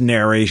was just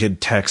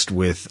narrated text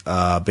with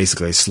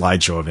basically a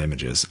slideshow of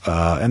images,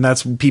 and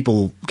that's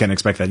people can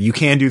expect that. You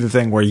can do the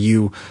thing where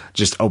you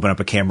just open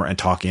up a camera and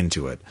talk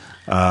into it.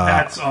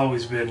 That's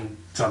always been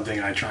something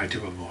I try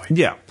to avoid.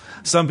 Yeah.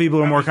 Some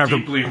people are more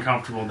comfortable. Deeply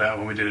uncomfortable with that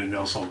when we did it in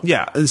No Soul.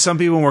 Yeah. Some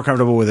people are more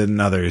comfortable with it than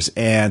others.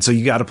 And so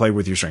you got to play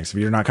with your strengths. If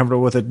you're not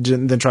comfortable with it,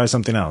 then try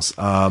something else.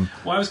 Well,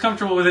 I was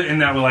comfortable with it in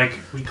that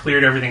we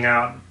cleared everything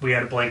out. We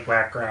had a blank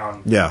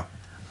background. Yeah.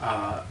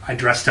 I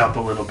dressed up a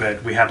little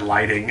bit. We had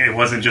lighting. It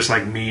wasn't just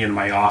me in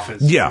my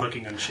office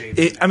looking unshaped.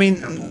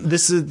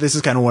 This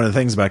is kind of one of the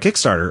things about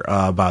Kickstarter,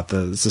 about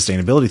the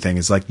sustainability thing,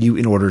 is you,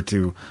 in order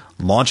to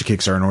launch a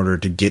Kickstarter, in order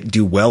to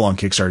do well on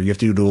Kickstarter, you have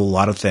to do a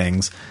lot of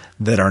things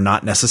that are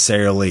not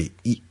necessarily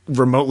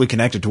remotely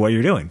connected to what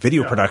you're doing.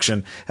 Video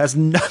production has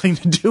nothing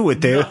to do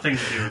with it. Nothing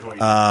to do with what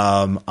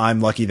you're doing.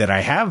 I'm lucky that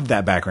I have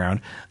that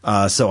background,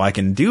 so I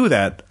can do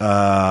that.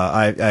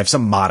 I have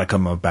some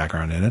modicum of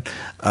background in it,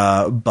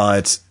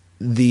 but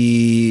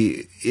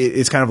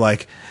it's kind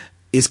of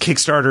is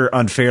Kickstarter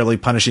unfairly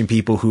punishing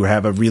people who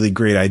have a really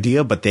great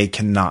idea, but they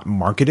cannot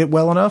market it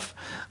well enough?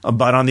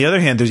 But on the other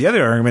hand, there's the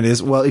other argument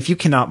is, well, if you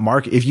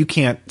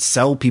can't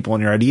sell people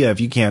on your idea,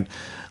 if you can't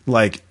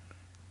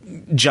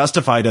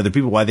justify to other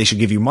people why they should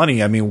give you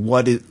money, I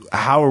mean,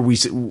 how are we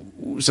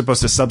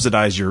supposed to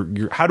subsidize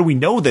your how do we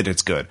know that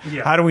it's good?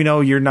 Yeah. How do we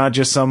know you're not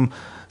just some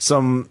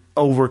some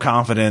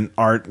overconfident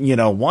art,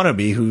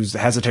 wannabe who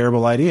has a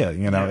terrible idea.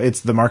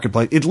 It's the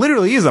marketplace. It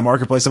literally is a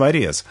marketplace of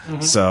ideas.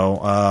 Mm-hmm.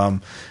 So,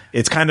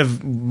 it's kind of,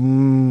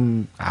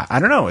 I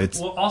don't know. It's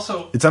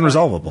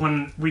unresolvable.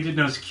 When we did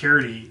No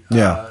Security,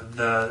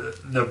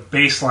 the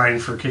baseline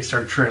for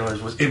Kickstarter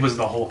trailers was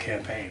the whole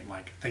campaign.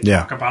 Like they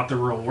talk about the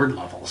reward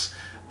levels.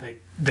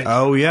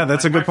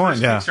 That's a good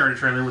point. My first Kickstarter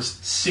trailer was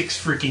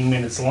 6 freaking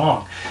minutes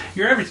long.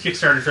 Your average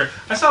Kickstarter trailer,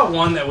 I saw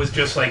one that was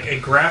just like a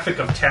graphic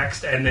of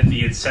text and then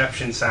the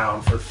Inception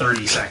sound for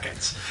 30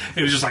 seconds.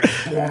 It was just like,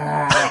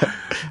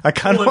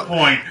 bullet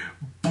point.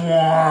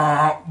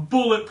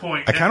 Bullet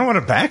point. I kind of want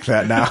to back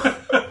that now.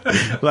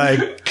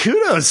 Like,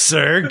 kudos,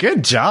 sir.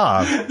 Good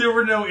job. There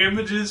were no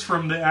images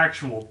from the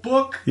actual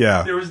book.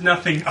 Yeah. There was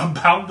nothing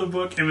about the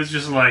book. It was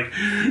just like,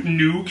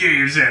 new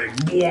game setting. And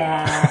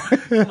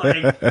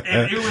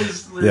it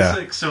was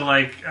sick. So,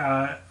 I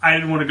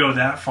didn't want to go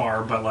that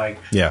far, but Greg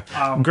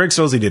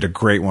Stolze did a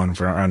great one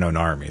for Unknown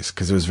Armies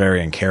because it was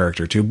very in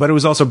character, too. But it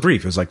was also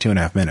brief. It was like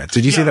 2.5 minutes.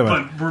 Did you see that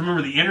one? But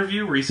remember the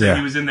interview where he said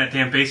he was in that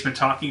damn basement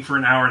talking for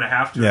an hour and a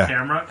half to a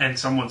camera? And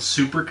someone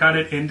supercut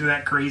it into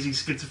that crazy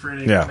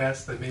schizophrenic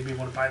mess that made me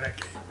want to buy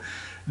that game.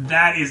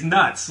 That is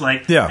nuts.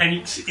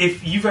 And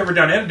if you've ever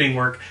done editing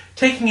work,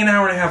 taking an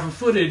hour and a half of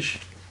footage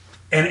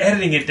and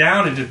editing it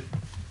down into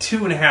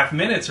 2.5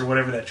 minutes or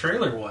whatever that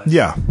trailer was.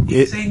 Yeah.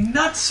 It's a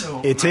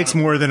nutso. It takes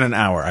more than an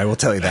hour, I will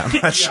tell you that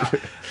much.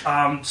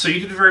 So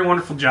you did a very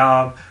wonderful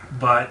job,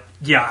 but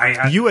you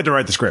had to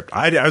write the script.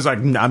 I was like,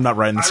 I'm not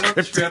writing the script. I wrote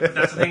the script, but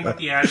that's the thing about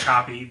the ad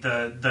copy.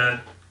 The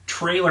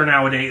trailer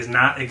nowadays is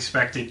not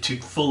expected to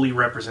fully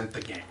represent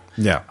the game.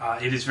 Yeah.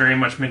 It is very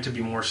much meant to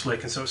be more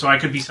slick, and so I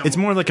could be somewhat... It's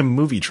more like a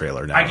movie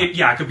trailer now.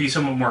 I could be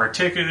somewhat more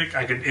articulate.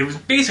 It was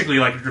basically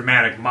like a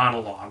dramatic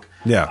monologue.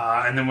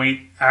 Yeah. And then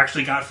we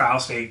actually got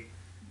Faust a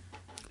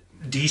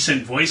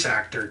decent voice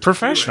actor.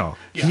 Professional.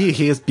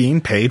 He is being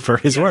paid for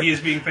his work. He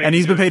is being paid. And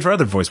he's been paid for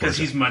other voice work. Because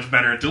he's much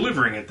better at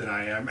delivering it than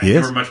I am. And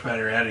you're much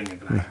better at editing it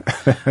than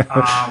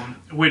I am.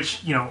 Which,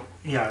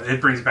 it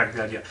brings back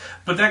the idea.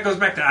 But that goes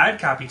back to ad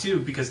copy, too,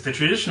 because the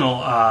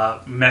traditional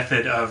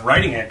method of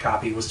writing ad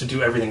copy was to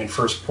do everything in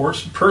first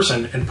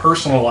person and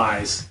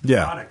personalize the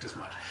product as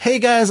much. Hey,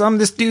 guys, I'm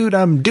this dude.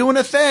 I'm doing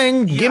a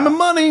thing. Give me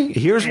money.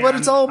 Here's what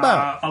it's all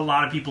about. A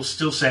lot of people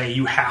still say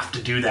you have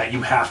to do that.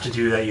 You have to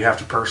do that. You have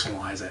to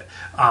personalize it.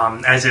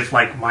 As if,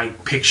 my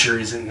picture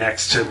isn't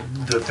next to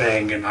the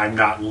thing and I'm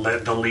not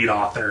the lead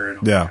author and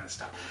all that kind of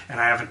stuff. And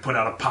I haven't put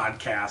out a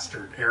podcast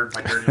or aired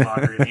my dirty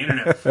laundry on the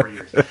internet for 4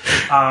 years.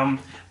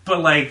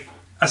 But,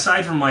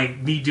 aside from,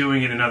 me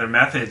doing it in other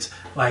methods,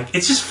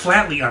 it's just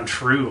flatly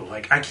untrue.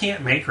 I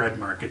can't make Red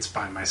Markets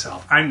by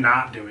myself. I'm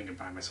not doing it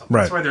by myself.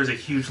 Right. That's why there's a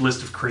huge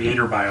list of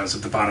creator bios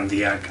at the bottom of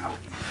the ad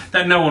copy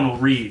that no one will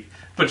read.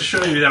 But to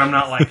show you that I'm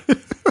not,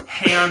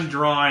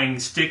 hand-drawing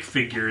stick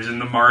figures in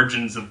the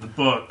margins of the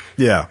book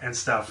and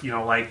stuff,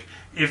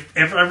 if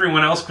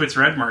everyone else quits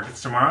Red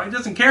Markets tomorrow, it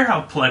doesn't care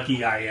how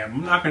plucky I am.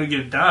 I'm not going to get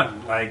it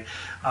done.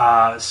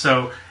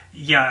 So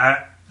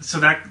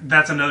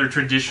that's another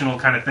traditional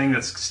kind of thing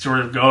that's sort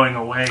of going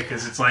away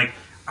because it's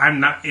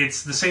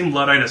it's the same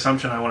Luddite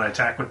assumption I want to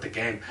attack with the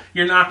game.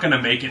 You're not going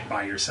to make it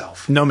by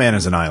yourself. No man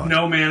is an island.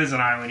 No man is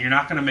an island. You're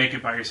not going to make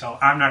it by yourself.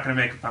 I'm not going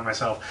to make it by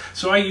myself.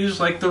 So I use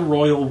the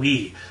royal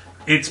we.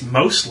 It's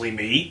mostly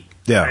me.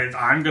 Yeah.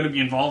 I'm going to be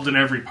involved in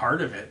every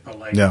part of it,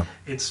 but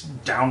it's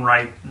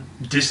downright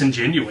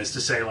disingenuous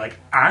to say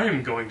I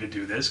am going to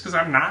do this because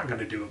I'm not going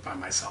to do it by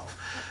myself.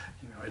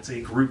 It's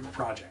a group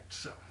project.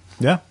 So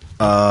yeah,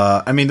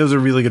 those are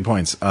really good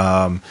points.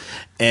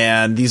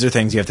 And these are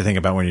things you have to think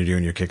about when you're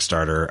doing your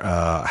Kickstarter.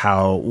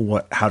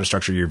 How to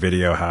structure your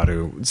video, how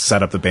to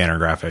set up the banner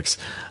graphics,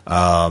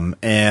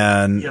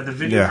 and the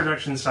video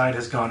production side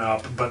has gone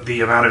up, but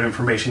the amount of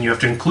information you have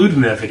to include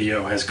in that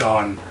video has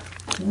gone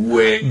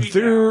way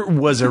there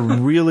was a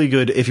really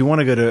good, if you want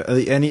to go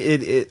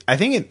to I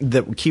think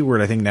the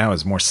keyword now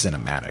is more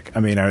cinematic.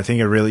 I think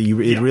it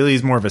really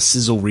is more of a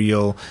sizzle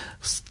reel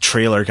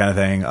trailer kind of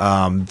thing.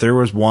 There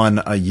was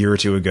one a year or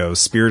two ago,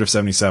 Spirit of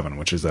 77,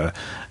 which is a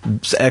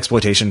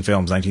exploitation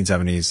films,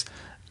 1970s,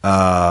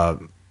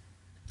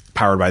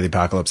 powered by the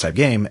apocalypse type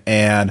game,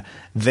 and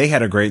they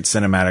had a great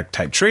cinematic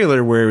type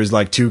trailer where it was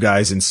two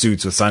guys in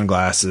suits with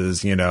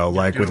sunglasses,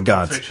 with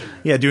guns.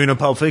 Doing a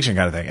Pulp Fiction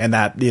kind of thing. And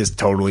that is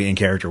totally in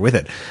character with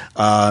it.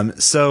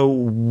 So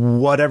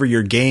whatever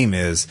your game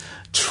is,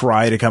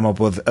 try to come up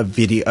with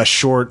a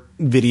short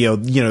video.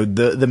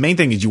 The main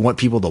thing is you want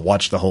people to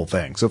watch the whole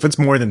thing. So if it's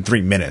more than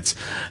 3 minutes,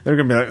 they're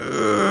going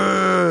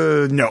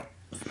to be no.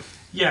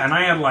 Yeah, and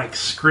I had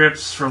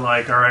scripts for all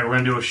right, we're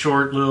gonna do a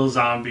short little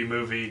zombie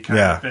movie kind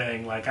of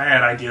thing. I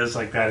had ideas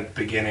like that at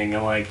the beginning,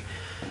 and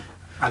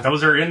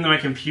those are in my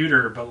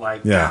computer,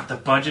 but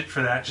the budget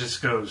for that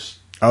just goes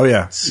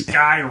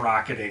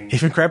skyrocketing.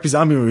 Even crappy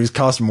zombie movies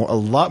cost a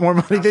lot more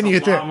money than you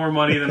think. A lot more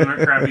money than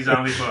a crappy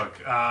zombie book.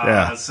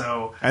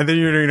 So and then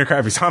you're doing a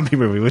crappy zombie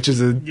movie, which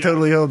is a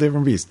totally whole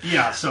different beast.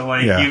 Yeah, so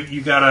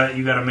you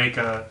gotta make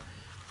a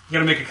got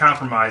to make a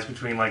compromise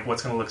between like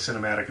what's going to look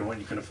cinematic and what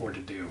you can afford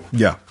to do.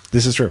 Yeah,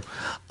 this is true.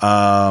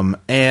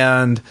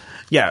 And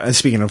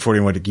speaking of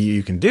affording what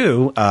you can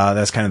do,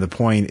 that's kind of the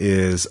point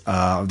is,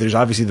 there's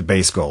obviously the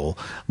base goal,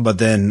 but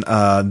then,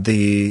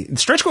 the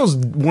stretch goals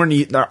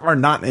are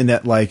not in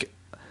that like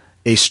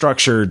a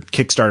structured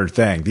Kickstarter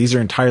thing. These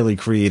are entirely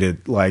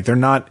created. Like they're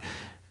not,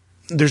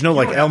 there's no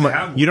like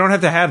element. You don't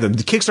have to have them.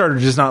 The Kickstarter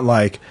does not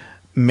like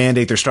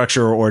mandate their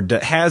structure or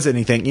has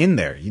anything in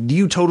there.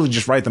 You totally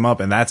just write them up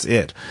and that's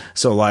it.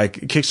 So like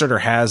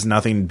Kickstarter has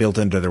nothing built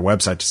into their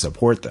website to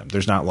support them.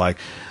 There's not like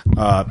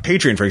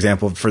Patreon, for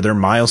example, for their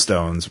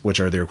milestones, which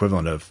are their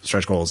equivalent of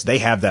stretch goals. They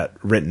have that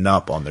written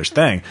up on their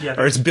thing,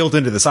 or it's built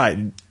into the site.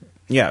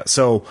 Yeah,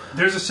 so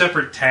there's a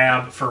separate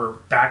tab for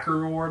backer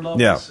reward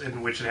levels,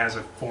 in which it has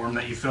a form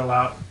that you fill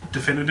out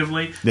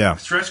definitively. Yeah,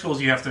 stretch goals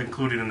you have to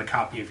include it in the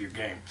copy of your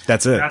game.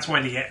 That's it. That's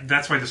why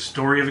the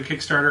story of a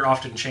Kickstarter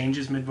often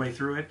changes midway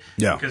through it.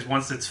 Yeah, because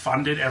once it's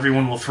funded,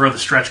 everyone will throw the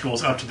stretch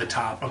goals up to the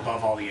top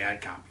above all the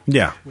ad copy.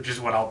 Yeah, which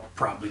is what I'll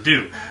probably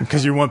do.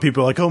 Because you want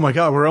people like, oh my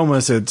god, we're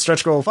almost at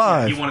stretch goal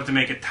 5. You want it to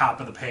make it top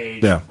of the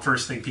page,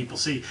 first thing people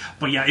see.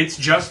 But yeah, it's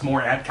just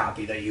more ad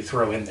copy that you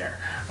throw in there.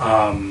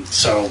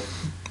 So.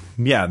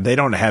 Yeah, they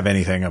don't have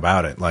anything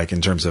about it, like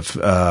in terms of,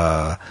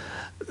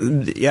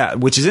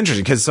 which is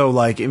interesting because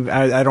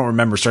I don't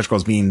remember stretch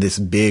goals being this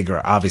big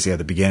or obviously at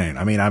the beginning.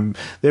 I mean,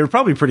 they were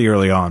probably pretty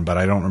early on, but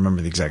I don't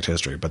remember the exact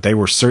history. But they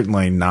were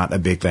certainly not a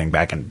big thing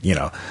back in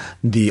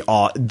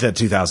the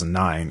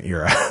 2009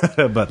 era.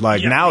 But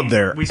now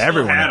they're we still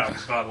everyone had them,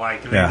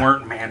 but they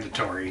weren't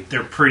mandatory.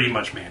 They're pretty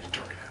much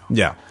mandatory now.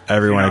 Yeah,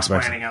 everyone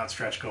expects planning out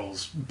stretch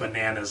goals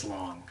bananas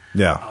long.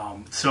 Yeah.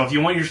 So if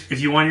you want your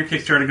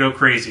Kickstarter to go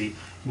crazy.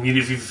 You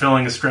need to be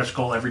filling a stretch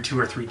goal every 2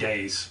 or 3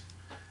 days.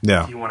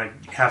 Yeah. If you want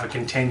to have a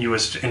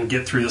continuous and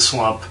get through the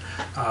slump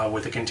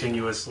with a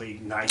continuously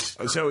nice.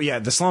 So yeah,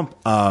 the slump.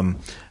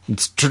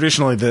 It's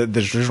traditionally the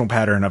traditional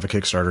pattern of a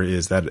Kickstarter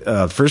is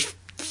that first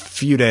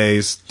few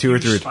days, 2 or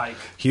 3,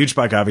 huge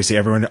spike. Obviously,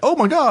 everyone. Oh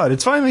my God,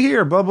 it's finally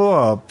here! Blah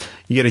blah blah.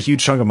 You get a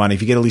huge chunk of money.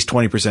 If you get at least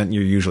 20%,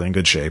 you're usually in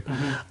good shape.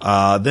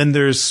 Mm-hmm. Then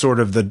there's sort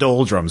of the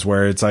doldrums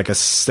where it's like a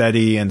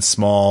steady and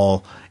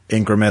small.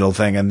 Incremental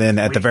thing, and then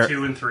at the very week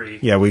 2 and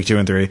 3, week 2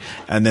 and 3,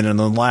 and then in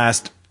the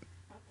last,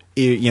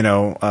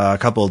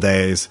 couple of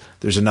days,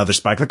 there's another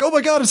spike. Like, oh my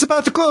God, it's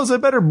about to close. I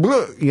better,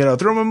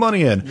 throw my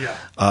money in. Yeah.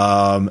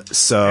 And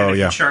if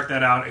you chart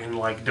that out in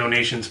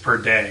donations per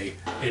day,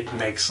 it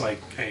makes a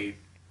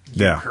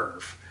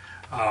curve.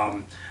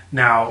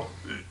 Now,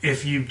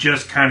 if you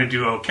just kind of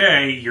do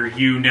okay, your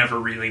U never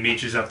really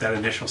reaches up that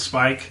initial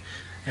spike,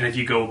 and if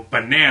you go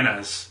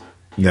bananas,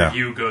 your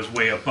U goes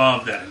way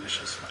above that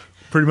initial spike.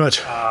 Pretty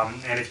much.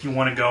 And if you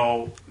want to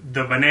go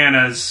the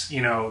bananas,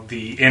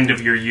 the end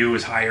of your U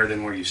is higher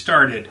than where you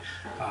started.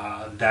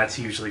 That's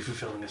usually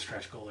fulfilling a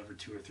stretch goal every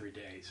 2 or 3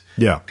 days.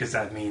 Yeah. Because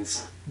that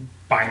means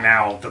by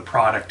now the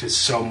product is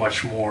so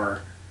much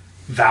more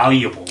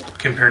valuable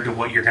compared to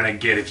what you're going to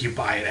get if you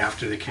buy it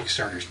after the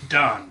Kickstarter's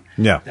done.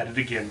 Yeah. That it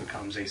again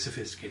becomes a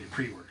sophisticated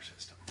pre-order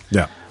system.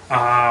 Yeah.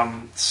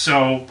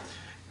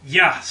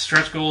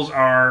 Stretch goals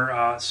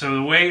are so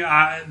the way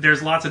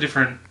there's lots of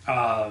different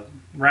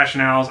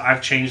rationales.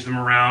 I've changed them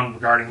around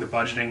regarding the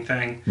budgeting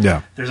thing.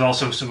 Yeah. There's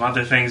also some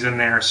other things in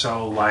there.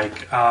 So I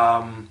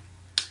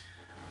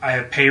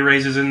have pay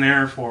raises in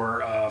there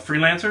for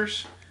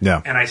freelancers.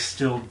 Yeah. And I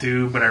still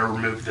do, but I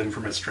removed them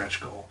from a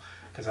stretch goal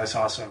because I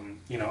saw some.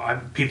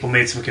 People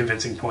made some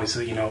convincing points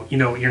that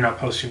you're not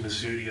posting the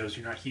studios,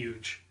 you're not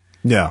huge.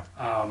 Yeah.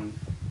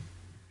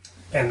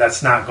 And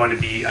that's not going to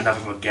be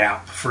enough of a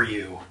gap for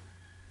you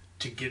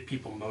to get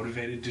people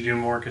motivated to do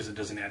more because it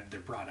doesn't add to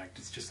their product.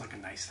 It's just like a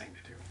nice thing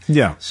to do.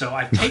 Yeah. So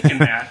I've taken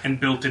that and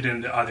built it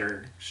into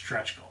other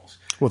stretch goals.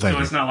 Well, thank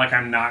you. It's not like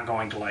I'm not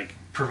going to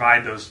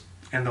provide those,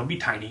 and they'll be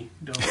tiny.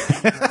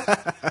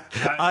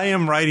 I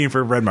am writing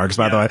for Red Marks,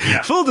 by the way.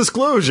 Yeah. Full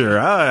disclosure.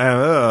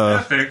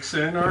 Ethics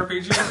and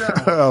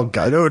RPG. Oh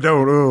God, no.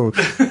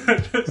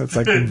 That's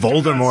like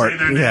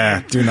Voldemort.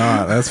 Yeah, do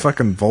not. That's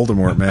fucking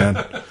Voldemort, man.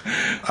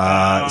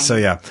 But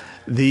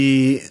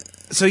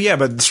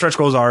the stretch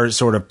goals are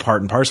sort of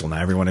part and parcel now.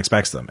 Everyone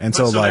expects them. And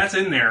so that's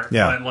in there.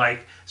 Yeah. But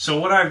so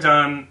what I've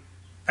done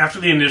after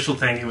the initial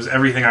thing, it was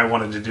everything I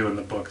wanted to do in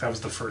the book. That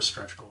was the first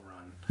stretch goal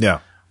run. Yeah.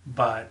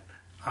 But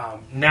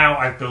now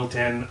I've built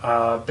in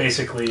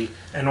basically,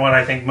 and what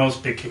I think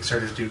most big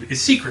Kickstarters do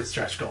is secret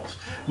stretch goals,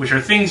 which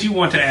are things you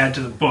want to add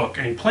to the book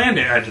and plan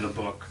to add to the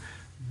book,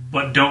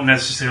 but don't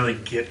necessarily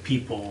get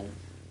people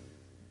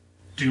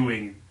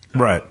doing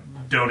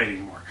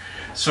donating more.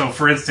 So,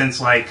 for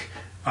instance, I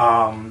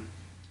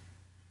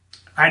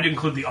had to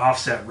include the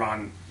offset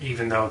run,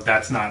 even though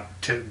that's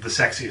not the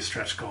sexiest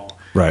stretch goal,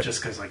 right?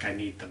 Just because I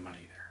need the money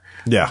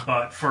there. Yeah.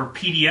 But for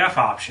PDF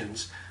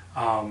options,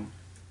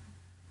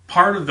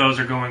 part of those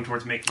are going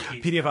towards making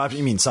PDF options.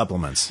 You mean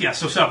supplements? Yeah.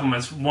 So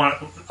supplements.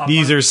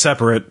 These are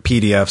separate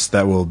PDFs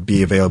that will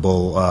be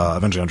available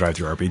eventually on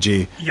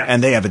DriveThruRPG,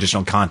 and they have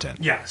additional content.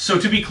 Yeah. So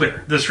to be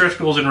clear, the stretch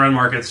goals in Red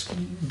Markets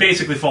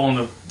basically fall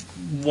into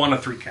one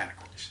of 3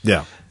 categories.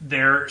 Yeah.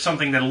 They're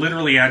something that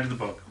literally add to the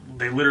book,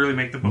 They literally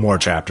make the book More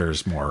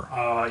chapters, more.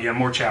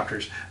 more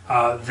chapters.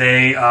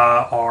 They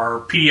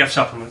are PDF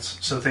supplements,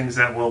 so things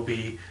that will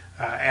be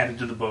added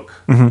to the book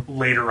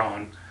later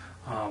on.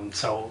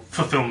 So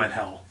fulfillment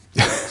hell.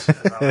 As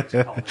I like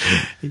to call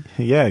it.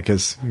 Yeah,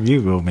 because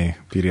you owe me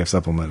PDF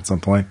supplement at some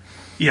point.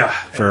 Yeah,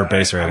 for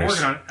base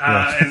raiders. I'm working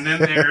on it. And then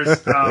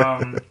there's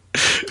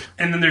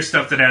and then there's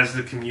stuff that adds to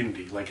the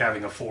community, like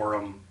having a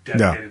forum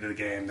dedicated to the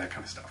game, that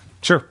kind of stuff.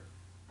 Sure.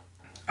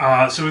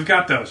 So we've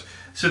got those.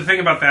 So the thing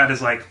about that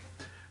is, like,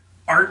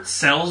 art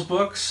sells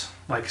books,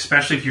 like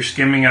especially if you're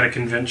skimming at a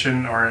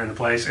convention or in a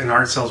place, and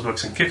art sells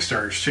books and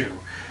Kickstarters too.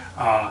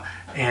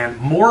 And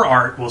more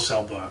art will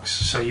sell books.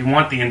 So you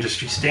want the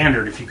industry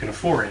standard if you can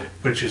afford it,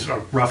 which is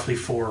roughly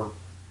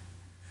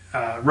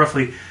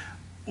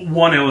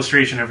one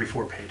illustration every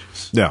 4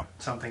 pages. Yeah.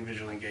 Something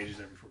visually engages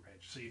every 4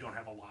 pages. So you don't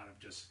have a lot of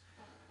just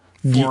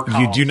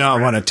You do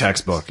not want a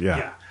textbook.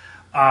 Yeah.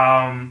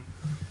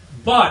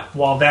 But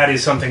while that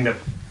is something that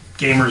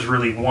gamers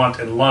really want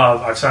and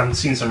love, I've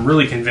seen some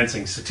really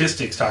convincing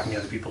statistics talking to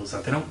other people is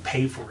that they don't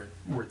pay for it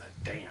worth a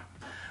damn.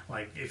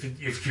 Like,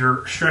 if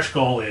your stretch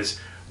goal is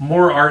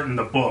more art in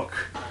the book,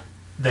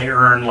 they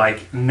earn,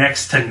 like,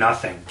 next to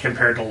nothing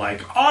compared to,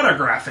 like,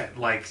 autograph it.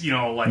 Like,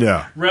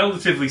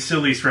 relatively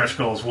silly stretch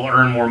goals will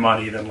earn more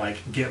money than, like,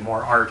 get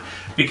more art,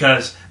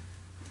 because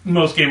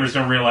most gamers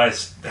don't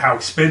realize how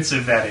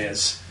expensive that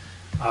is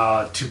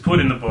to put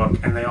in the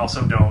book, and they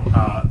also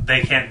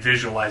they can't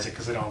visualize it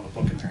because they don't have the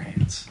book in their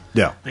hands.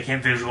 Yeah. They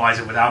can't visualize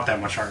it without that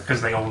much art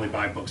because they only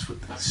buy books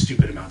with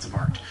stupid amounts of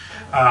art.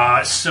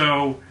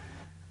 So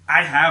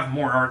I have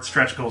more art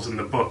stretch goals in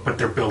the book, but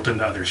they're built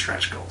into other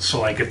stretch goals.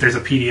 So, like, if there's a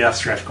PDF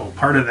stretch goal,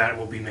 part of that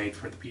will be made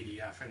for the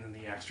PDF, and then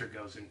the extra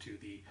goes into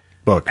the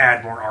book.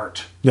 Add more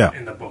art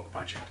in the book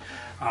budget.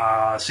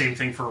 Same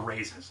thing for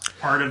raises.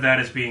 Part of that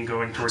is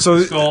going towards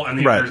the skull, and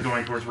the other is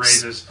going towards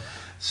raises.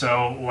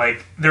 So,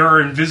 like, there are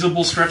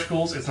invisible stretch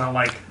goals. It's not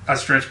like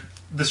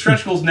the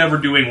stretch goal's never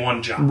doing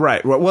one job.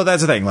 Right. Well,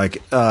 that's the thing.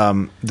 Like,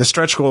 the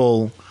stretch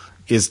goal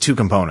is 2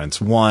 components.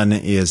 One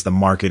is the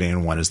marketing,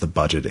 and one is the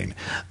budgeting.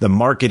 The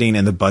marketing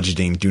and the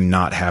budgeting do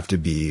not have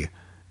to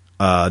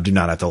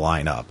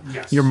line up.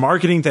 Yes. Your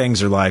marketing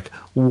things are like,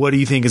 what do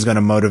you think is going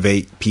to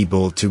motivate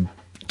people to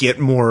get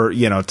more,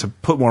 to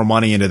put more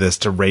money into this,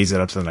 to raise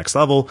it up to the next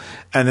level.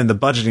 And then the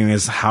budgeting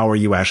is, how are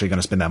you actually going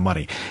to spend that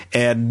money?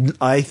 And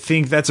I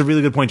think that's a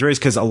really good point to raise,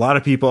 because a lot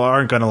of people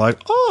aren't going to like,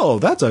 oh,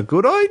 that's a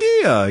good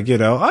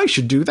idea. I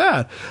should do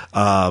that.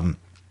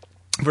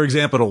 For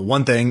example,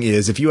 one thing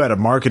is, if you had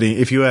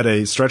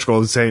a stretch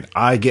goal saying,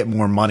 I get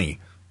more money,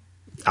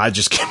 I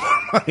just get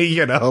more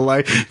money,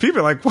 like,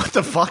 people are like, what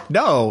the fuck?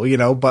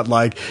 No, but,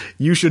 like,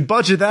 you should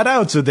budget that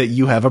out so that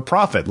you have a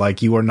profit.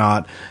 Like, you are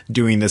not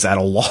doing this at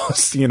a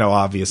loss,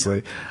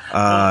 obviously.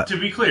 Well, to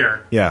be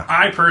clear, yeah.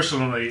 I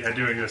personally am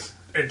doing this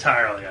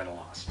entirely at a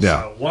loss.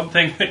 Yeah. So one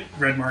thing that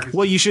Red Markets...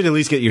 Well, you should at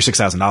least get your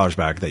 $6,000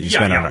 back that you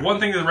spent on it. One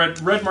thing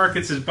that Red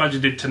Markets is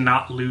budgeted to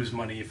not lose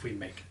money if we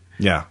make it.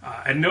 Yeah.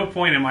 At no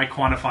point am I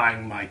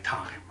quantifying my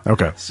time.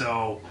 Okay.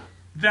 So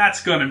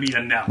that's going to be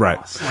a net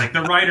loss. Like,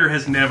 the writer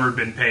has never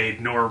been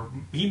paid, nor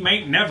he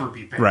may never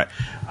be paid. Right.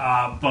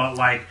 But,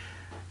 like,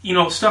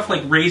 stuff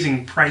like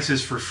raising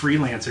prices for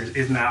freelancers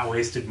is not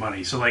wasted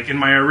money. So, like, in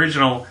my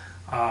original,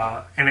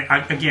 I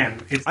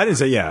didn't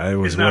say it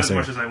was it's not as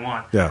much as I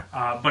want. Yeah.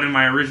 But in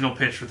my original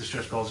pitch for the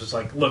stretch goals, it's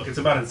like, look, it's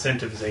about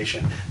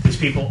incentivization. These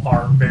people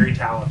are very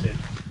talented.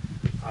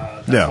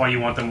 That's why you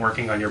want them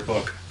working on your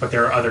book. But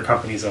there are other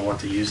companies that want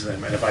to use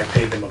them, and if I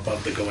pay them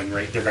above the going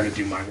rate, they're going to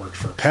do my work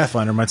first.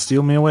 Pathfinder might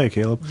steal me away,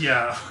 Caleb.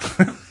 Yeah.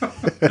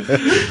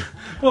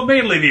 Well,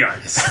 mainly the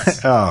artists.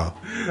 Oh.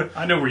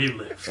 I know where you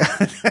live.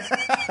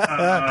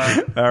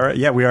 All right.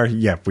 Yeah, we are.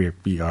 Yeah,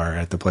 we are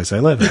at the place I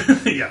live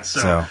in. Yeah.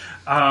 So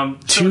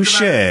touche.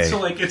 So,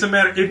 like,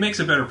 it makes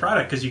a better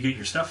product because you get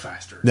your stuff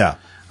faster. Yeah.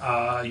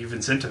 You've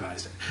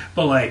incentivized it.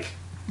 But, like,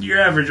 your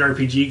average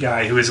RPG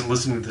guy who isn't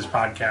listening to this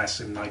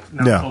podcast and, like,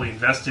 not fully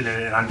invested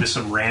in it, and I'm just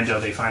some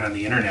rando they find on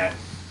the internet.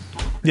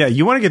 Yeah,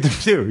 you want to get them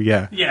too.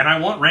 Yeah. Yeah, and I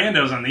want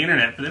randos on the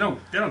internet, but they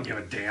don't give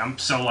a damn.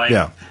 So,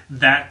 like,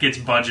 that gets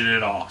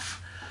budgeted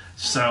off.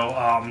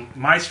 So,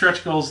 my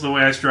stretch goals, the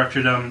way I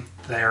structured them,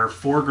 they're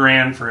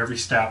 $4,000 for every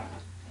step.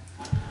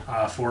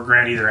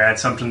 $4,000 either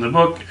adds something to the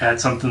book,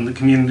 adds something to the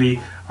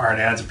community, or it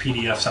adds a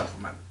PDF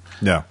supplement.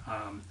 Yeah.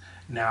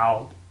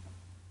 Now,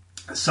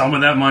 some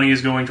of that money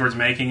is going towards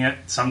making it.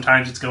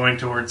 Sometimes it's going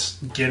towards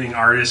getting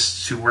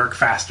artists to work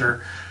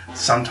faster.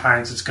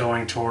 Sometimes it's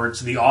going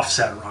towards the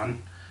offset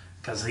run,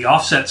 because the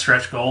offset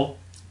stretch goal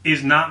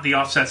is not the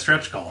offset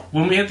stretch goal.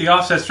 When we hit the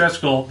offset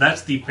stretch goal,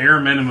 that's the bare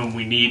minimum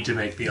we need to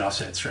make the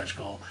offset stretch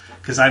goal.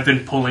 Because I've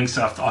been pulling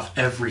stuff off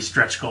every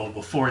stretch goal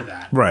before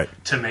that,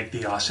 to make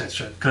the offset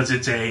stretch. Because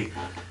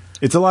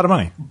it's a lot of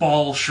money,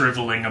 ball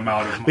shriveling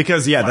amount of money.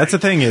 Because that's the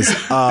thing is,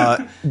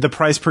 the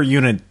price per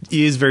unit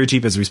is very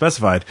cheap as we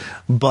specified,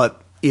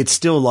 but it's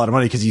still a lot of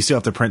money because you still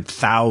have to print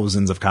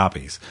thousands of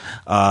copies.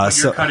 But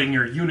you're cutting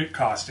your unit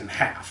cost in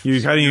half.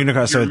 You're cutting your unit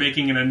cost. You're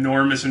making an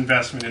enormous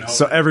investment in.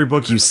 So every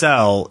book you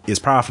sell is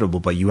profitable,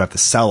 but you have to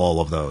sell all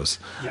of those.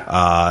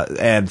 Yeah.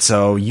 And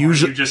so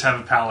usually you just have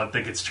a pallet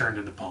that gets turned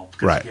into pulp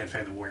because right. you can't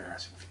pay the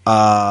warehousing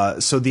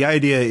fee. So the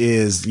idea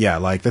is,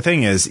 like the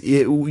thing is,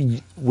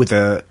 with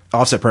a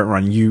offset print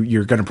run,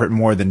 you're going to print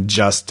more than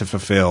just to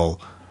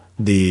fulfill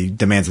the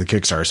demands of the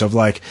Kickstarter. So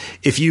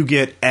if you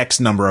get X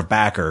number of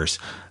backers,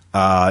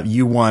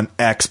 you want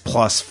X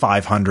plus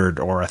 500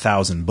 or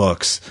 1,000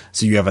 books,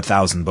 so you have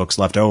 1,000 books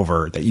left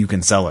over that you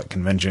can sell at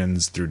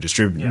conventions through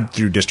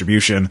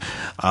distribution,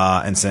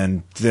 and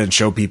then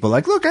show people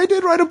like, look, I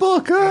did write a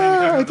book.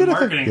 I did a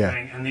marketing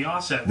thing, and the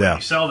offset when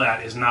you sell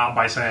that is not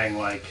by saying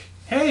like,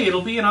 hey,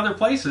 it'll be in other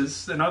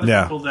places and other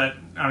people that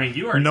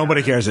you are.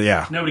 Nobody cares.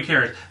 Nobody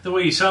cares. The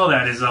way you sell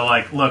that is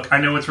like, look,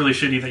 I know it's really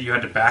shitty that you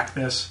had to back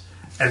this,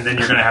 and then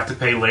you're going to have to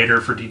pay later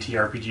for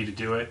DTRPG to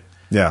do it.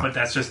 Yeah. But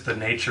that's just the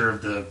nature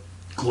of the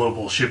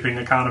global shipping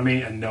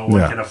economy, and no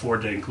one can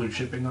afford to include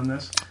shipping on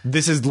this.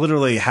 This is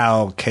literally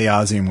how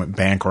Chaosium went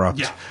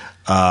bankrupt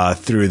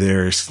through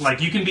their...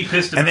 Like, you can be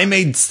pissed about... And they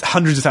made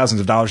hundreds of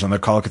thousands of dollars on their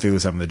Call of Cthulhu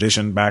 7th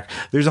edition back.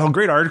 There's a whole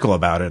great article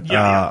about it.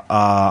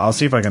 I'll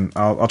see if I can...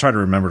 I'll try to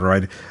remember to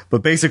write it.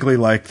 But basically,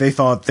 like, they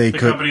thought they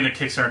could... The company that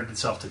kickstarted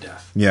itself to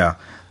death. Yeah.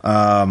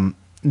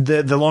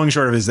 The long and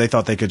short of it is they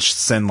thought they could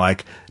send,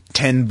 like,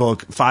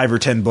 5 or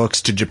 10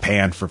 books to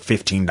Japan for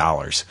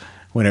 $15.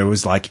 When it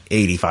was like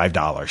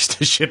 $85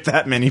 to ship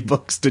that many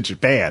books to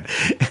Japan.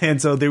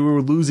 And so they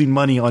were losing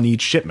money on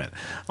each shipment,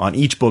 on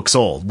each book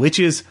sold, which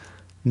is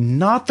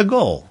not the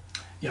goal.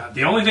 Yeah,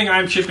 the only thing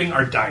I'm shipping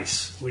are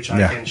dice, which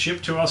I can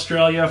ship to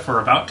Australia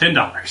for about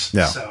 $10.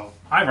 Yeah. So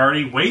I've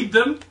already weighed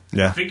them,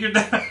 figured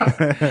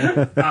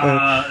that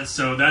out.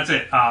 So that's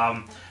it.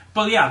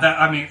 But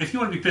yeah, if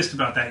you want to be pissed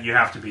about that, you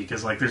have to be,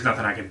 because like there's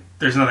nothing I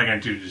can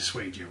do to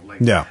dissuade you. Like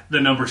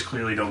the numbers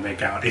clearly don't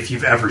make out if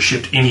you've ever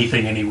shipped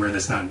anything anywhere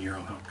that's not in your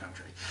own home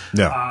country.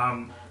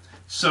 Yeah.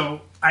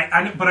 So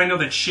but I know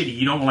that's shitty.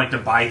 You don't like to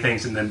buy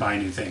things and then buy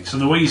new things. So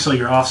the way you sell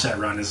your offset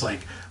run is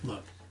like,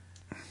 look,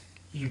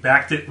 you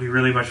backed it. We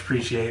really much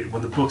appreciate it.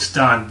 When the book's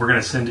done, we're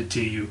going to send it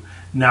to you.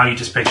 Now you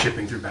just pay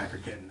shipping through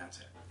BackerKit, and that's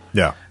it.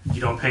 Yeah.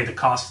 You don't pay the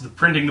cost of the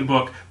printing the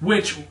book,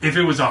 which if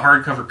it was a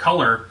hardcover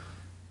color,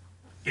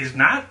 is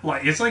not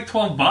like, it's like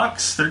 $12,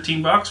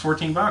 $13,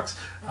 $14.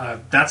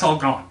 That's all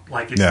gone.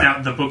 Like it's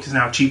now, the book is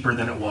now cheaper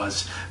than it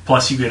was.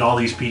 Plus you get all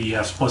these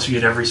PDFs. Plus you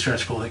get every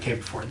stretch goal that came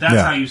before.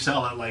 That's how you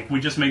sell it. Like we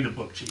just made the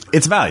book cheaper.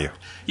 It's value.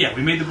 Yeah,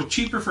 we made the book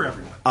cheaper for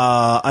everyone.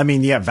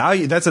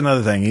 Value. That's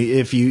another thing.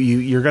 If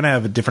you're going to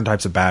have different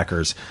types of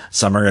backers.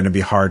 Some are going to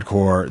be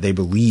hardcore. They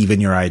believe in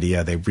your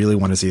idea. They really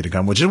want to see it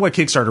come, which is what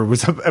Kickstarter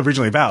was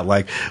originally about.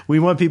 Like we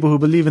want people who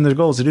believe in their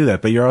goals to do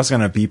that. But you're also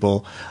going to have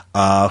people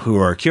who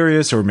are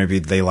curious, or maybe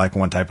they like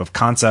one type of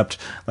concept.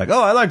 Like,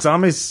 oh, I like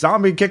zombie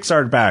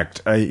Kickstarter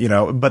backed.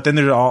 But then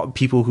there's all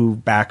people who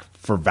back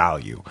for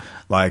value.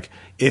 Like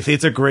if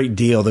it's a great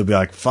deal, they'll be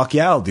like, fuck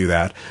yeah, I'll do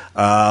that.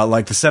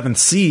 Like the 7th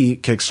Sea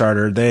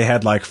Kickstarter, they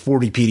had like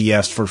 40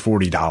 PDFs for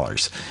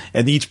 $40.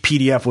 And each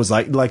PDF was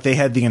like they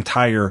had the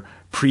entire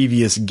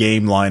previous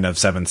game line of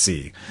 7th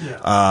Sea.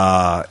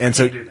 Yeah. And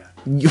so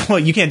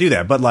you can't do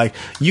that, but like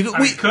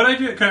could I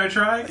do it? Can I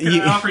try?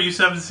 Can I offer you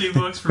 7th Sea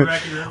books for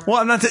back in your... Well,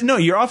 I'm not. No,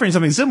 you're offering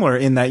something similar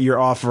in that you're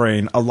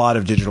offering a lot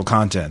of digital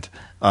content,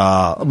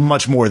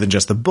 much more than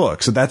just the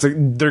book. So they're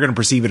going to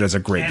perceive it as a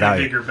great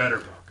value. And a bigger, better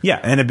book. Yeah,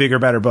 and a bigger,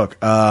 better book.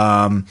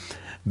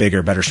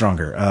 Bigger, better,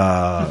 stronger.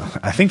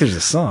 I think there's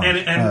a song.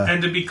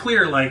 And to be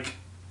clear, like,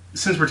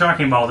 since we're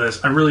talking about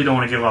this, I really don't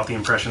want to give off the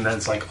impression that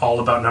it's like all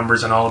about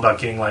numbers and all about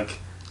getting like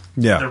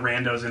the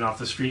randos in off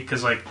the street,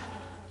 because like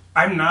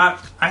I am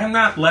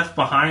not left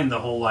behind the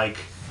whole like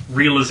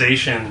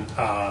realization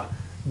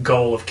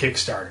goal of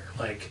Kickstarter.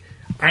 Like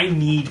I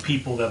need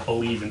people that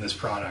believe in this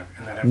product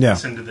and that have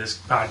listened to this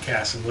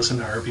podcast and listened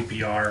to our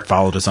PPR,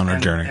 followed us on our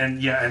journey,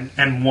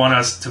 and want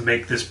us to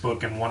make this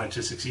book and want it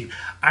to succeed.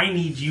 I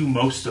need you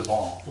most of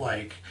all.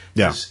 Like,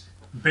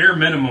 bare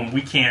minimum,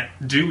 we can't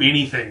do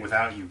anything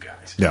without you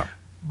guys. Yeah.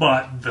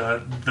 But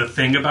the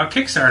thing about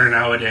Kickstarter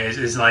nowadays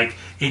is like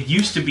it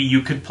used to be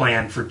you could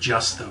plan for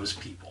just those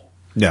people.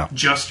 Yeah.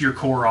 Just your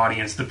core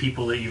audience, the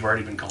people that you've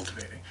already been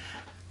cultivating.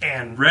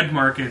 And red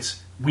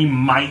markets, we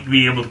might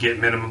be able to get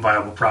minimum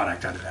viable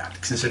product out of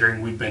that,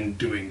 considering we've been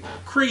doing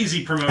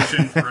crazy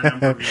promotion for a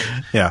number of years.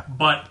 Yeah.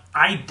 But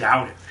I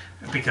doubt it,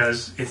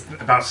 because it's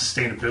about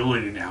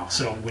sustainability now.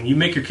 So when you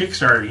make your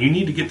Kickstarter, you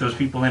need to get those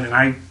people in, and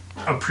I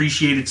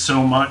appreciate it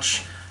so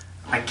much.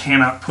 I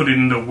cannot put it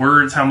into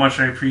words how much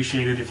I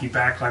appreciate it if you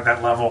back like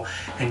that level,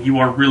 and you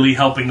are really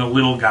helping a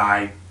little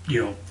guy,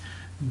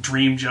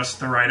 dream just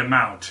the right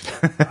amount.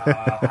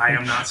 I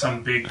am not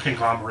some big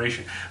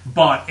conglomeration.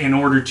 But in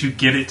order to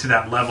get it to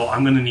that level,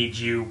 I'm going to need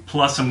you,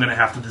 plus I'm going to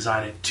have to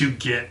design it to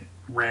get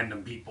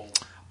random people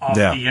off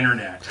the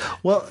internet.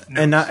 Well,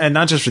 and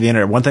not just for the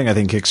internet. One thing I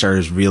think Kickstarter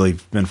has really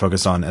been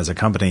focused on as a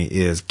company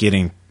is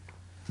getting,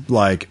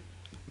 like,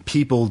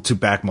 people to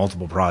back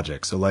multiple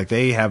projects. So like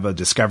they have a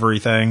discovery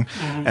thing,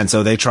 and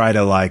so they try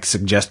to like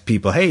suggest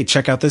people, hey,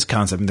 check out this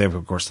concept. And they have,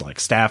 of course, like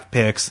staff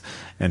picks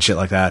and shit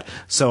like that.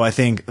 So I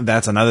think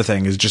that's another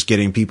thing, is just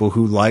getting people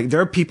who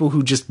there are people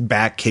who just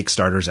back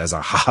Kickstarters as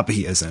a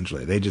hobby,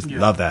 essentially. They just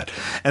love that.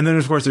 And then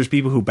of course there's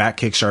people who back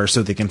Kickstarter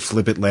so they can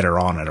flip it later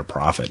on at a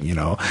profit, you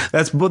know.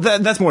 That's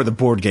more the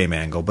board game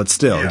angle, but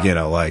still, you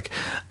know, like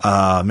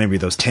maybe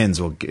those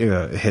tins will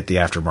hit the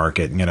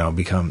aftermarket, you know,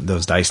 become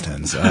those dice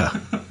tins.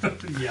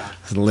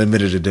 It's a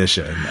limited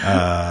edition.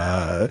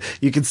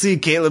 You can see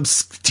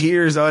Caleb's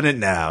tears on it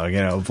now, you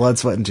know, blood,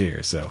 sweat, and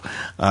tears. So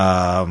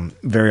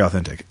very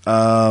authentic.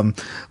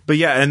 But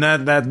yeah, and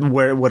that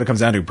what it comes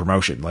down to,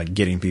 promotion, like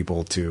getting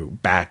people to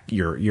back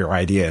your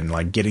idea, and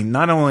like getting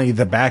not only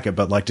the back it,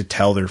 but like to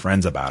tell their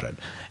friends about it.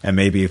 And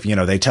maybe if, you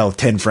know, they tell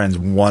 10 friends,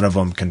 one of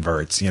them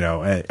converts, you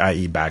know,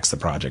 i.e. backs the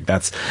project.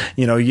 That's,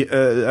 you know,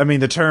 I mean,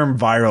 the term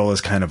viral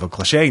is kind of a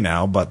cliche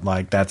now, but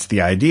like that's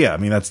the idea. I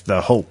mean, that's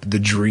the hope, the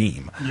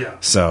dream. Yeah.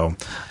 So,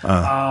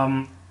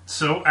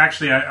 so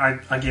actually, I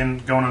again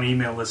going on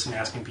email lists and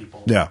asking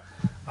people. Yeah.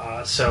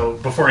 So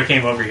before I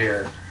came over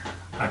here,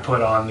 I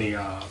put on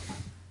the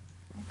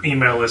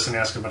email list and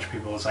asked a bunch of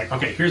people. It's like,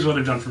 okay, here's what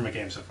I've done for my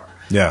game so far.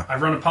 Yeah.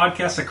 I've run a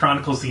podcast that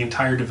chronicles the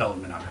entire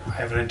development of it. I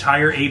have an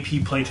entire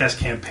AP playtest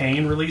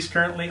campaign released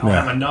currently. I'll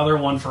have another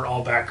one for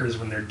all backers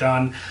when they're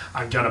done.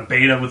 I've done a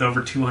beta with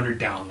over 200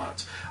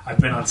 downloads. I've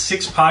been on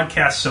 6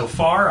 podcasts so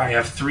far. I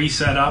have 3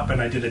 set up,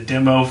 and I did a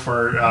demo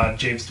for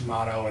James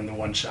D'Amato and the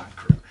One Shot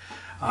crew.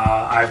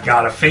 I've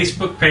got a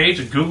Facebook page,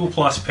 a Google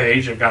Plus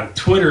page, I've got a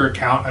Twitter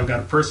account, I've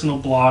got a personal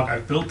blog,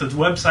 I've built a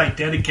website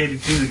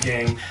dedicated to the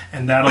game,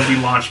 and that'll be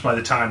launched by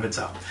the time it's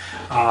up.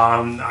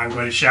 I'm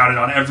going to shout it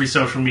on every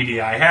social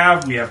media I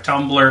have. We have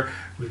Tumblr,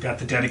 we've got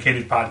the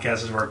dedicated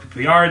podcasts where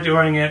we are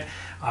doing it.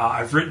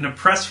 I've written a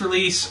press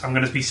release. I'm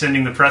going to be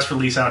sending the press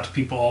release out to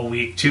people all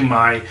week, to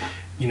my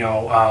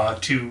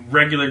to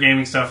regular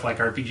gaming stuff like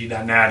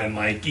RPG.net and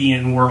like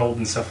Ian World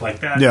and stuff like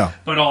that. Yeah.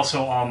 But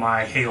also all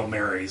my Hail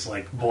Marys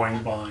like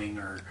Boing Boing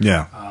or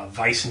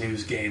Vice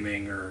News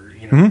Gaming or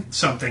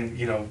something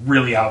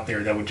really out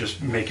there that would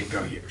just make it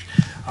go huge.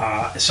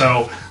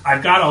 So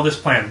I've got all this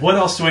planned. What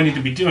else do I need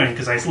to be doing?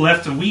 Because I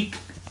left a week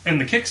in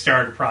the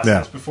Kickstarter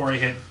process before I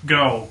hit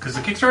go. Because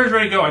the Kickstarter's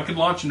ready to go. I could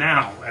launch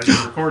now as we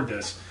record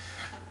this.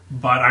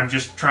 But I'm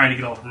just trying to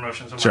get all the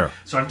promotions. Sure.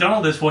 So I've done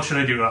all this. What should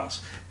I do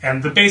else?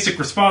 And the basic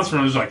response from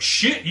him was like,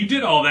 shit, you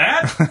did all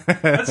that?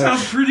 That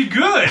sounds pretty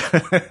good.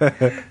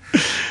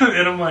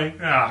 And I'm like,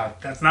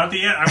 that's not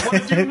the end. I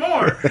want to do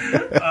more.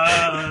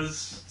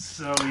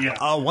 So,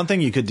 yeah. One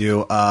thing you could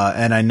do,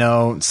 and I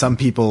know some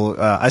people,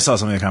 I saw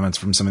some of the comments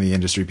from some of the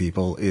industry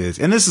people,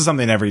 and this is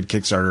something every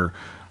Kickstarter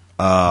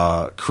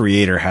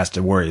creator has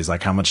to worry, is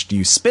like, how much do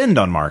you spend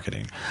on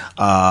marketing?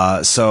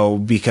 So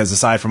because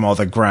aside from all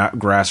the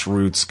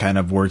grassroots kind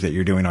of work that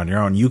you're doing on your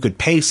own, you could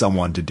pay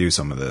someone to do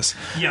some of this.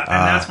 Yeah, and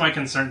that's my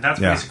concern. That's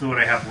basically what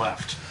I have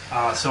left.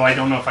 So I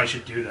don't know if I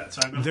should do that.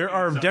 So there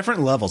are different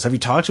levels. Have you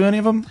talked to any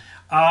of them?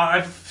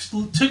 I've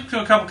took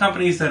to a couple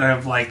companies that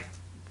have like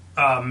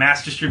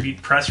mass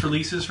distribute press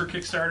releases for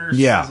Kickstarters.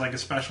 Yeah. As like a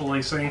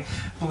special thing.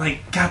 But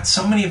like, God,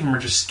 so many of them are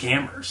just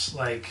scammers.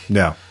 Like,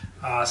 yeah.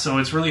 So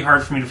it's really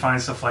hard for me to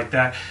find stuff like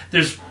that.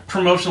 There's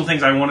promotional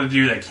things I want to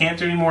do that I can't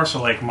do anymore. So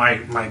like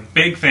my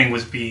big thing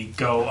was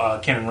go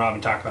Ken and Rob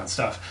and talk about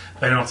stuff,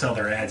 but I don't sell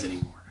their ads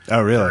anymore.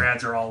 Oh, really? Their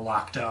ads are all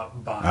locked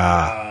up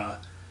by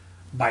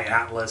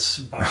Atlas,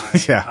 by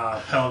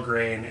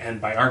Pelgrane, and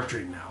by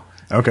ArcDream now.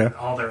 Okay. And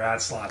all their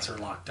ad slots are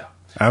locked up.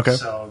 Okay.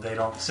 So they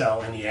don't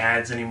sell any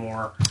ads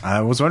anymore. I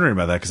was wondering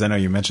about that because I know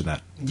you mentioned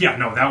that. Yeah,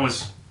 no, that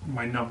was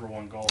my number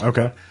one goal.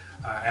 Okay.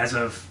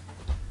 But,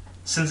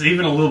 since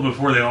even a little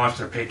before they launched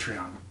their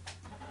Patreon.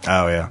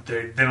 Oh, yeah.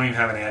 They don't even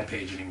have an ad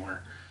page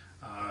anymore.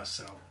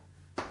 So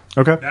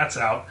okay, that's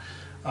out.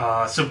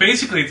 So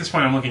basically, at this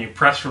point, I'm looking at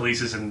press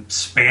releases and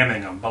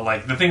spamming them. But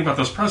like the thing about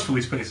those press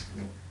releases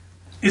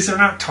is they're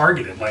not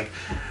targeted. Like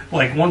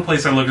one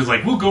place I look is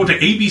like, we'll go to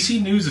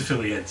ABC News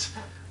affiliates.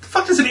 The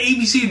fuck does an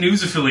ABC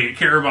News affiliate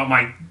care about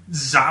my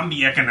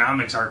zombie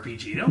economics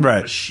RPG? They don't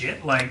give a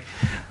shit. Like,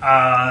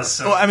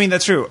 so. Well, I mean,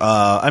 that's true.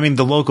 I mean,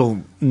 the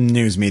local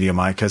news media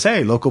might, because,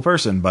 hey, local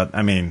person, but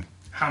I mean.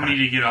 How many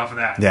do you get off of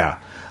that? Yeah.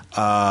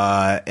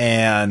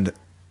 And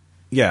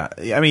yeah,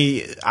 I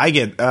mean, I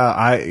get,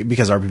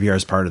 because RPPR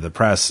is part of the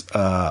press,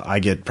 I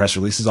get press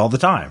releases all the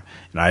time.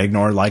 And I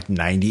ignore like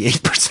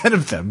 98%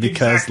 of them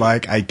because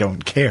like I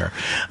don't care.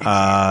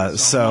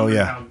 So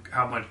yeah.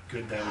 How much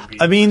good that would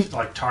be. I mean,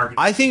 like target.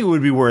 I think it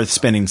would be worth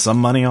spending some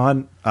money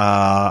on,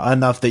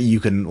 enough that you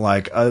can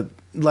like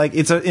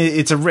it's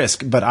a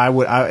risk, but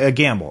a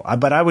gamble,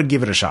 but I would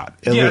give it a shot.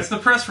 It's the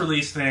press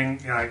release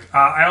thing. Like,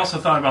 I also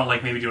thought about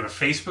like maybe doing a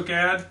Facebook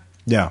ad.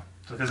 Yeah.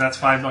 Because that's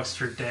 $5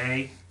 per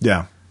day.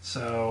 Yeah.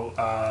 So,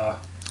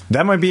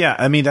 that might be,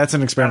 I mean, that's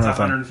an experimental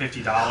thing. That's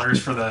 $150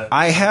 for the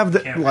I have,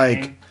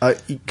 like, a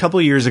couple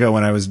of years ago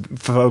when I was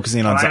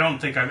focusing on... I don't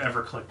think I've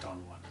ever clicked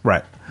on one.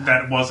 Right.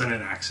 That wasn't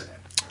an accident.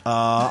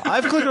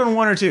 I've clicked on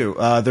one or two.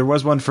 There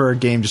was one for a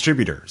game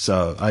distributor,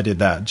 so I did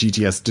that.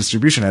 GTS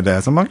distribution had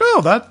that. So I'm like,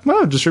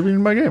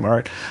 distributing my game. All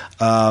right.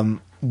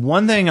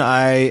 One thing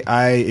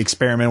I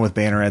experiment with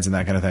banner ads and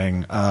that kind of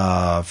thing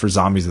for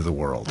Zombies of the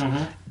World.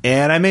 Mm-hmm.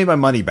 And I made my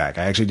money back.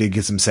 I actually did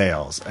get some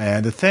sales.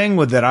 And the thing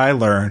that I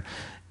learned,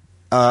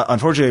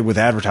 unfortunately with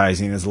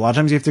advertising, is a lot of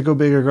times you have to go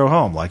big or go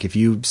home. Like if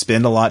you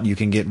spend a lot, you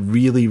can get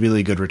really,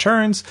 really good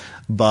returns.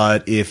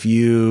 But if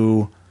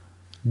you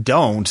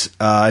don't,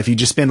 if you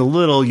just spend a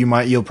little,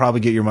 you'll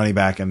probably get your money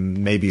back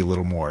and maybe a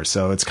little more.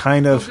 So it's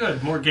kind of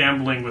good. More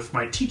gambling with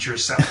my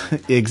teacher's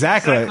salary.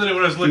 Exactly what I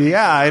was looking for.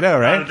 Yeah, I know,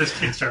 right? Out of this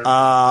Kickstarter.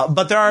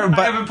 But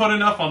I haven't put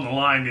enough on the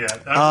line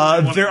yet.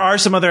 There are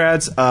some other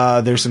ads.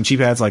 There's some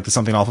cheap ads, like the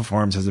Something Awful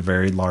Forums has a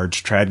very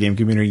large trad game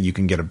community. You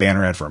can get a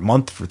banner ad for a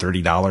month for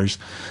 $30.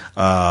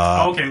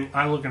 Okay,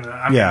 I'm looking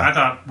at that. I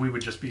thought we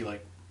would just be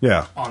like,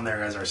 on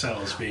there as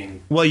ourselves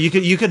being. Well, you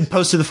could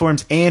post to the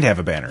forums and have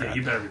a banner. Yeah,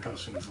 you better be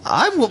posting to the forums.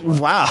 I will.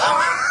 Wow.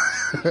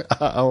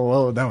 Oh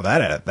well, no,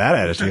 that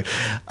attitude. You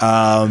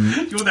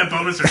want that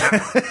bonus or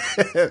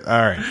not? All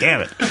right,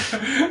 damn it.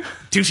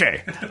 Touche.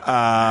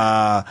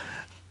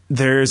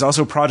 There's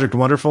also Project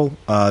Wonderful.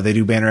 They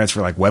do banner ads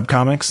for like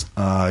webcomics.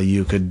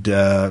 You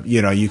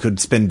could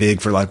spend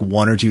big for like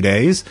 1 or 2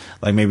 days,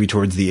 like maybe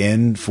towards the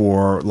end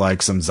for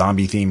like some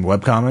zombie themed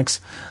webcomics,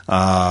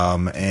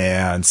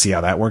 and see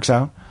how that works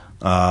out.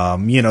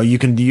 You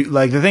can do,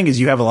 like, the thing is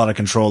you have a lot of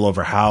control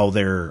over how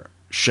they're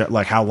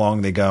like how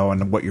long they go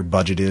and what your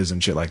budget is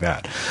and shit like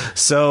that.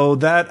 So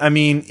that, I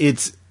mean,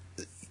 it's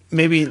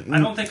maybe. I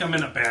don't think I'm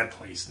in a bad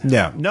place now.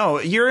 Yeah, no,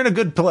 you're in a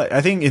good place.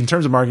 I think in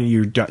terms of marketing,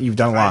 you've done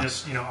a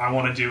lot. I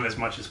want to do as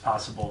much as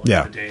possible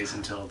in the days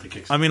until the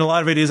Kickstarter. I mean, a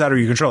lot of it is out of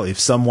your control. If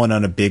someone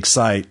on a big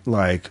site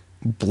like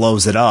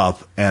blows it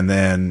up, and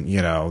then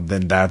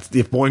then that's,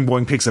 if Boing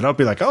Boing picks it up,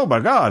 be like, oh my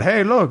god,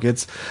 hey, look,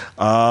 it's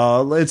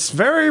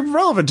very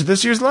relevant to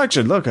this year's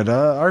election. Look at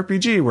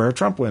RPG where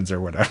Trump wins or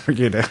whatever.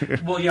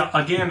 Well, yeah,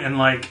 again, and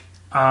like,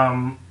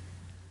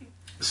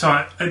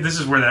 so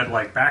this is where that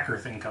like backer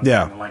thing comes in.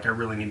 And, like, I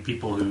really need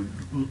people who,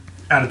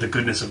 out of the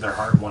goodness of their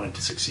heart, wanted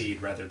to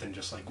succeed rather than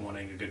just like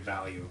wanting a good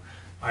value.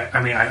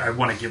 I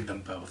want to give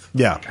them both.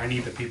 Yeah, like, I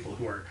need the people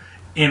who are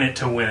in it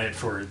to win it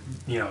for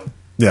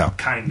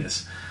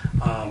kindness.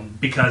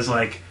 Because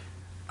like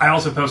I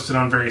also posted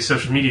on various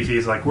social media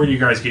feeds like, where do you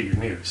guys get your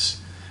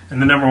news?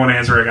 And the number one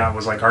answer I got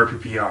was like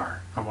RPPR.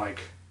 I'm like,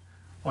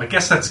 well, I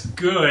guess that's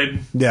good.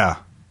 Yeah.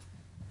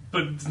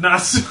 But it's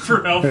not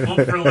super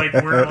helpful for like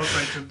where else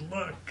I should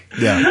look.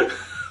 Yeah.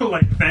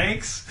 Like,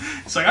 thanks.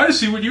 It's like, I just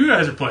see what you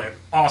guys are playing.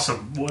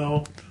 Awesome.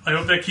 Well, I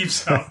hope that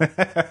keeps up.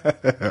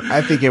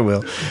 I think it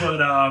will.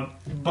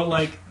 But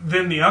like,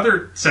 then the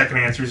other second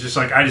answer is just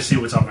like, I just see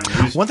what's on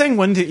my news. One thing,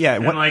 and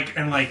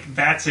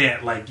that's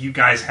it. Like, you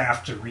guys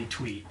have to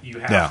retweet. You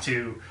have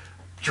to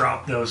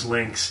drop those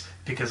links.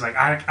 Because like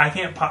I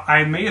can't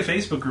I made a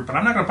Facebook group, but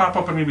I'm not going to pop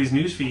up on anybody's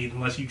newsfeed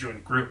unless you join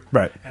the group.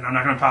 Right. And I'm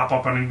not going to pop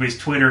up on anybody's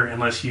Twitter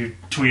unless you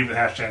tweet with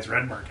hashtags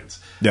Red Markets.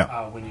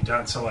 Yeah. When you're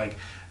done. So like,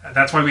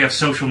 that's why we have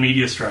social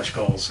media stretch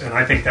goals, and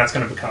I think that's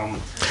going to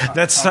become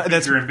that's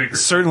bigger and bigger.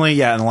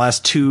 Certainly, in the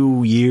last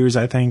 2 years,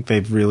 I think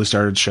they've really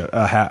started.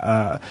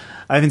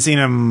 I haven't seen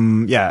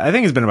them. Yeah, I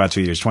think it's been about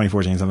 2 years,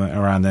 2014, something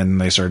around then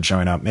they started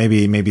showing up.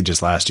 Maybe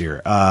just last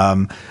year.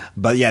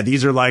 But yeah,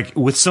 these are like,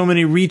 with so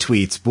many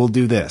retweets, we'll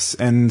do this,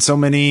 and so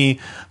many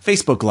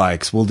Facebook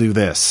likes, we'll do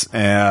this,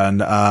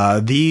 and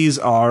these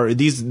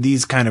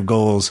kind of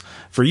goals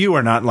for you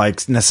are not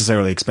like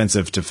necessarily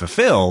expensive to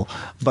fulfill,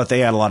 but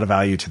they add a lot of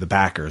value to the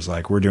backers.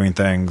 Like, we're doing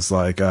things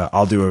like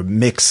I'll do a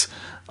mix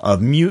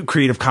of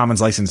Creative Commons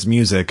licensed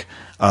music,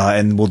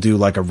 and we'll do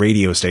like a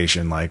radio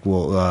station, like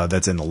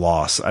that's in the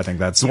loss. I think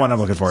that's the one I'm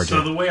looking forward to.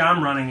 So the way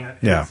I'm running it,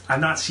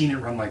 I've not seen it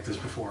run like this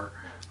before.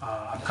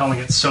 I'm calling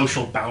it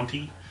social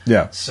bounty.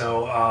 Yeah.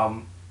 So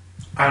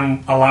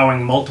I'm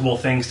allowing multiple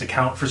things to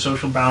count for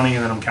social bounty,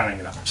 and then I'm counting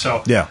it up.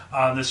 So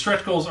the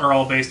stretch goals are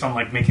all based on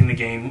like making the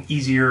game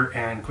easier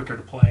and quicker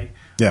to play.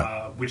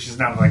 Yeah. Which is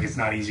not like it's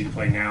not easy to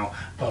play now,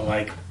 but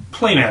like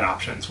playmat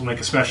options. We'll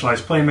make a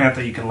specialized playmat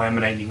that you can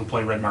laminate. And you can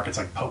play red markets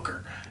like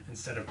poker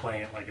instead of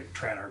playing it like a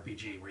trad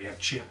RPG where you have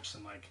chips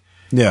and like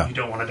you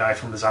don't want to die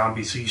from the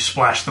zombie, so you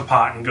splash the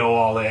pot and go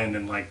all in.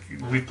 And like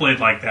we've played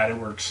like that, it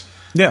works.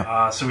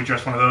 Yeah. So we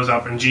dress one of those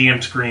up, and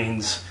GM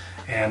screens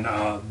and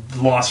the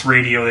lost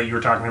radio that you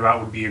were talking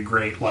about would be a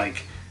great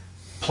like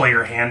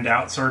player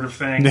handout sort of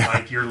thing. Yeah.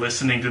 Like you're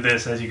listening to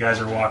this as you guys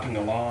are walking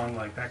along,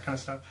 like that kind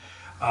of stuff.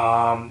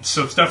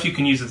 So stuff you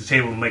can use at the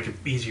table to make it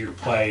easier to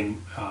play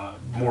and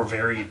more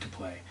varied to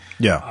play.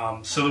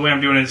 Yeah. So the way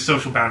I'm doing it is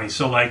social bounty.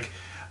 So like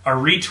a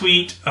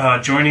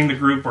retweet, joining the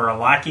group or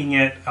liking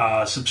it,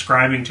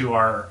 subscribing to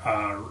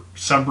our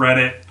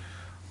subreddit,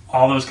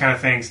 all those kind of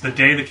things. The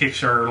day the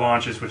Kickstarter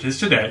launches, which is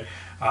today,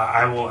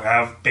 I will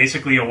have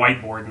basically a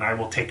whiteboard, and I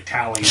will take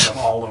tallies of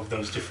all of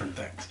those different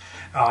things.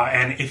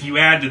 And if you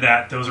add to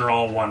that, those are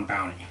all one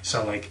bounty.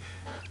 So like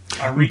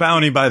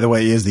Bounty, by the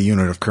way, is the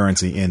unit of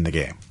currency in the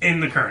game. In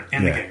the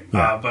game.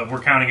 Yeah. But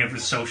we're counting it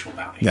as social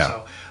bounty. Yeah.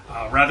 So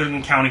rather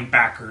than counting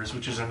backers,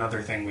 which is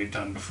another thing we've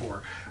done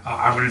before,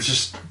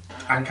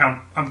 I'm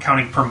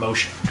counting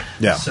promotion.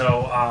 Yeah.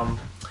 So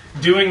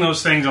doing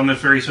those things on the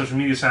various social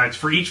media sites,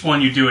 for each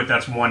one you do it,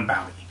 that's one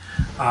bounty.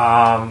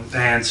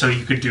 And so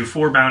you could do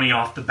 4 bounty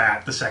off the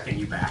bat the second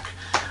you back.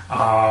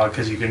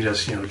 Because you can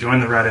just, join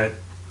the Reddit,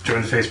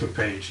 join the Facebook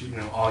page,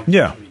 all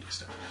your social media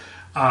stuff.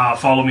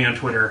 Follow me on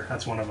Twitter.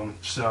 That's one of them.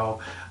 So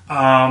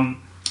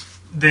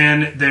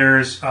then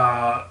there's,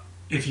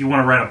 if you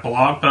want to write a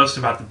blog post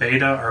about the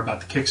beta or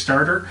about the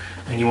Kickstarter,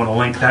 and you want to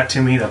link that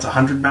to me, that's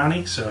 100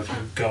 bounty. So if you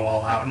go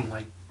all out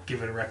and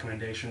give it a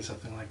recommendation,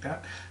 something like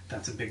that,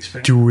 that's a big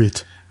spend. Do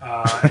it.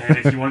 And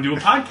if you want to do a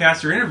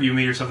podcast or interview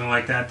me or something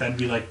like that, that'd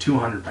be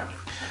 200 bounty.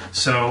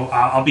 So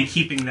I'll be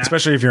keeping that.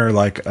 Especially if you're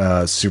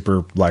a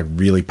super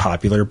really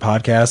popular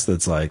podcast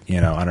that's I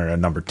don't know,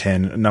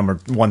 number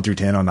 1 through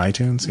 10 on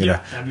iTunes.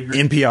 Yeah, that'd be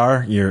great.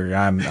 NPR.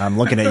 I'm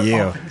looking at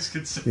you. All things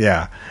considered.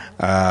 Yeah.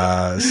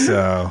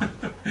 Yeah.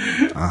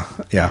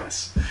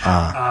 Yes.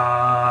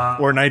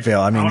 Or Night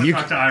Vale. I want to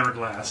talk to Ira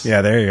Glass.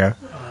 Yeah, there you go.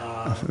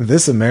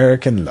 This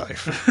American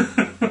Life.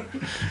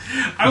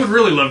 I would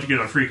really love to get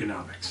on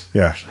Freakonomics.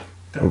 Yeah. Actually.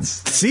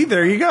 See,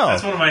 there you go.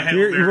 That's one of my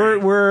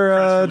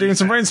We're doing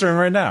some brainstorming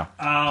right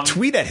now.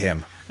 Tweet at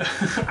him.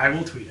 I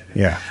will tweet at him.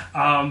 Yeah.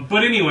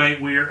 But anyway,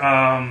 we're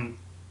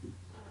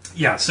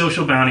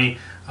social bounty.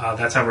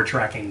 That's how we're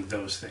tracking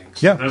those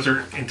things. Yeah. Those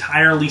are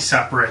entirely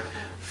separate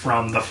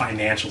from the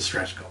financial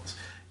stretch goals.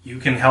 You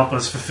can help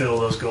us fulfill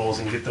those goals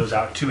and get those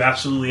out to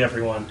absolutely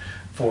everyone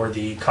for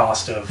the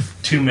cost of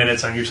 2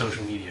 minutes on your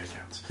social media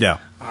accounts. Yeah.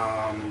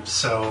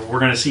 So we're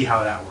going to see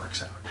how that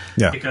works out.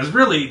 Yeah. Because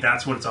really,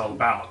 that's what it's all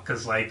about.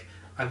 Because I've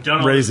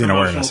done all Raising this promotional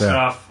awareness,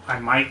 stuff. I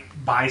might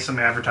buy some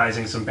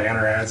advertising, some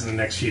banner ads in the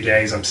next few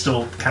days. I'm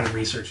still kind of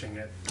researching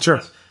it.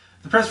 Sure.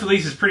 The press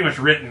release is pretty much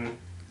written.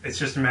 It's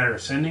just a matter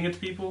of sending it to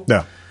people.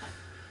 Yeah.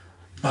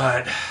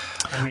 But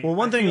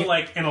one thing,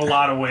 I feel in a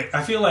lot of ways,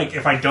 I feel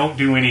if I don't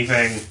do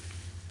anything,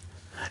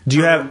 do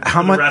you have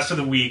how much the rest of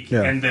the week,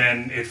 and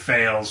then it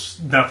fails,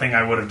 nothing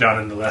I would have done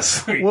in the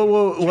last week.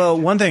 Well,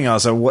 one thing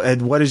also,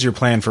 what is your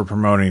plan for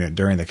promoting it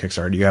during the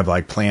Kickstarter? Do you have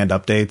planned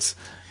updates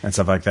and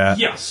stuff like that?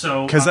 Yeah,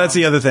 so because that's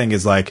the other thing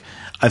is I've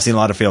seen a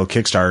lot of failed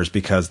Kickstarters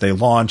because they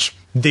launch,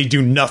 they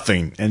do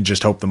nothing and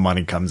just hope the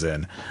money comes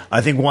in.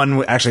 I think the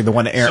one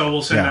Aaron. So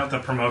we'll send out the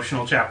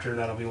promotional chapter.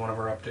 That'll be one of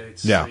our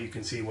updates. Yeah. So you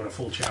can see what a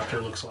full chapter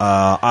looks like.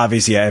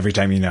 Obviously, every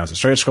time you announce a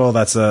stretch goal,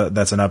 that's an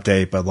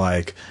update. But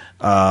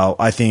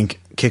I think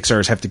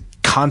Kickstarters have to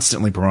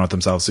constantly promote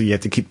themselves, so you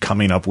have to keep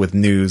coming up with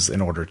news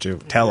in order to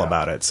tell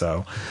about it.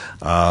 So,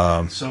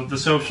 so the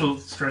social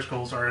stretch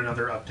goals are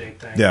another update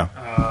thing.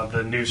 Yeah.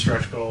 The new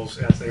stretch goals,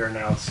 as they are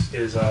announced,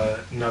 is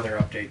another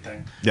update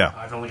thing. Yeah.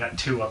 I've only got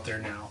 2 up there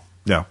now.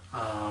 Yeah.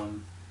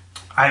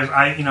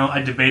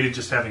 I debated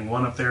just having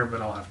 1 up there,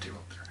 but I'll have 2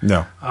 up there.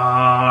 No.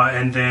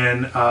 And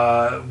then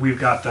we've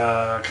got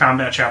the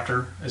combat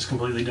chapter is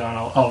completely done.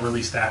 I'll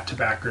release that to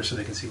backers so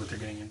they can see what they're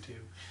getting into.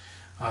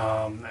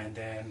 And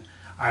then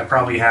I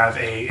probably have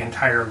a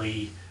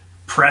entirely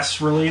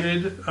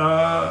press-related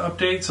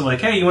update. So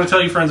hey, you want to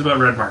tell your friends about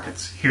Red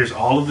Markets? Here's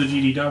all of the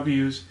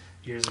GDWs.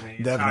 Here's the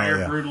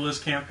entire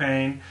Brutalist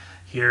campaign.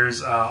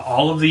 Here's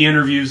all of the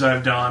interviews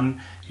I've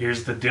done.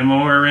 Here's the demo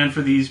I ran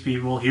for these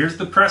people. Here's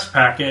the press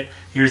packet.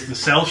 Here's the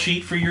sell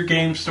sheet for your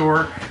game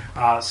store.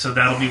 So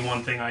that'll be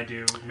one thing I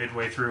do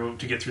midway through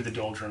to get through the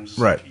doldrums.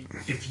 Right.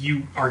 If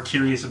you are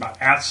curious about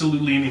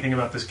absolutely anything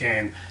about this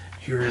game,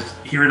 here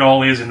it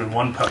all is in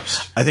one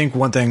post. I think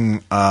one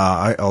thing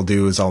I'll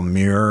do is I'll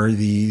mirror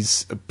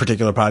these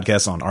particular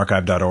podcasts on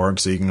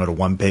archive.org so you can go to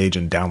one page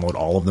and download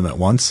all of them at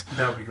once.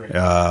 That would be great.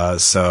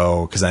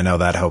 Because I know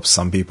that helps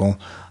some people.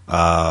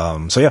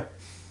 Yeah.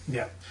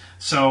 Yeah.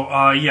 So,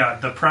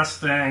 the press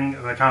thing,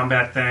 the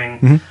combat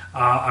thing,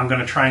 I'm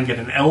going to try and get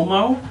an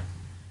Elmo.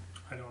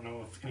 I don't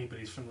know if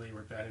anybody's familiar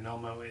with that. An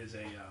Elmo is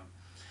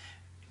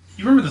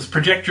you remember those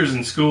projectors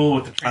in school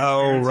with the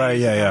transparency? Oh, right,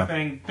 yeah.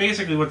 Thing?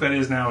 Basically what that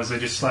is now is they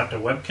just slapped a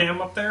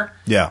webcam up there.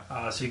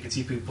 Yeah. So you can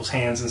see people's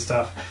hands and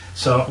stuff.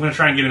 So I'm going to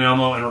try and get an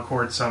Elmo and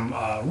record some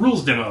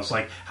rules demos,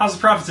 like how's the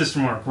profit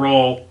system work?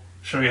 Roll,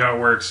 show you how it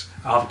works.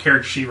 I'll have a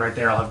character sheet right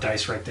there. I'll have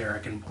dice right there. I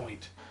can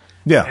point.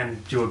 Yeah.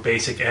 And do a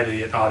basic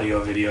edit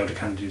audio video to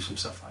kind of do some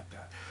stuff like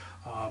that.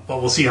 But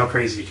we'll see how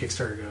crazy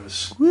Kickstarter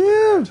goes.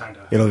 Woo!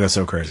 It'll go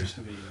so crazy.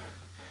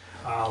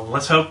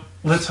 Let's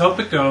hope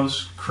it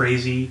goes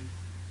crazy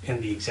in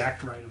the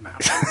exact right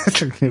amount.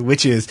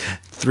 Which is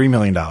 $3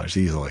 million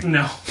easily.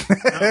 No.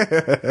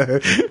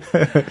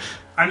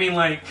 I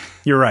mean,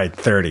 you're right,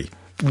 30.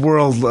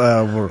 World.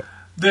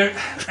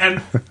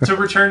 And to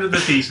return to the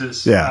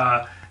thesis,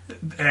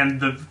 and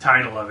the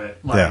title of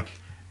it,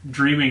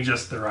 dreaming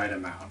just the right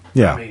amount.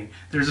 Yeah. I mean,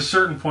 there's a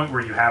certain point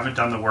where you haven't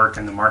done the work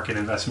and the market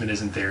investment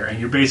isn't there, and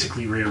you're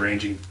basically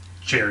rearranging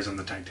chairs on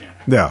the Titanic.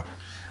 Yeah.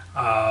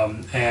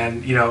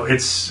 And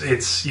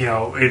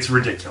it's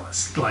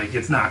ridiculous.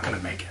 It's not going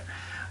to make it.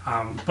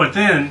 But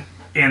then,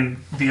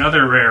 in the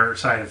other rare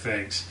side of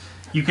things,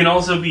 You can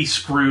also be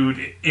screwed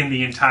in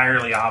the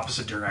entirely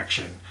opposite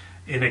direction,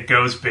 and it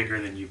goes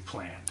bigger than you've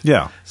planned.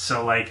 Yeah.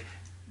 So, like,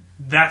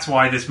 that's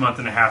why this month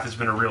and a half has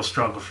been a real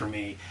struggle for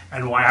me,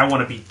 and why I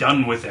want to be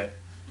done with it.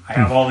 I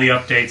have all the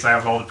updates, I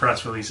have all the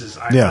press releases,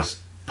 I'm just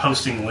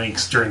posting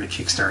links during the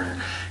Kickstarter.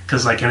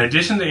 Because, like, in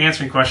addition to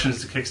answering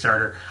questions to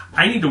Kickstarter,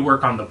 I need to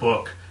work on the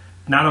book,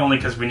 not only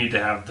because we need to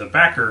have the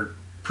backer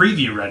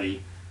preview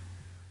ready,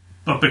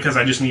 but because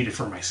I just need it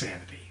for my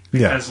sanity.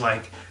 Because,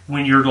 like,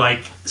 when you're,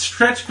 like,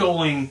 stretch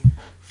goaling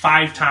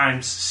 5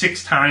 times,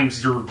 6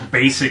 times your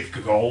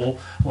basic goal,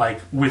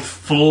 like, with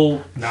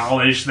full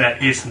knowledge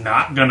that it's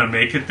not going to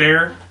make it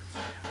there,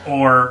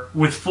 or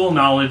with full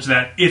knowledge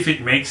that if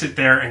it makes it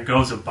there and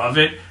goes above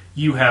it,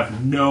 you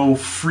have no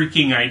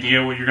freaking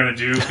idea what you're going to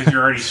do because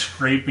you're already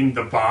scraping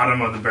the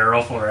bottom of the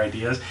barrel for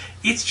ideas.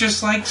 It's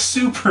just, like,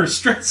 super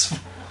stressful.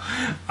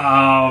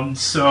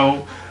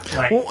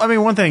 Like, well, I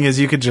mean, one thing is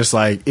you could just,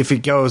 like, if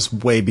it goes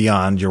way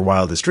beyond your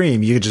wildest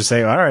dream, you could just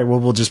say, all right, well,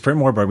 we'll just print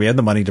more books. We had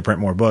the money to print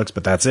more books,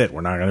 but that's it.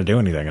 We're not going to do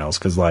anything else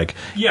because, like,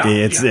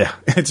 it's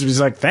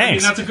just like,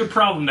 thanks. I mean, that's a good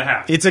problem to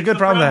have. It's a good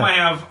problem to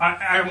have.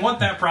 I want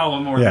that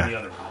problem more than the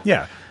other problem.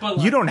 Yeah. But,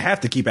 like, you don't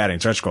have to keep adding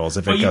stretch goals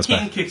if it goes you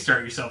back. can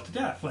kickstart yourself to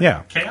death.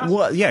 Like, Chaos?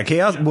 Well,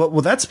 Chaos. Yeah.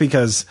 Well, that's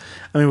because,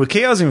 I mean, with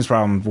Chaosium's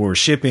problem were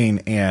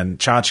shipping and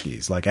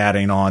tchotchkes, like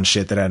adding on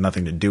shit that had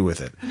nothing to do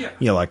with it. Yeah.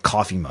 You know, like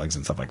coffee mugs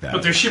and stuff like that.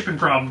 But their shipping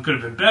problem could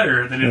have been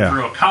better than to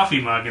throw a coffee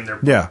mug in their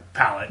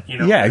pallet. You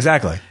know? Yeah,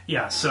 exactly.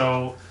 Yeah,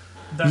 so...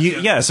 so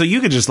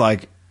you could just,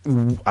 like,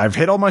 I've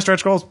hit all my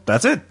stretch goals.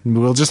 That's it.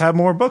 We'll just have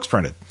more books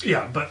printed.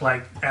 Yeah, but,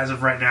 like, as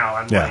of right now,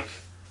 I'm, like,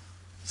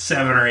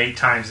 7 or 8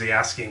 times the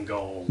asking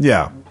goal.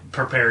 Yeah.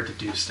 Prepared to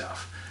do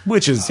stuff.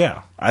 Which is,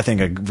 I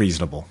think,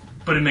 reasonable.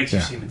 But it makes you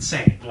seem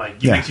insane.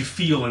 Like, it makes you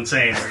feel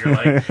insane where you're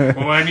like,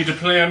 well, I need to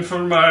plan for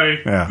my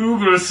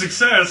Uber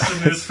success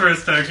in this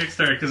first time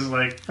Kickstarter because,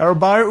 like... Or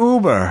buy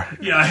Uber.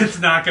 Yeah, it's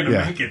not going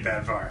to make it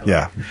that far.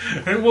 Like,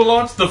 and we'll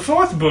launch the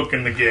 4th book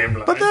in the game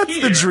line. But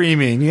that's the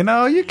dreaming, you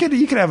know? You could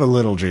have a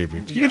little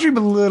dreaming. You can dream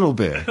a little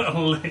bit. A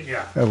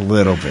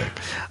little bit.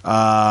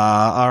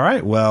 All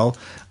right, well...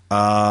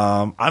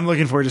 I'm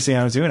looking forward to seeing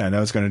how it's doing. I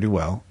know it's going to do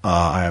well.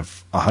 I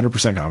have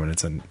 100%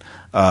 confidence in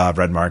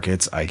Red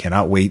Markets. I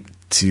cannot wait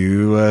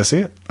to see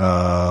it.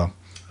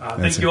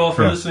 Thank you all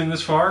for listening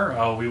this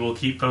far. We will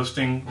keep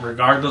posting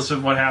regardless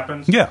of what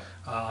happens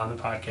on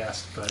the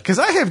podcast. Because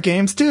I have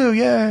games too,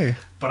 yay.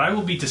 But I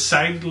will be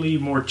decidedly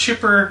more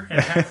chipper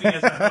and happy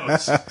as a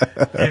host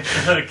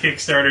if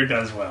Kickstarter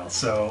does well.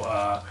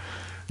 So...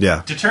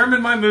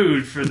 determine my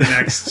mood for the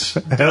next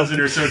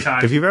dozen or so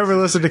times. If you've ever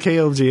listened to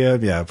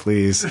KLGM,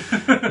 please.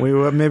 We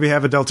will maybe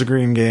have a Delta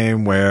Green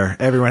game where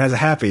everyone has a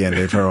happy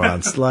ending for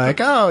once. Like,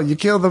 oh, you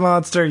kill the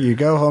monster, you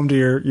go home to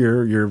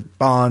your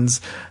bonds,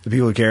 the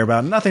people you care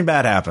about, nothing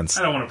bad happens.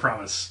 I don't want to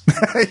promise.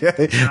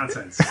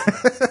 Nonsense.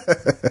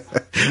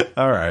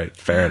 All right,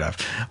 fair enough.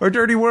 Or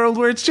Dirty World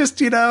where it's just,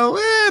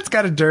 it's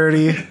got a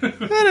dirty, and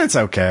it's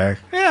okay.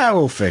 Yeah,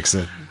 we'll fix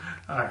it.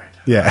 All right.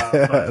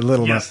 Yeah, a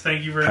little. Yes,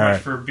 thank you very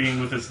much for being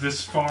with us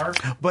this far.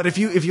 But if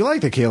you like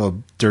the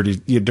Caleb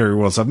Dirty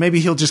World stuff, maybe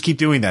he'll just keep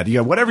doing that.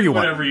 Whatever you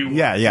want.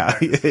 Yeah,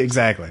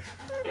 exactly.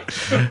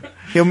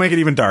 He'll make it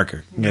even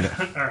darker. Get it?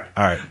 All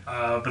right.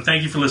 But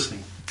thank you for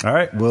listening. All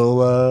right,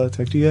 we'll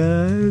talk to you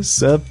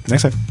guys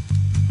next time.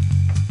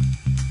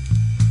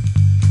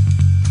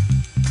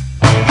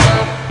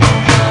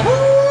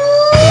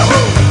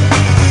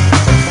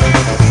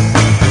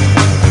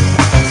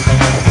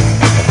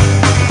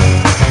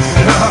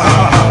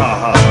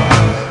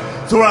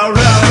 So I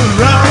run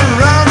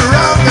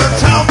and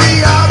tell me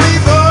I'll be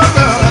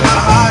burning and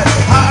I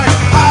hide,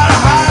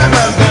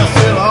 but they're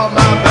still on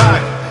my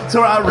back.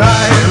 So I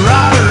ride,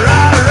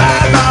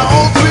 my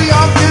own 3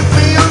 keep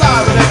me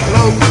alive and they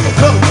close,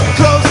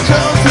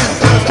 it's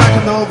just like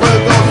an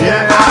overdose.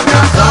 Yeah, I've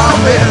got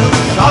zombies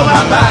on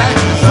my back,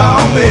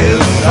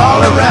 zombies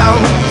all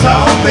around,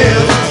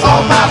 zombies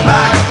on my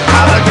back.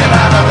 How to get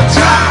out of the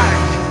track?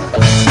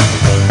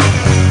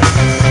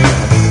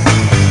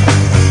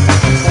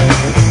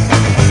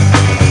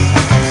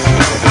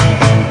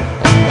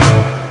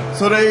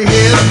 So they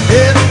hit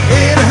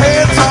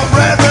some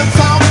bread and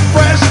some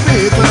fresh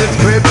meat, and it's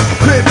grip,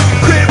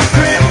 yeah,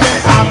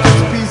 I'm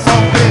just a piece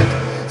of meat.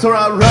 So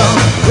I run,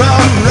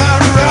 I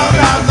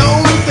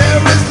know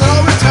there is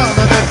no return,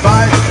 and they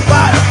fight,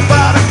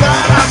 I'm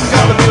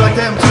gonna be like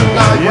them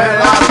tonight. Well,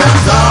 I've got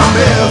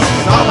zombies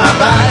on my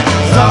back,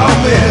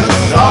 zombies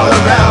all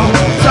around,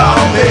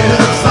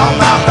 zombies on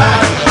my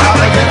back, how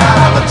to get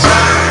out of the track?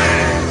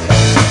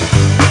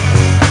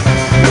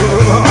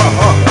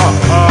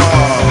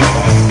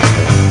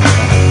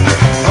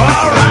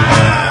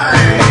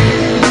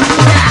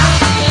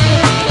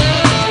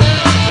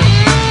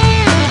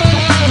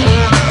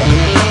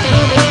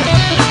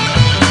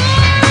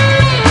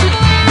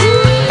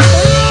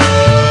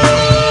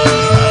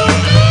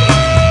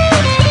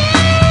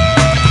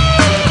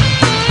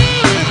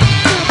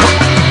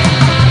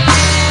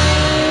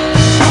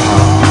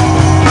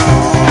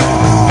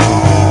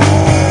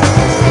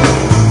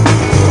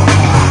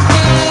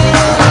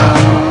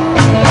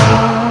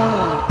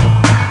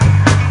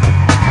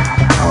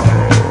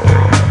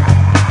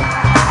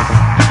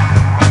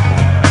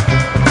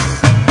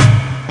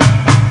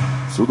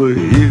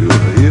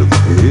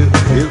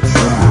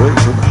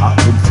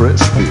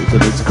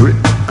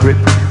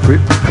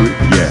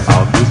 Yeah,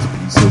 I'm just a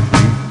piece of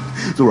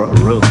meat. So I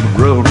run.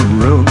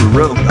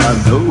 I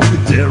know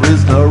that there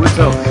is no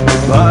return.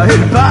 Bye,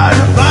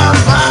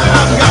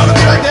 I'm gonna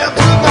be like that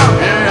too.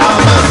 Yeah,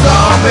 I'm a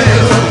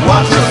zombie.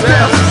 Watch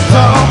yourself.